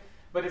music,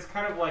 but it's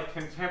kind of like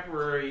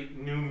contemporary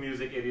new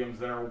music idioms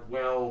that are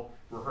well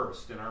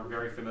rehearsed and are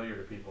very familiar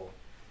to people.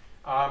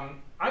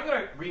 I'm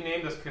going to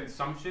rename this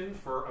consumption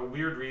for a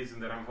weird reason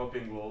that I'm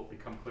hoping will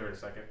become clear in a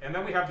second. And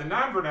then we have the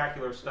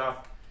non-vernacular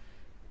stuff.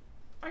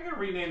 I'm going to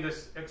rename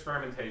this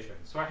experimentation.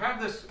 So I have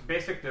this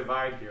basic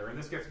divide here, and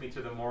this gets me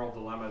to the moral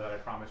dilemma that I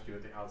promised you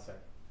at the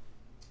outset.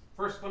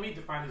 First, let me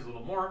define these a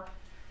little more.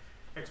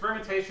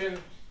 Experimentation,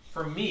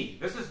 for me,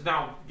 this is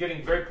now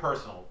getting very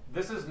personal.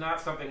 This is not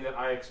something that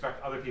I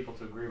expect other people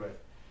to agree with.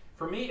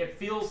 For me, it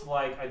feels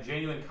like a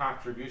genuine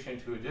contribution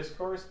to a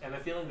discourse, and the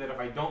feeling that if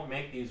I don't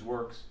make these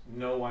works,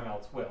 no one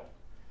else will.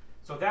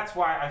 So that's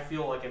why I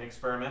feel like an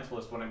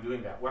experimentalist when I'm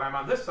doing that. When I'm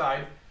on this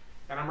side,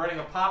 and I'm writing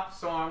a pop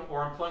song,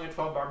 or I'm playing a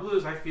 12-bar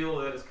blues, I feel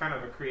that it's kind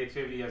of a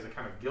creativity as a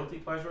kind of guilty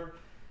pleasure.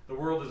 The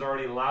world is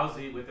already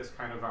lousy with this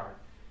kind of art.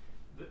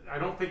 I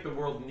don't think the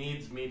world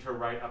needs me to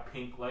write a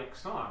Pink-like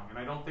song, and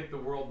I don't think the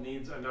world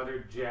needs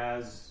another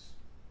jazz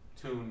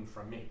tune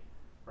from me,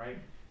 right?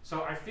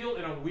 So I feel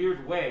in a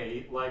weird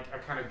way like a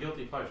kind of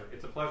guilty pleasure.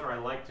 It's a pleasure I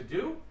like to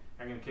do,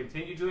 I'm going to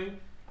continue doing,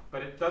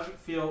 but it doesn't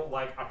feel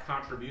like a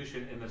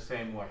contribution in the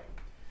same way.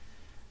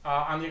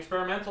 On the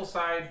experimental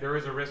side, there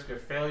is a risk of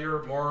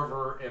failure,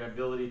 moreover an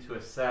ability to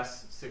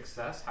assess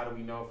success. How do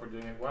we know if we're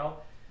doing it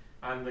well?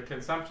 On the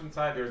consumption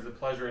side, there's the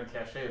pleasure and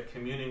cachet of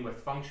communing with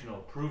functional,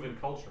 proven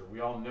culture. We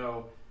all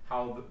know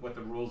what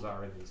the rules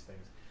are in these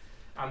things.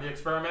 On the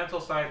experimental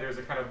side, there's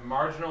a kind of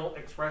marginal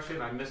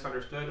expression, I'm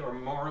misunderstood, or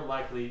more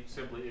likely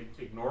simply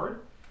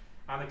ignored.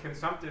 On the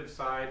consumptive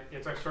side,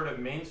 it's a sort of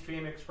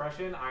mainstream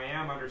expression. I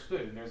am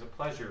understood, and there's a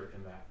pleasure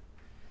in that.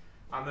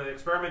 On the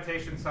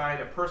experimentation side,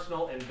 a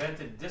personal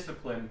invented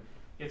discipline,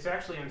 it's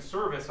actually in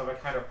service of a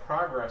kind of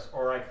progress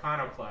or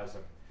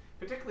iconoclasm.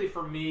 Particularly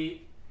for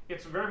me,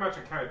 it's very much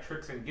a kind of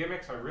tricks and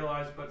gimmicks, I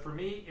realize, but for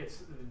me, it's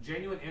the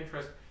genuine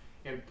interest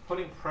in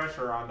putting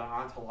pressure on the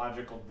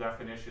ontological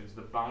definitions,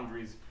 the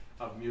boundaries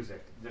of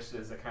music. This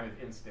is a kind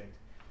of instinct.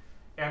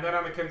 And then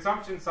on the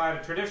consumption side,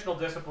 a traditional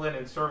discipline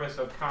in service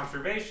of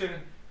conservation,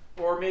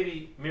 or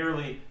maybe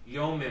merely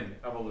yeoman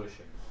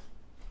evolution.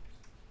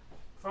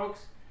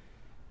 Folks,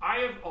 I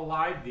have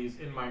allied these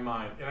in my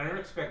mind, and I don't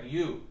expect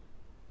you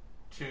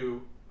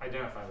to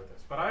identify with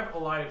this, but I've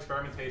allied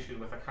experimentation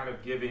with a kind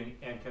of giving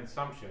and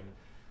consumption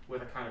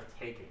with a kind of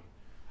taking.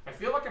 I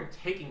feel like I'm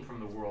taking from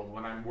the world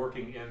when I'm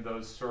working in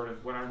those sort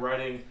of, when I'm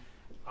writing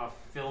a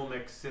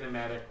filmic,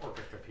 cinematic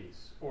orchestra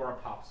piece or a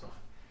pop song.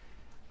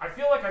 I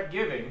feel like I'm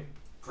giving,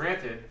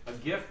 granted, a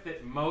gift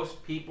that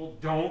most people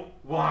don't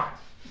want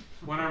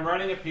when I'm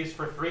writing a piece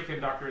for 3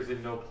 conductors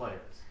and no players.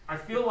 I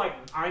feel like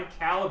I'm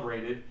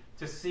calibrated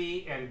to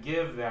see and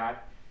give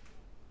that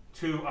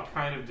to a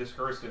kind of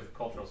discursive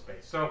cultural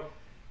space. So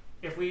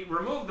if we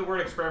remove the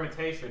word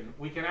experimentation,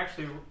 we can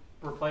actually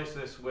replace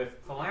this with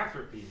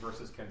philanthropy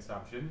versus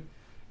consumption.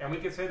 And we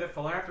can say that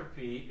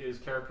philanthropy is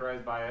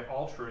characterized by an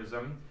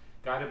altruism,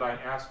 guided by an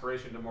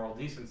aspiration to moral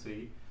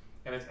decency,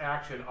 and its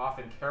action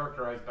often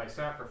characterized by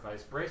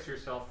sacrifice. Brace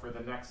yourself for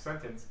the next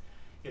sentence.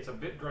 It's a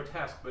bit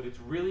grotesque, but it's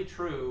really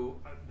true.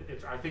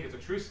 I think it's a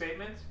true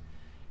statement,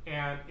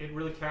 and it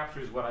really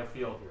captures what I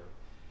feel here.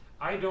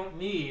 I don't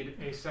need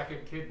a second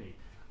kidney.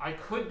 I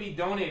could be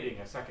donating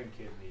a second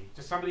kidney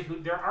to somebody who,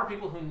 there are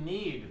people who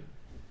need,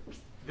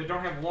 that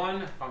don't have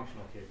one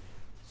functional kidney.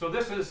 So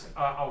this is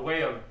a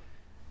way of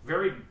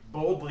very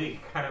boldly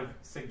kind of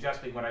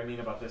suggesting what I mean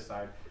about this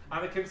side.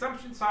 On the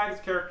consumption side,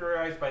 it's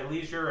characterized by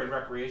leisure and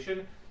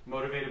recreation,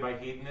 motivated by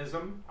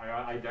hedonism. I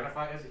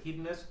identify as a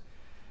hedonist.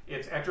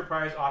 It's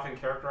enterprise, often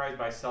characterized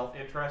by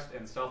self-interest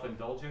and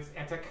self-indulgence.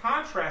 And to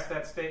contrast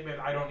that statement,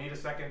 I don't need a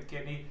second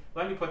kidney,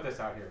 let me put this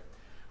out here.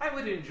 I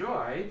would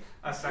enjoy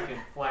a second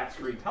flat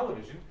screen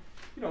television,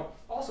 you know,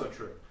 also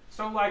true.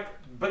 So like,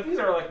 but these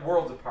are like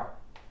worlds apart.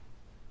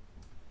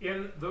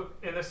 In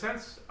the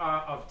sense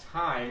of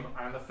time,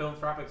 on the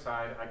philanthropic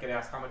side, I could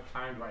ask how much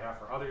time do I have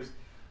for others.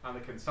 On the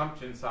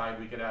consumption side,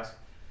 we could ask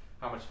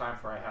how much time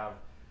I have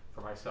for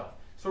myself.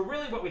 So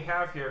really what we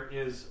have here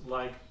is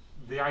like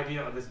the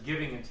idea of this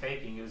giving and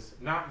taking is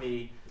not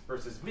me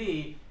versus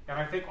me, and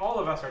I think all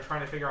of us are trying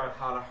to figure out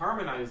how to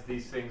harmonize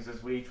these things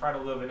as we try to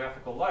live an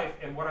ethical life.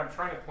 And what I'm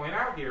trying to point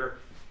out here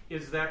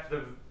is that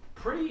the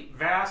pretty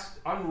vast,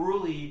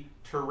 unruly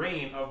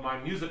terrain of my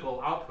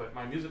musical output,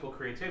 my musical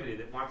creativity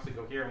that wants to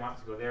go here and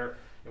wants to go there,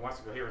 and wants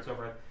to go here and so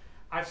forth,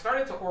 I've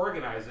started to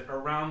organize it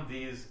around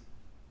these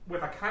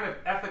with a kind of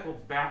ethical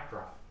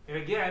backdrop. And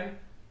again,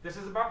 this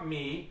is about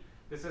me,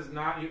 this is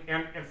not,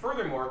 and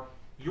furthermore,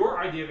 your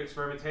idea of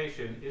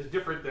experimentation is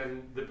different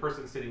than the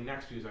person sitting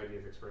next to you's idea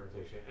of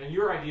experimentation. And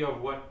your idea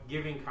of what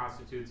giving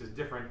constitutes is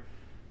different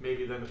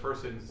maybe than the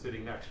person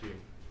sitting next to you.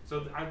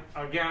 So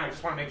again, I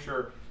just want to make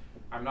sure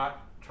I'm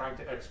not trying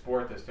to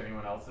export this to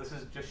anyone else. This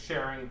is just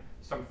sharing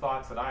some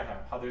thoughts that I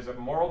have, how there's a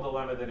moral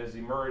dilemma that has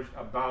emerged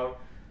about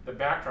the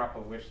backdrop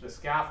of which the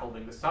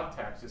scaffolding, the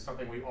subtext, is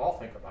something we all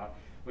think about,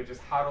 which is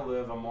how to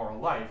live a moral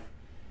life.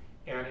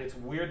 And it's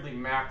weirdly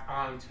mapped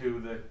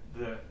onto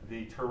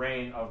the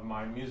terrain of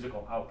my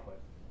musical output.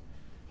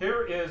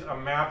 Here is a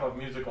map of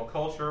musical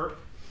culture.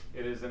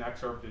 It is an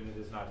excerpt and it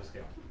is not to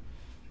scale.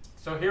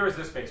 So here is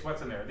this space.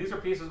 What's in there? These are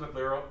pieces with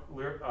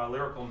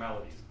lyrical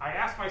melodies. I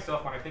ask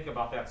myself when I think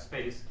about that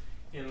space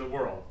in the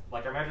world,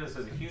 like I imagine this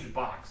as a huge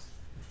box.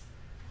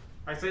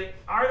 I say,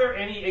 are there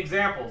any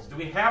examples? Do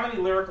we have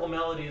any lyrical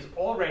melodies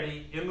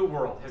already in the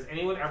world? Has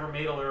anyone ever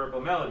made a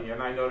lyrical melody?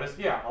 And I noticed,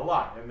 yeah, a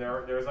lot. And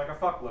there's like a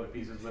fuckload of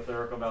pieces with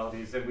lyrical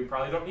melodies, and we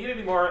probably don't need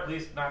any more, at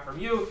least not from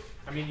you.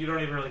 I mean, you don't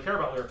even really care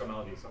about lyrical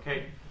melodies,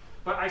 okay?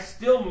 But I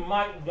still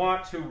might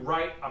want to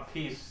write a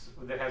piece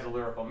that has a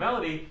lyrical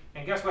melody,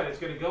 and guess what? It's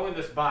going to go in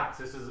this box.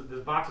 This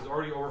box is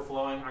already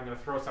overflowing. I'm going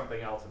to throw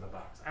something else in the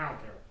box. I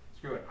don't care.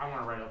 Screw it. I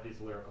want to write a piece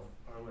of lyrical.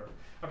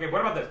 Okay,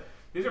 what about this?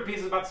 These are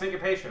pieces about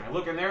syncopation. I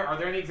look in there. Are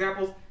there any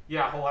examples?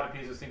 Yeah, a whole lot of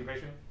pieces of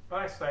syncopation.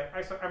 But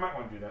I might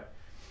want to do that.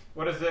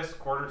 What is this?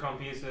 Quarter tone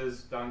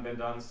pieces, been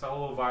done.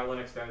 Solo, violin,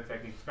 extended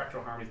technique,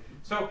 spectral harmonies.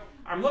 So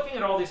I'm looking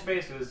at all these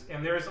spaces,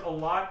 and there's a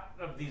lot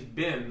of these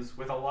bins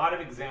with a lot of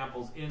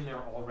examples in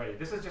there already.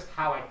 This is just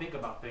how I think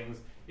about things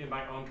in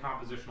my own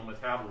compositional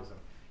metabolism.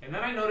 And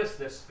then I notice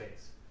this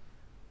space.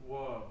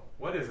 Whoa,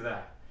 what is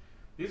that?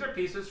 These are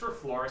pieces for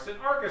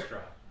fluorescent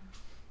orchestra.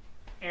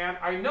 And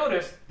I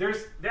noticed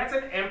that's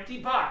an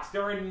empty box.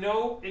 There are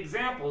no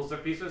examples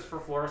of pieces for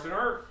fluorescent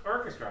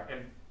orchestra,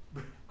 and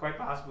quite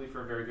possibly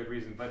for a very good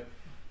reason. But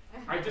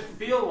I just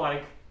feel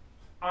like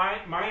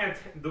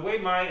the way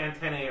my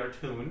antennae are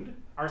tuned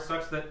are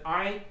such that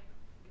I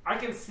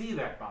can see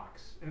that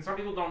box, and some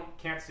people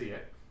can't see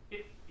it.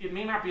 It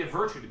may not be a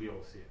virtue to be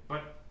able to see it,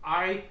 but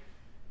I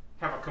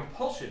have a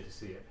compulsion to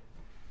see it.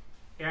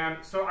 And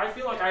so I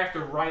feel like I have to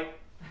write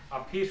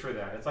a piece for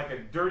that. It's like a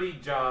dirty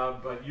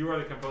job, but you are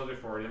the composer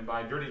for it. And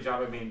by dirty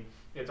job, I mean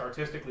it's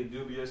artistically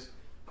dubious,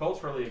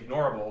 culturally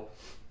ignorable,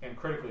 and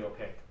critically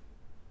opaque.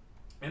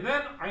 And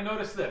then I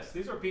notice this.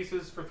 These are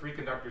pieces for 3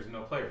 conductors and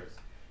no players.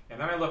 And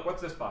then I look,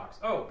 what's this box?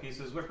 Oh,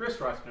 pieces with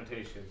wristwatch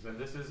notations, and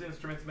this is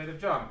instruments made of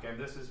junk, and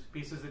this is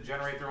pieces that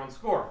generate their own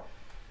score.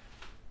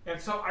 And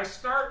so I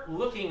start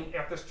looking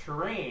at this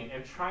terrain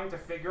and trying to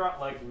figure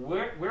out, like,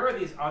 where are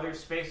these other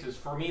spaces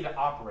for me to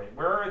operate?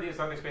 Where are these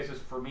other spaces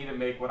for me to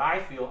make what I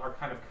feel are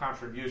kind of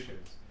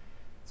contributions,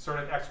 sort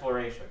of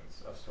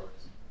explorations of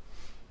sorts?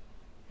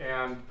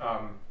 And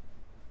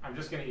I'm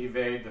just going to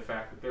evade the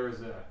fact that there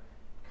is a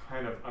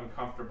kind of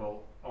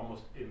uncomfortable,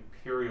 almost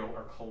imperial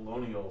or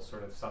colonial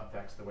sort of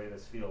subtext, the way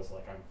this feels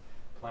like I'm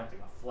planting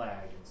a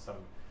flag in some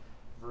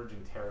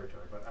virgin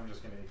territory, but I'm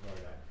just going to ignore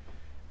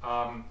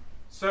that.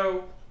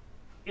 So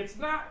it's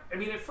not, I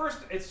mean, at first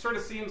it sort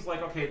of seems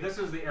like, okay, this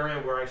is the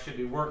area where I should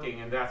be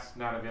working and that's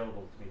not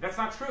available to me. That's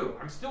not true.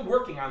 I'm still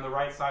working on the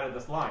right side of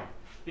this line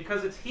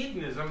because it's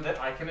hedonism that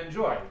I can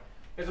enjoy,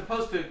 as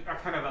opposed to a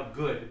kind of a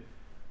good,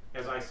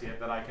 as I see it,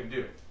 that I can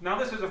do. Now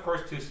this is of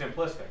course too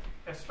simplistic,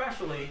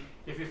 especially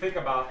if you think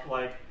about,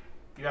 like,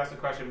 you ask the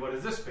question, what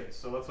is this space?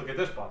 So let's look at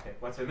this bucket.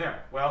 What's in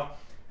there? Well,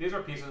 these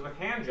are pieces with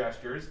hand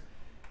gestures,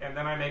 and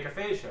then I make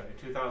aphasia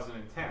in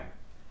 2010.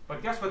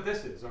 But guess what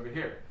this is over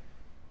here?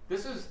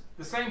 This is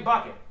the same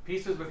bucket,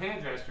 pieces with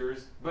hand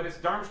gestures, but it's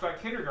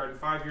Darmstadt kindergarten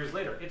 5 years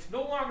later. It's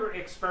no longer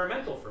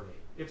experimental for me.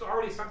 It's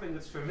already something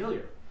that's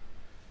familiar.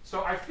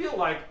 So I feel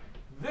like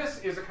this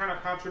is a kind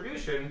of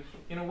contribution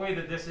in a way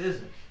that this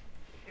isn't.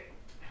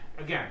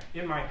 Again,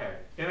 in my head.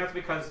 And that's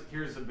because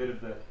here's a bit of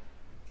the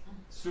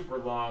super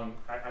long,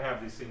 I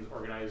have these things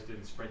organized in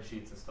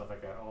spreadsheets and stuff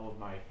like that, all of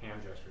my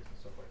hand gestures and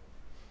so forth.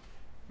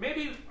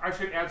 Maybe I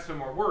should add some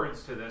more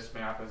words to this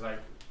map as I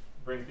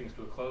bring things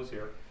to a close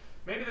here.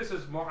 Maybe this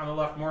is more on the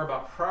left, more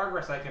about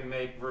progress I can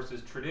make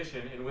versus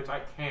tradition in which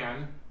I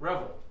can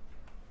revel.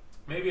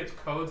 Maybe it's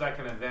codes I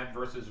can invent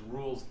versus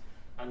rules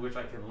on which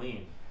I can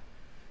lean.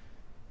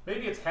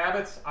 Maybe it's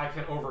habits I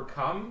can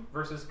overcome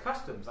versus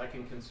customs I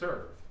can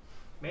conserve.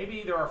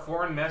 Maybe there are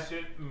foreign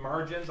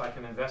margins I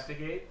can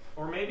investigate,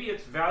 or maybe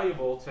it's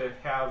valuable to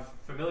have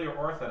familiar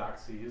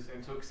orthodoxies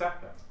and to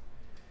accept them.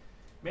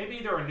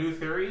 Maybe there are new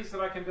theories that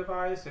I can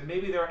devise, and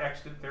maybe there are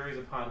extant theories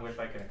upon which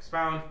I can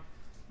expound.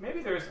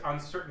 Maybe there's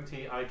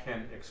uncertainty I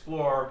can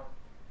explore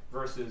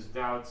versus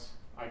doubts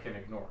I can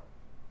ignore.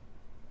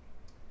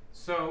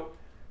 So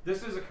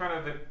this is a kind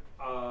of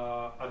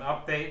an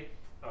update,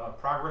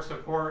 progress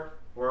report,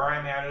 where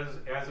I'm at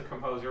as a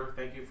composer.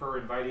 Thank you for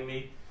inviting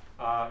me.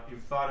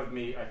 You've thought of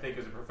me, I think,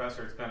 as a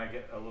professor. It's been, I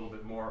get a little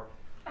bit more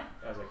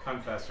as a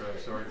confessor of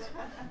sorts.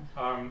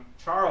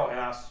 Charles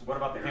asks, what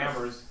about the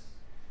hammers?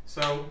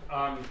 So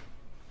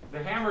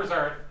the hammers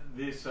are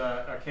this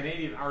a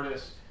Canadian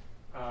artist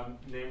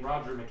named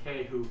Roger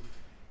McKay who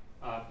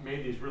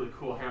made these really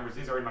cool hammers.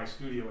 These are in my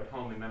studio at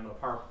home in Menlo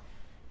Park.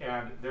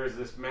 And there's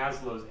this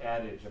Maslow's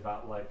adage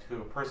about, like,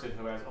 to a person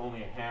who has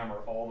only a hammer,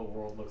 all the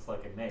world looks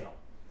like a nail.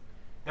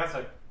 That's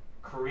a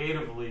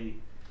creatively,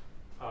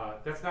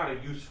 that's not a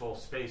useful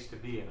space to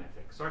be in, I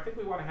think. So I think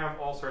we want to have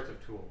all sorts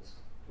of tools.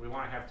 We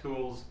want to have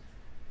tools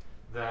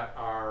that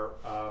are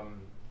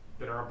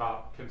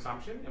about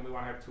consumption, and we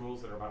want to have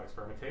tools that are about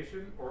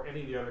experimentation, or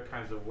any of the other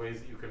kinds of ways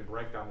that you can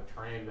break down the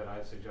terrain that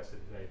I've suggested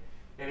today.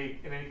 In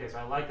any case,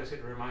 I like this.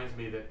 It reminds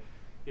me that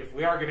if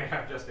we are going to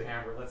have just a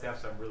hammer, let's have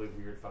some really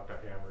weird, fucked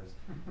up hammers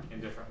in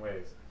different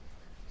ways.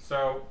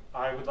 So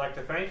I would like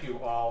to thank you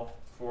all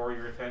for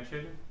your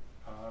attention.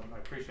 I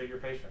appreciate your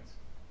patience.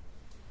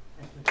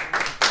 I'm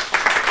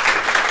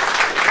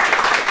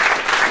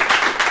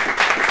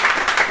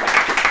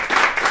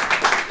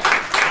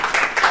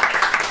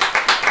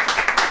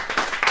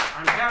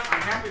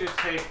happy to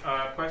take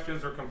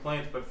questions or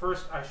complaints, but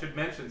first I should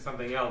mention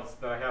something else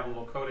that I have a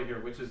little coda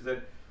here, which is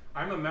that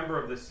I'm a member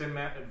of the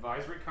SIMMAT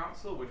Advisory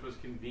Council, which was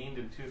convened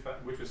in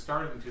which was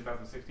started in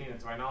 2016, and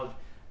to my knowledge,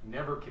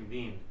 never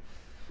convened.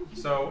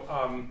 So,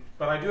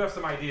 but I do have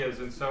some ideas,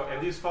 and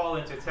these fall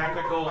into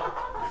technical,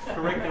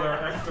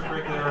 curricular,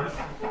 extracurricular,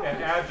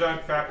 and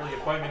adjunct faculty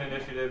appointment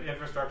initiative,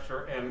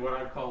 infrastructure, and what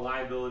I call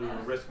liability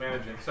and risk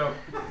management. So,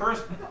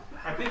 first,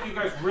 I think you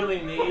guys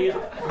really need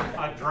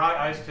a dry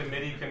ice to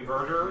MIDI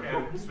converter,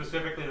 and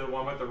specifically the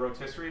one with the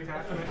rotisserie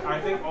attachment. I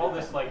think all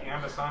this like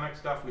ambisonic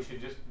stuff we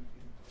should just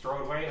throw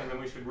it away, and then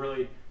we should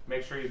really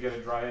make sure you get a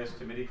dry ice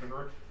to MIDI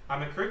converter. On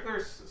the curricular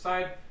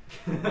side,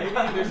 maybe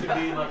there should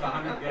be like a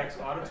 100 gex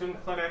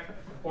autotune clinic,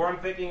 or I'm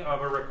thinking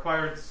of a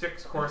required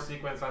 6-course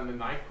sequence on the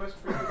Nyquist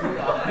frequency.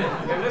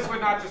 And this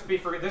would not just be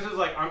for, this is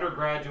like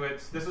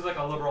undergraduates, this is like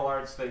a liberal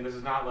arts thing, this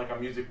is not like a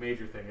music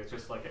major thing. It's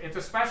just like, it's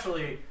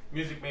especially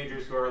music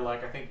majors who are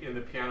like, I think, in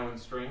the piano and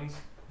strings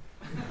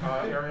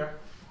area.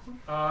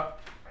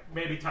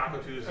 Maybe Taco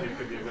Tuesday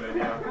could be a good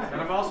idea.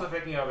 And I'm also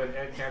thinking of an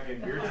Ed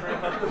Campion beard trim.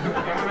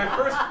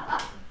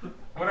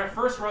 And when I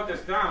first wrote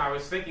this down, I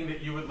was thinking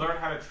that you would learn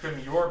how to trim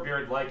your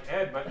beard like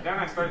Ed, but then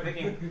I started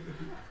thinking,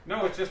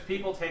 no, it's just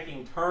people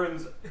taking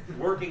turns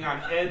working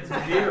on Ed's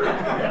beard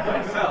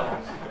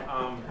themselves.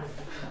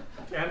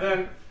 And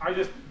then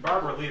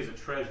Barbara Lee is a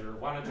treasure.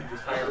 Why don't you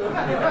just hire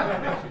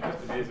her? She's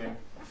just amazing.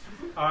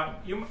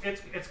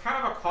 It's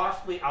kind of a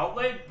costly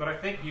outlay, but I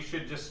think you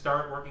should just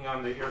start working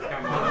on the ear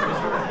chem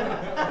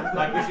monitor.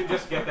 Like, we should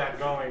just get that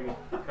going,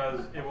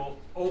 because it will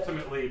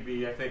ultimately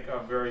be, I think, a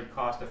very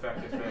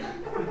cost-effective thing.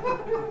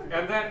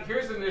 And then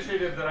here's an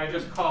initiative that I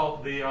just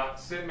called the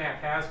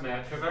SynMat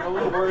Hazmat, because I'm a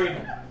little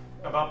worried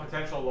about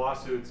potential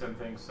lawsuits and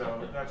things,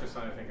 so that's just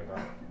something to think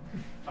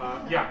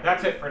about. Yeah,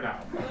 that's it for now.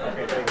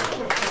 Okay, thank you.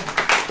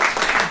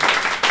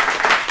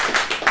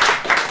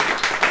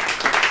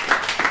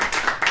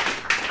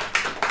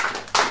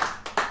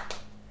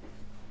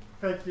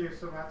 Thank you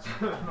so much,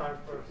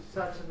 Mark, for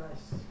such a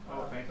nice.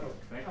 Oh, thank you.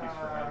 Thank you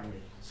for having me.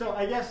 So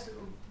I guess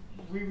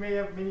we may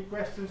have many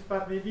questions,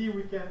 but maybe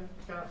we can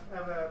kind of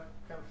have a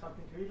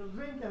something to eat or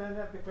drink, and then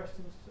have the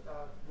questions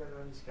together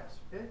and discuss.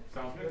 Okay?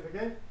 Sounds good.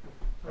 Okay.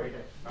 Great.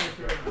 Okay. Sounds Thank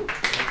you good. very much.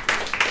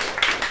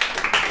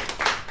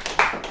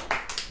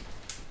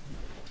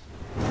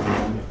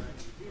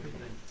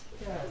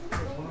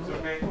 It's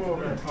okay.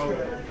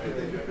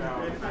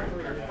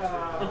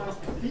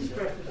 These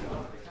questions